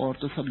 और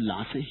तो सब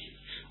लाशें,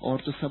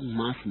 और तो सब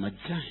मांस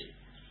मज्जा है,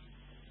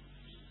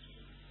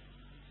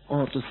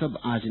 और तो सब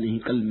आज नहीं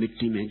कल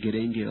मिट्टी में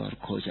गिरेंगे और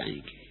खो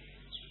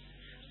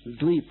जाएंगे।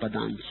 दुई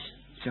पदांश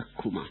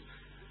चक्षुमा।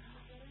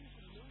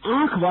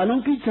 आंख वालों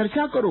की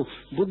चर्चा करो।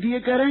 बुद्ध ये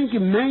कह रहे हैं कि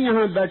मैं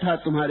यहां बैठा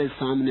तुम्हारे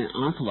सामने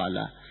आंख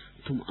वाला,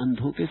 तुम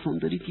अंधों के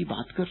सौंदर्य की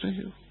बात कर रहे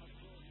हो।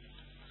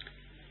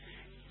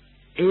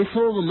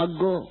 एसो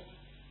मग्गो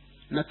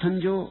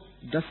नथंजो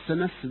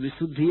दस्सनस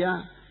विशुद्धिया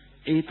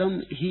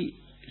एतम ही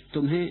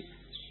तुम्हें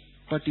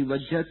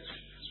पटिवज्जत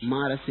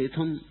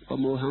मारसेथम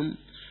पमोहम।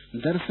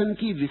 दर्शन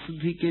की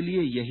विशुद्धि के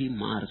लिए यही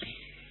मार्ग है,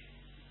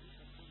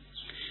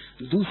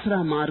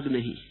 दूसरा मार्ग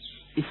नहीं।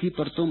 इसी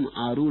पर तुम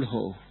आरूढ़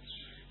हो,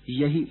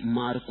 यही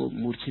मार्ग को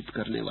मूर्छित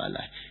करने वाला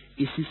है।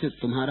 इसी से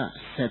तुम्हारा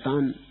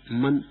शैतान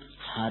मन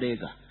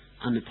हारेगा,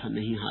 अन्यथा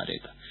नहीं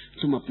हारेगा।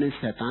 तुम अपने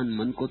शैतान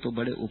मन को तो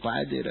बड़े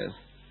उपाय दे रहे हो,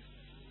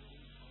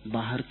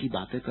 बाहर की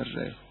बातें कर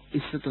रहे हो,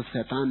 इससे तो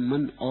शैतान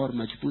मन और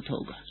मजबूत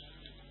होगा।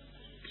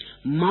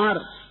 मार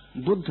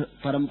बुद्ध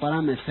परंपरा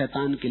में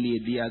शैतान के लिए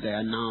दिया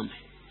गया नाम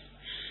है।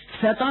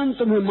 शैतान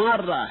तुम्हें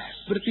मार रहा है,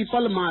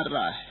 प्रतिपल मार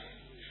रहा है,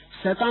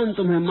 शैतान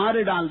तुम्हें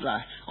मारे डाल रहा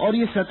है। और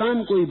ये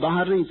शैतान कोई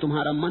बाहर नहीं,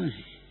 तुम्हारा मन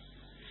है।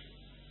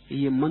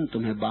 ये मन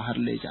तुम्हें बाहर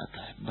ले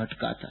जाता है,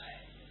 भटकाता है।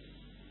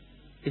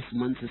 इस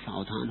मन से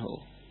सावधान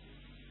हो।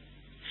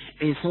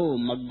 ऐसो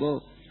मग्गो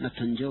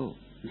नथंजो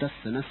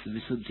दस्सनस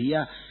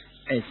विशुद्धिया।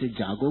 ऐसे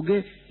जागोगे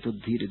तो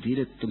धीरे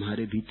धीरे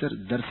तुम्हारे भीतर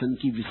दर्शन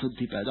की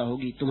विशुद्धि पैदा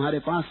होगी। तुम्हारे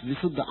पास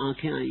विशुद्ध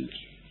आंखें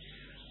आएंगी।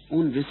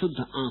 उन विशुद्ध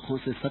आंखों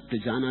से सत्य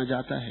जाना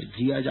जाता है,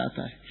 जिया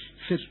जाता है,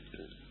 फिर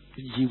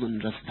जीवन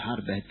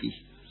रसधार बहती।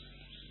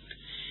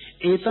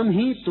 एतम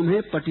ही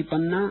तुम्हें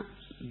पटिपन्ना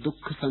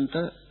दुख संत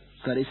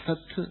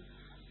करिसथ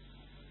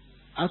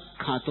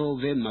अखातो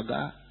वे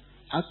मगा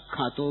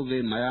अखातो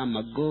वे मया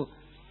मग्गो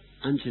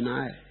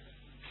अंजनाय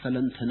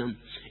सलंथनम।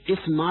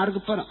 इस मार्ग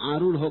पर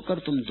आरूढ़ होकर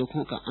तुम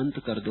दुखों का अंत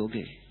कर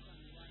दोगे।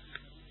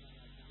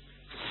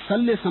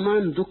 शल्य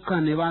समान दुख का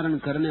निवारण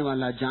करने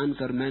वाला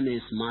जानकर मैंने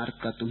इस मार्ग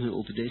का तुम्हें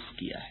उपदेश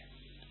किया है।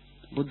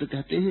 बुद्ध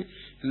कहते हैं,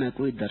 मैं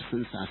कोई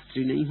दर्शन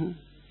शास्त्री नहीं हूं,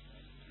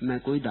 मैं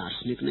कोई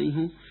दार्शनिक नहीं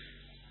हूं,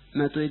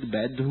 मैं तो एक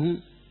वैद्य हूं।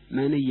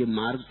 मैंने ये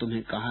मार्ग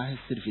तुम्हें कहा है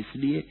सिर्फ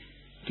इसलिए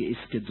कि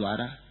इसके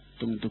द्वारा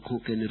तुम दुखों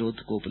के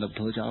निरोध को उपलब्ध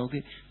हो जाओगे,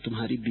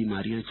 तुम्हारी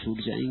बीमारियां छूट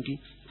जाएंगी,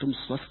 तुम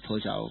स्वस्थ हो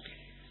जाओगे।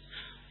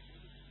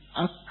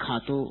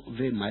 अखातो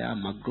वे मया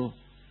मग्गो।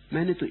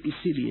 मैंने तो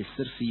इसीलिए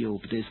सिर्फ ये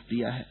उपदेश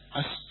दिया है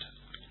 8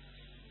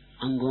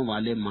 अंगों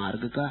वाले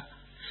मार्ग का,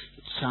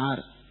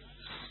 4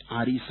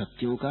 आर्य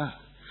सत्यों का,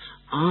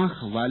 आंख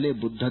वाले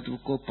बुद्धत्व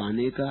को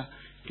पाने का,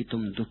 कि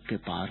तुम दुख के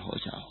पार हो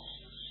जाओ।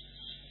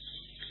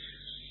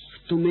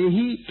 तुम्हें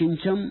ही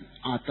किंचम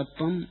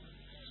आतप्पम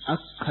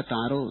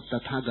अखतारो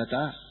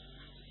तथागता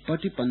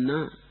पटिपन्ना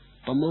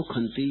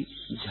पमोखंती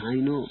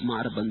झाइनो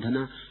मार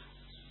बंधना।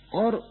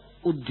 और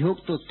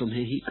उद्योग तो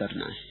तुम्हें ही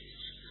करना है,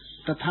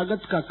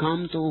 तथागत का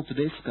काम तो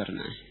उपदेश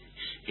करना है।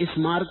 इस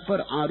मार्ग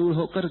पर आरूढ़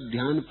होकर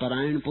ध्यान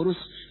परायण पुरुष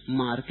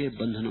मार के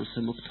बंधनों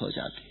से मुक्त हो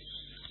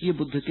जाते। ये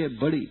बुद्ध के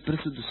बड़ी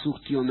प्रसिद्ध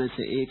सूक्तियों में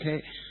से एक है।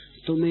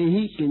 तुम्हें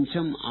ही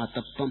किंचम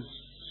आतप्पम।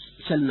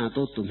 चलना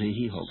तो तुम्हें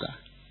ही होगा,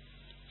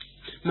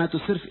 मैं तो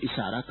सिर्फ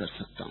इशारा कर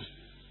सकता हूं।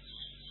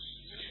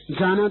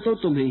 जाना तो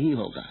तुम्हें ही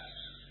होगा,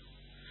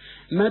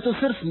 मैं तो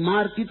सिर्फ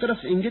मार्ग की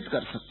तरफ इंगित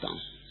कर सकता हूं।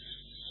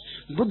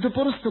 बुद्ध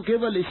पुरुष तो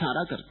केवल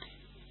इशारा करते,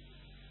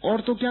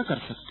 और तो क्या कर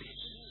सकते।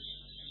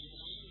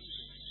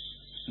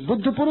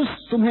 बुद्ध पुरुष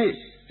तुम्हें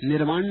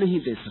निर्वाण नहीं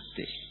दे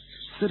सकते,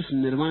 सिर्फ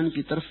निर्वाण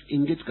की तरफ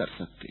इंगित कर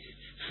सकते।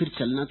 फिर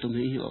चलना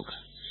तुम्हें ही होगा।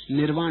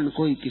 निर्वाण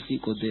कोई किसी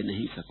को दे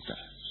नहीं सकता,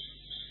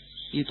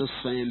 ये तो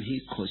स्वयं ही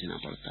खोजना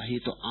पड़ता है। ये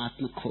तो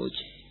आत्म खोज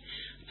है।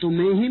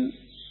 तुम्हें ही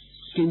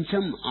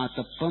किंचम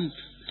आतप्पम,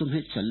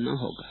 तुम्हें चलना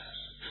होगा।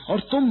 और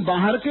तुम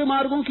बाहर के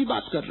मार्गों की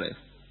बात कर रहे हो,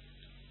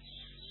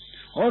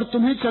 और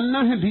तुम्हें चलना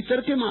है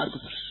भीतर के मार्ग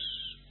पर।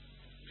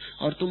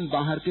 और तुम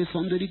बाहर के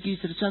सौंदर्य की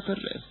चर्चा कर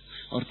रहे हो,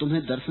 और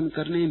तुम्हें दर्शन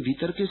करने हैं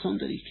भीतर के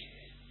सौंदर्य के।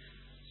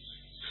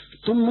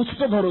 तुम मुझ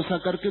पर भरोसा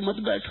करके मत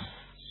बैठो,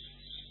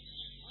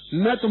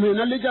 मैं तुम्हें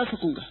न ले जा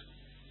सकूंगा।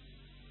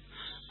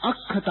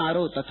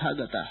 अखतारो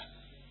तथागता।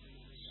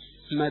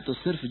 मैं तो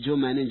सिर्फ जो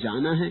मैंने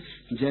जाना है,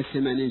 जैसे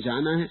मैंने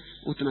जाना है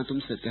उतना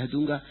तुमसे कह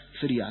दूंगा।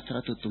 फिर यात्रा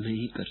तो तुम्हें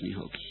ही करनी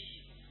होगी,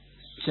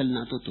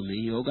 चलना तो तुम्हें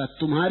ही होगा।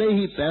 तुम्हारे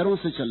ही पैरों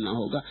से चलना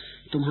होगा,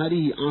 तुम्हारी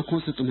ही आंखों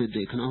से तुम्हें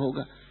देखना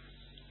होगा।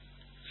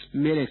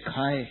 मेरे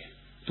खाए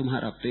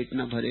तुम्हारा पेट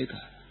न भरेगा,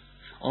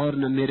 और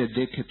न मेरे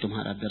देखे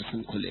तुम्हारा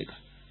दर्शन खुलेगा।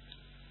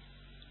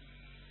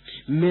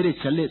 मेरे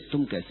चले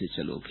तुम कैसे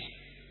चलोगे।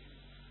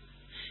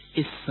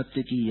 इस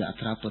सत्य की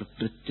यात्रा पर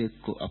प्रत्येक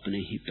को अपने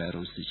ही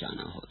पैरों से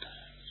जाना होता है।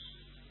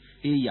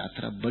 ये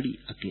यात्रा बड़ी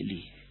अकेली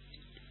है,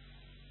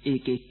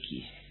 एक एक की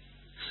है।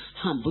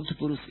 हाँ, बुद्ध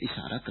पुरुष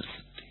इशारा कर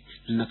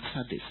सकते,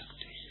 नक्शा दे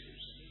सकते,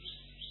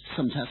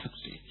 समझा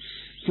सकते,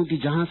 क्योंकि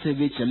जहां से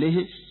वे चले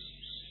हैं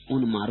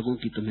उन मार्गों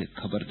की तुम्हें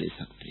खबर दे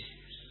सकते हैं।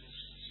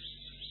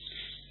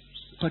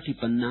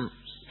 पटिपन्ना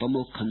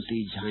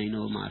पमोखंती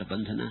झाइनो मार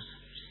बंधना,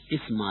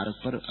 इस मार्ग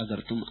पर अगर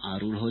तुम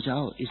आरूढ़ हो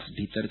जाओ, इस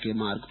भीतर के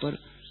मार्ग पर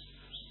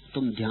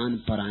तुम ध्यान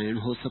परायण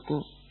हो सको,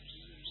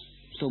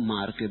 तो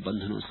मार्ग के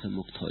बंधनों से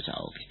मुक्त हो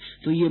जाओगे।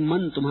 तो ये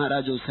मन तुम्हारा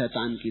जो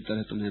शैतान की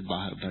तरह तुम्हें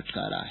बाहर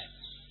भटका रहा है,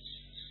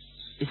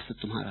 इससे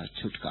तुम्हारा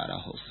छुटकारा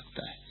हो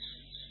सकता है,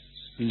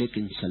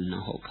 लेकिन चलना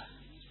होगा,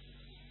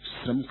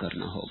 श्रम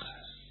करना होगा।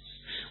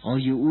 और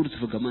ये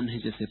ऊर्ध्व गमन है,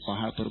 जैसे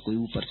पहाड़ पर कोई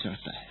ऊपर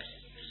चढ़ता है,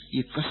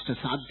 ये कष्ट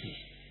साध्य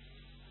है।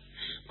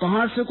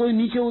 पहाड़ से कोई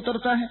नीचे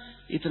उतरता है,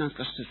 इतना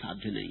कष्ट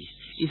साध्य नहीं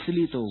है।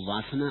 इसलिए तो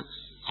वासना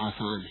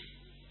आसान है,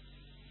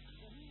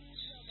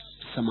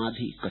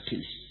 समाधि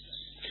कठिन है।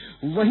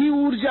 वही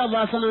ऊर्जा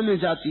वासना में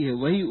जाती है,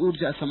 वही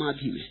ऊर्जा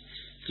समाधि में,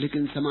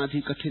 लेकिन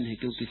समाधि कठिन है,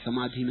 क्योंकि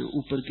समाधि में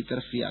ऊपर की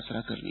तरफ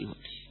यात्रा करनी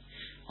होती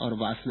है और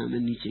वासना में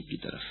नीचे की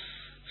तरफ।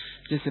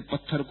 जैसे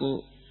पत्थर को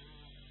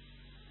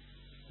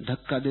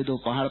धक्का दे दो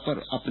पहाड़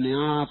पर, अपने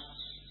आप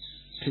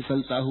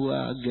फिसलता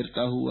हुआ,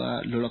 गिरता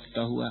हुआ,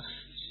 लुढ़कता हुआ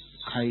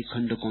खाई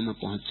खंडकों में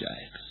पहुंच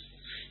जाएगा,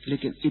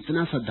 लेकिन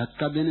इतना सा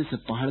धक्का देने से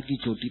पहाड़ की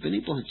चोटी पे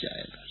नहीं पहुंच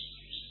जाएगा।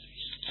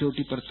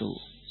 चोटी पर तो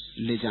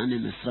ले जाने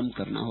में श्रम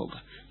करना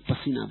होगा,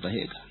 पसीना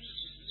बहेगा।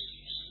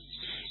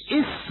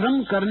 इस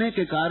श्रम करने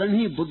के कारण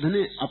ही बुद्ध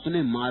ने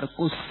अपने मार्ग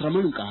को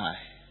श्रमण कहा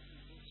है।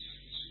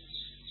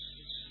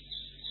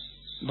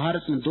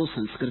 भारत में दो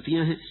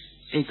संस्कृतियां हैं,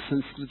 एक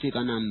संस्कृति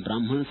का नाम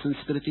ब्राह्मण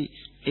संस्कृति,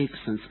 एक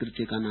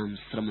संस्कृति का नाम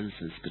श्रमण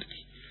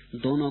संस्कृति।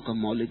 दोनों का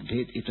मौलिक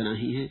भेद इतना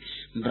ही है।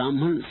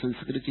 ब्राह्मण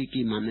संस्कृति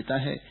की मान्यता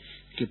है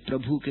कि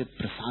प्रभु के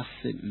प्रसाद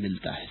से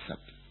मिलता है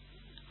सब।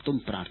 तुम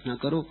प्रार्थना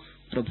करो,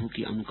 प्रभु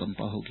की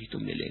अनुकंपा होगी तो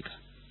मिलेगा।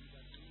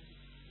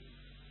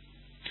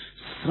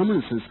 श्रमण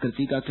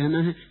संस्कृति का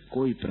कहना है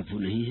कोई प्रभु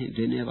नहीं है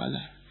देने वाला,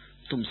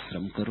 तुम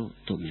श्रम करो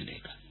तो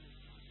मिलेगा।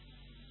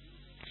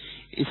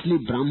 इसलिए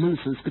ब्राह्मण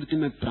संस्कृति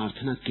में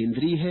प्रार्थना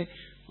केंद्रीय है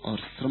और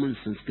श्रमण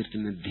संस्कृति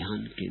में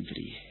ध्यान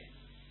केंद्रीय है।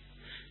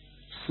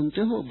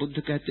 सुनते हो, बुद्ध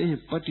कहते हैं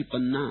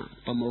पटिपन्ना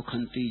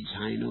पमोखंती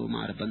झाइनो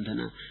मार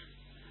बंधना,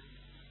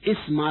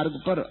 इस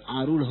मार्ग पर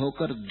आरूढ़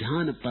होकर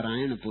ध्यान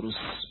परायण पुरुष।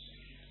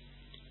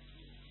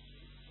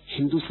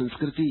 हिंदू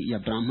संस्कृति या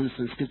ब्राह्मण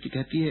संस्कृति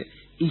कहती है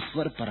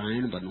ईश्वर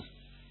परायण बनो,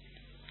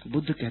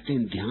 बुद्ध कहते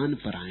हैं ध्यान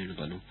परायण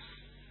बनो।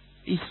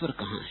 ईश्वर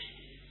कहाँ है?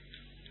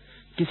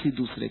 किसी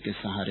दूसरे के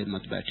सहारे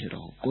मत बैठे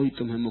रहो, कोई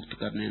तुम्हें मुक्त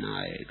करने ना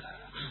आएगा।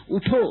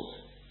 उठो,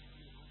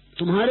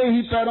 तुम्हारे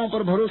ही पैरों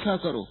पर भरोसा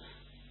करो,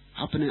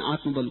 अपने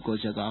आत्मबल को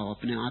जगाओ,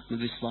 अपने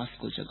आत्मविश्वास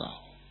को जगाओ।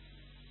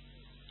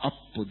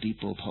 अपो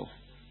दीपो भव,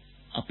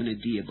 अपने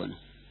दिए बनो।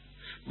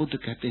 बुद्ध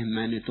कहते हैं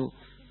मैंने तो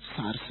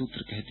सार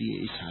सूत्र कह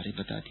दिए, इशारे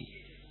बता दिए।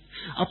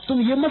 अब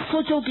तुम ये मत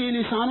सोचो कि इन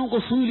इशारों को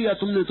सुन लिया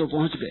तुमने तो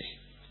पहुंच गए।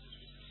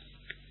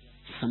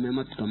 समय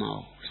मत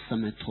गमाओ,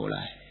 समय थोड़ा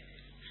है।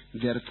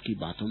 व्यर्थ की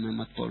बातों में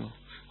मत पड़ो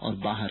और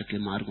बाहर के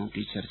मार्गों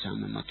की चर्चा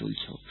में मत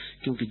उलझो,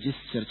 क्योंकि जिस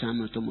चर्चा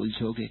में तुम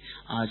उलझोगे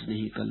आज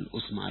नहीं कल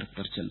उस मार्ग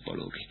पर चल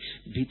पड़ोगे।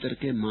 भीतर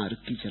के मार्ग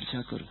की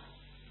चर्चा करो,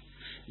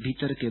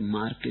 भीतर के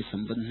मार्ग के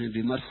संबंध में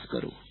विमर्श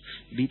करो,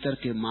 भीतर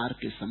के मार्ग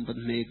के संबंध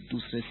में एक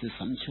दूसरे से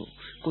समझो।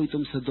 कोई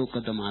तुमसे 2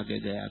 कदम आगे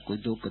गया, कोई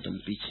 2 कदम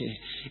पीछे।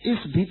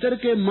 इस भीतर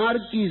के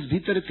मार्ग की, इस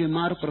भीतर के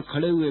मार्ग पर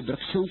खड़े हुए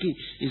वृक्षों की,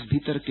 इस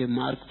भीतर के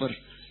मार्ग पर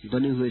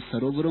बने हुए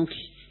सरोवरों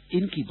की,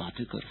 इनकी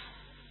बातें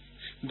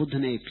करो। बुद्ध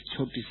ने एक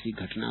छोटी सी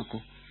घटना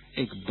को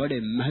एक बड़े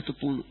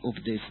महत्वपूर्ण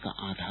उपदेश का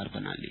आधार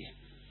बना लिया।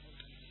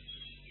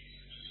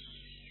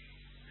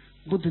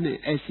 बुद्ध ने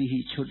ऐसी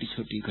ही छोटी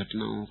छोटी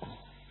घटनाओं को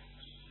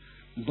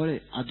बड़े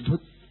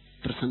अद्भुत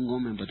प्रसंगों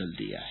में बदल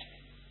दिया है।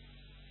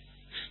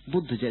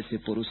 बुद्ध जैसे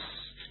पुरुष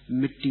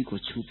मिट्टी को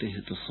छूते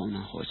हैं तो सोना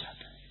हो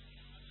जाता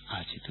है।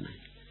 आज इतना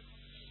ही।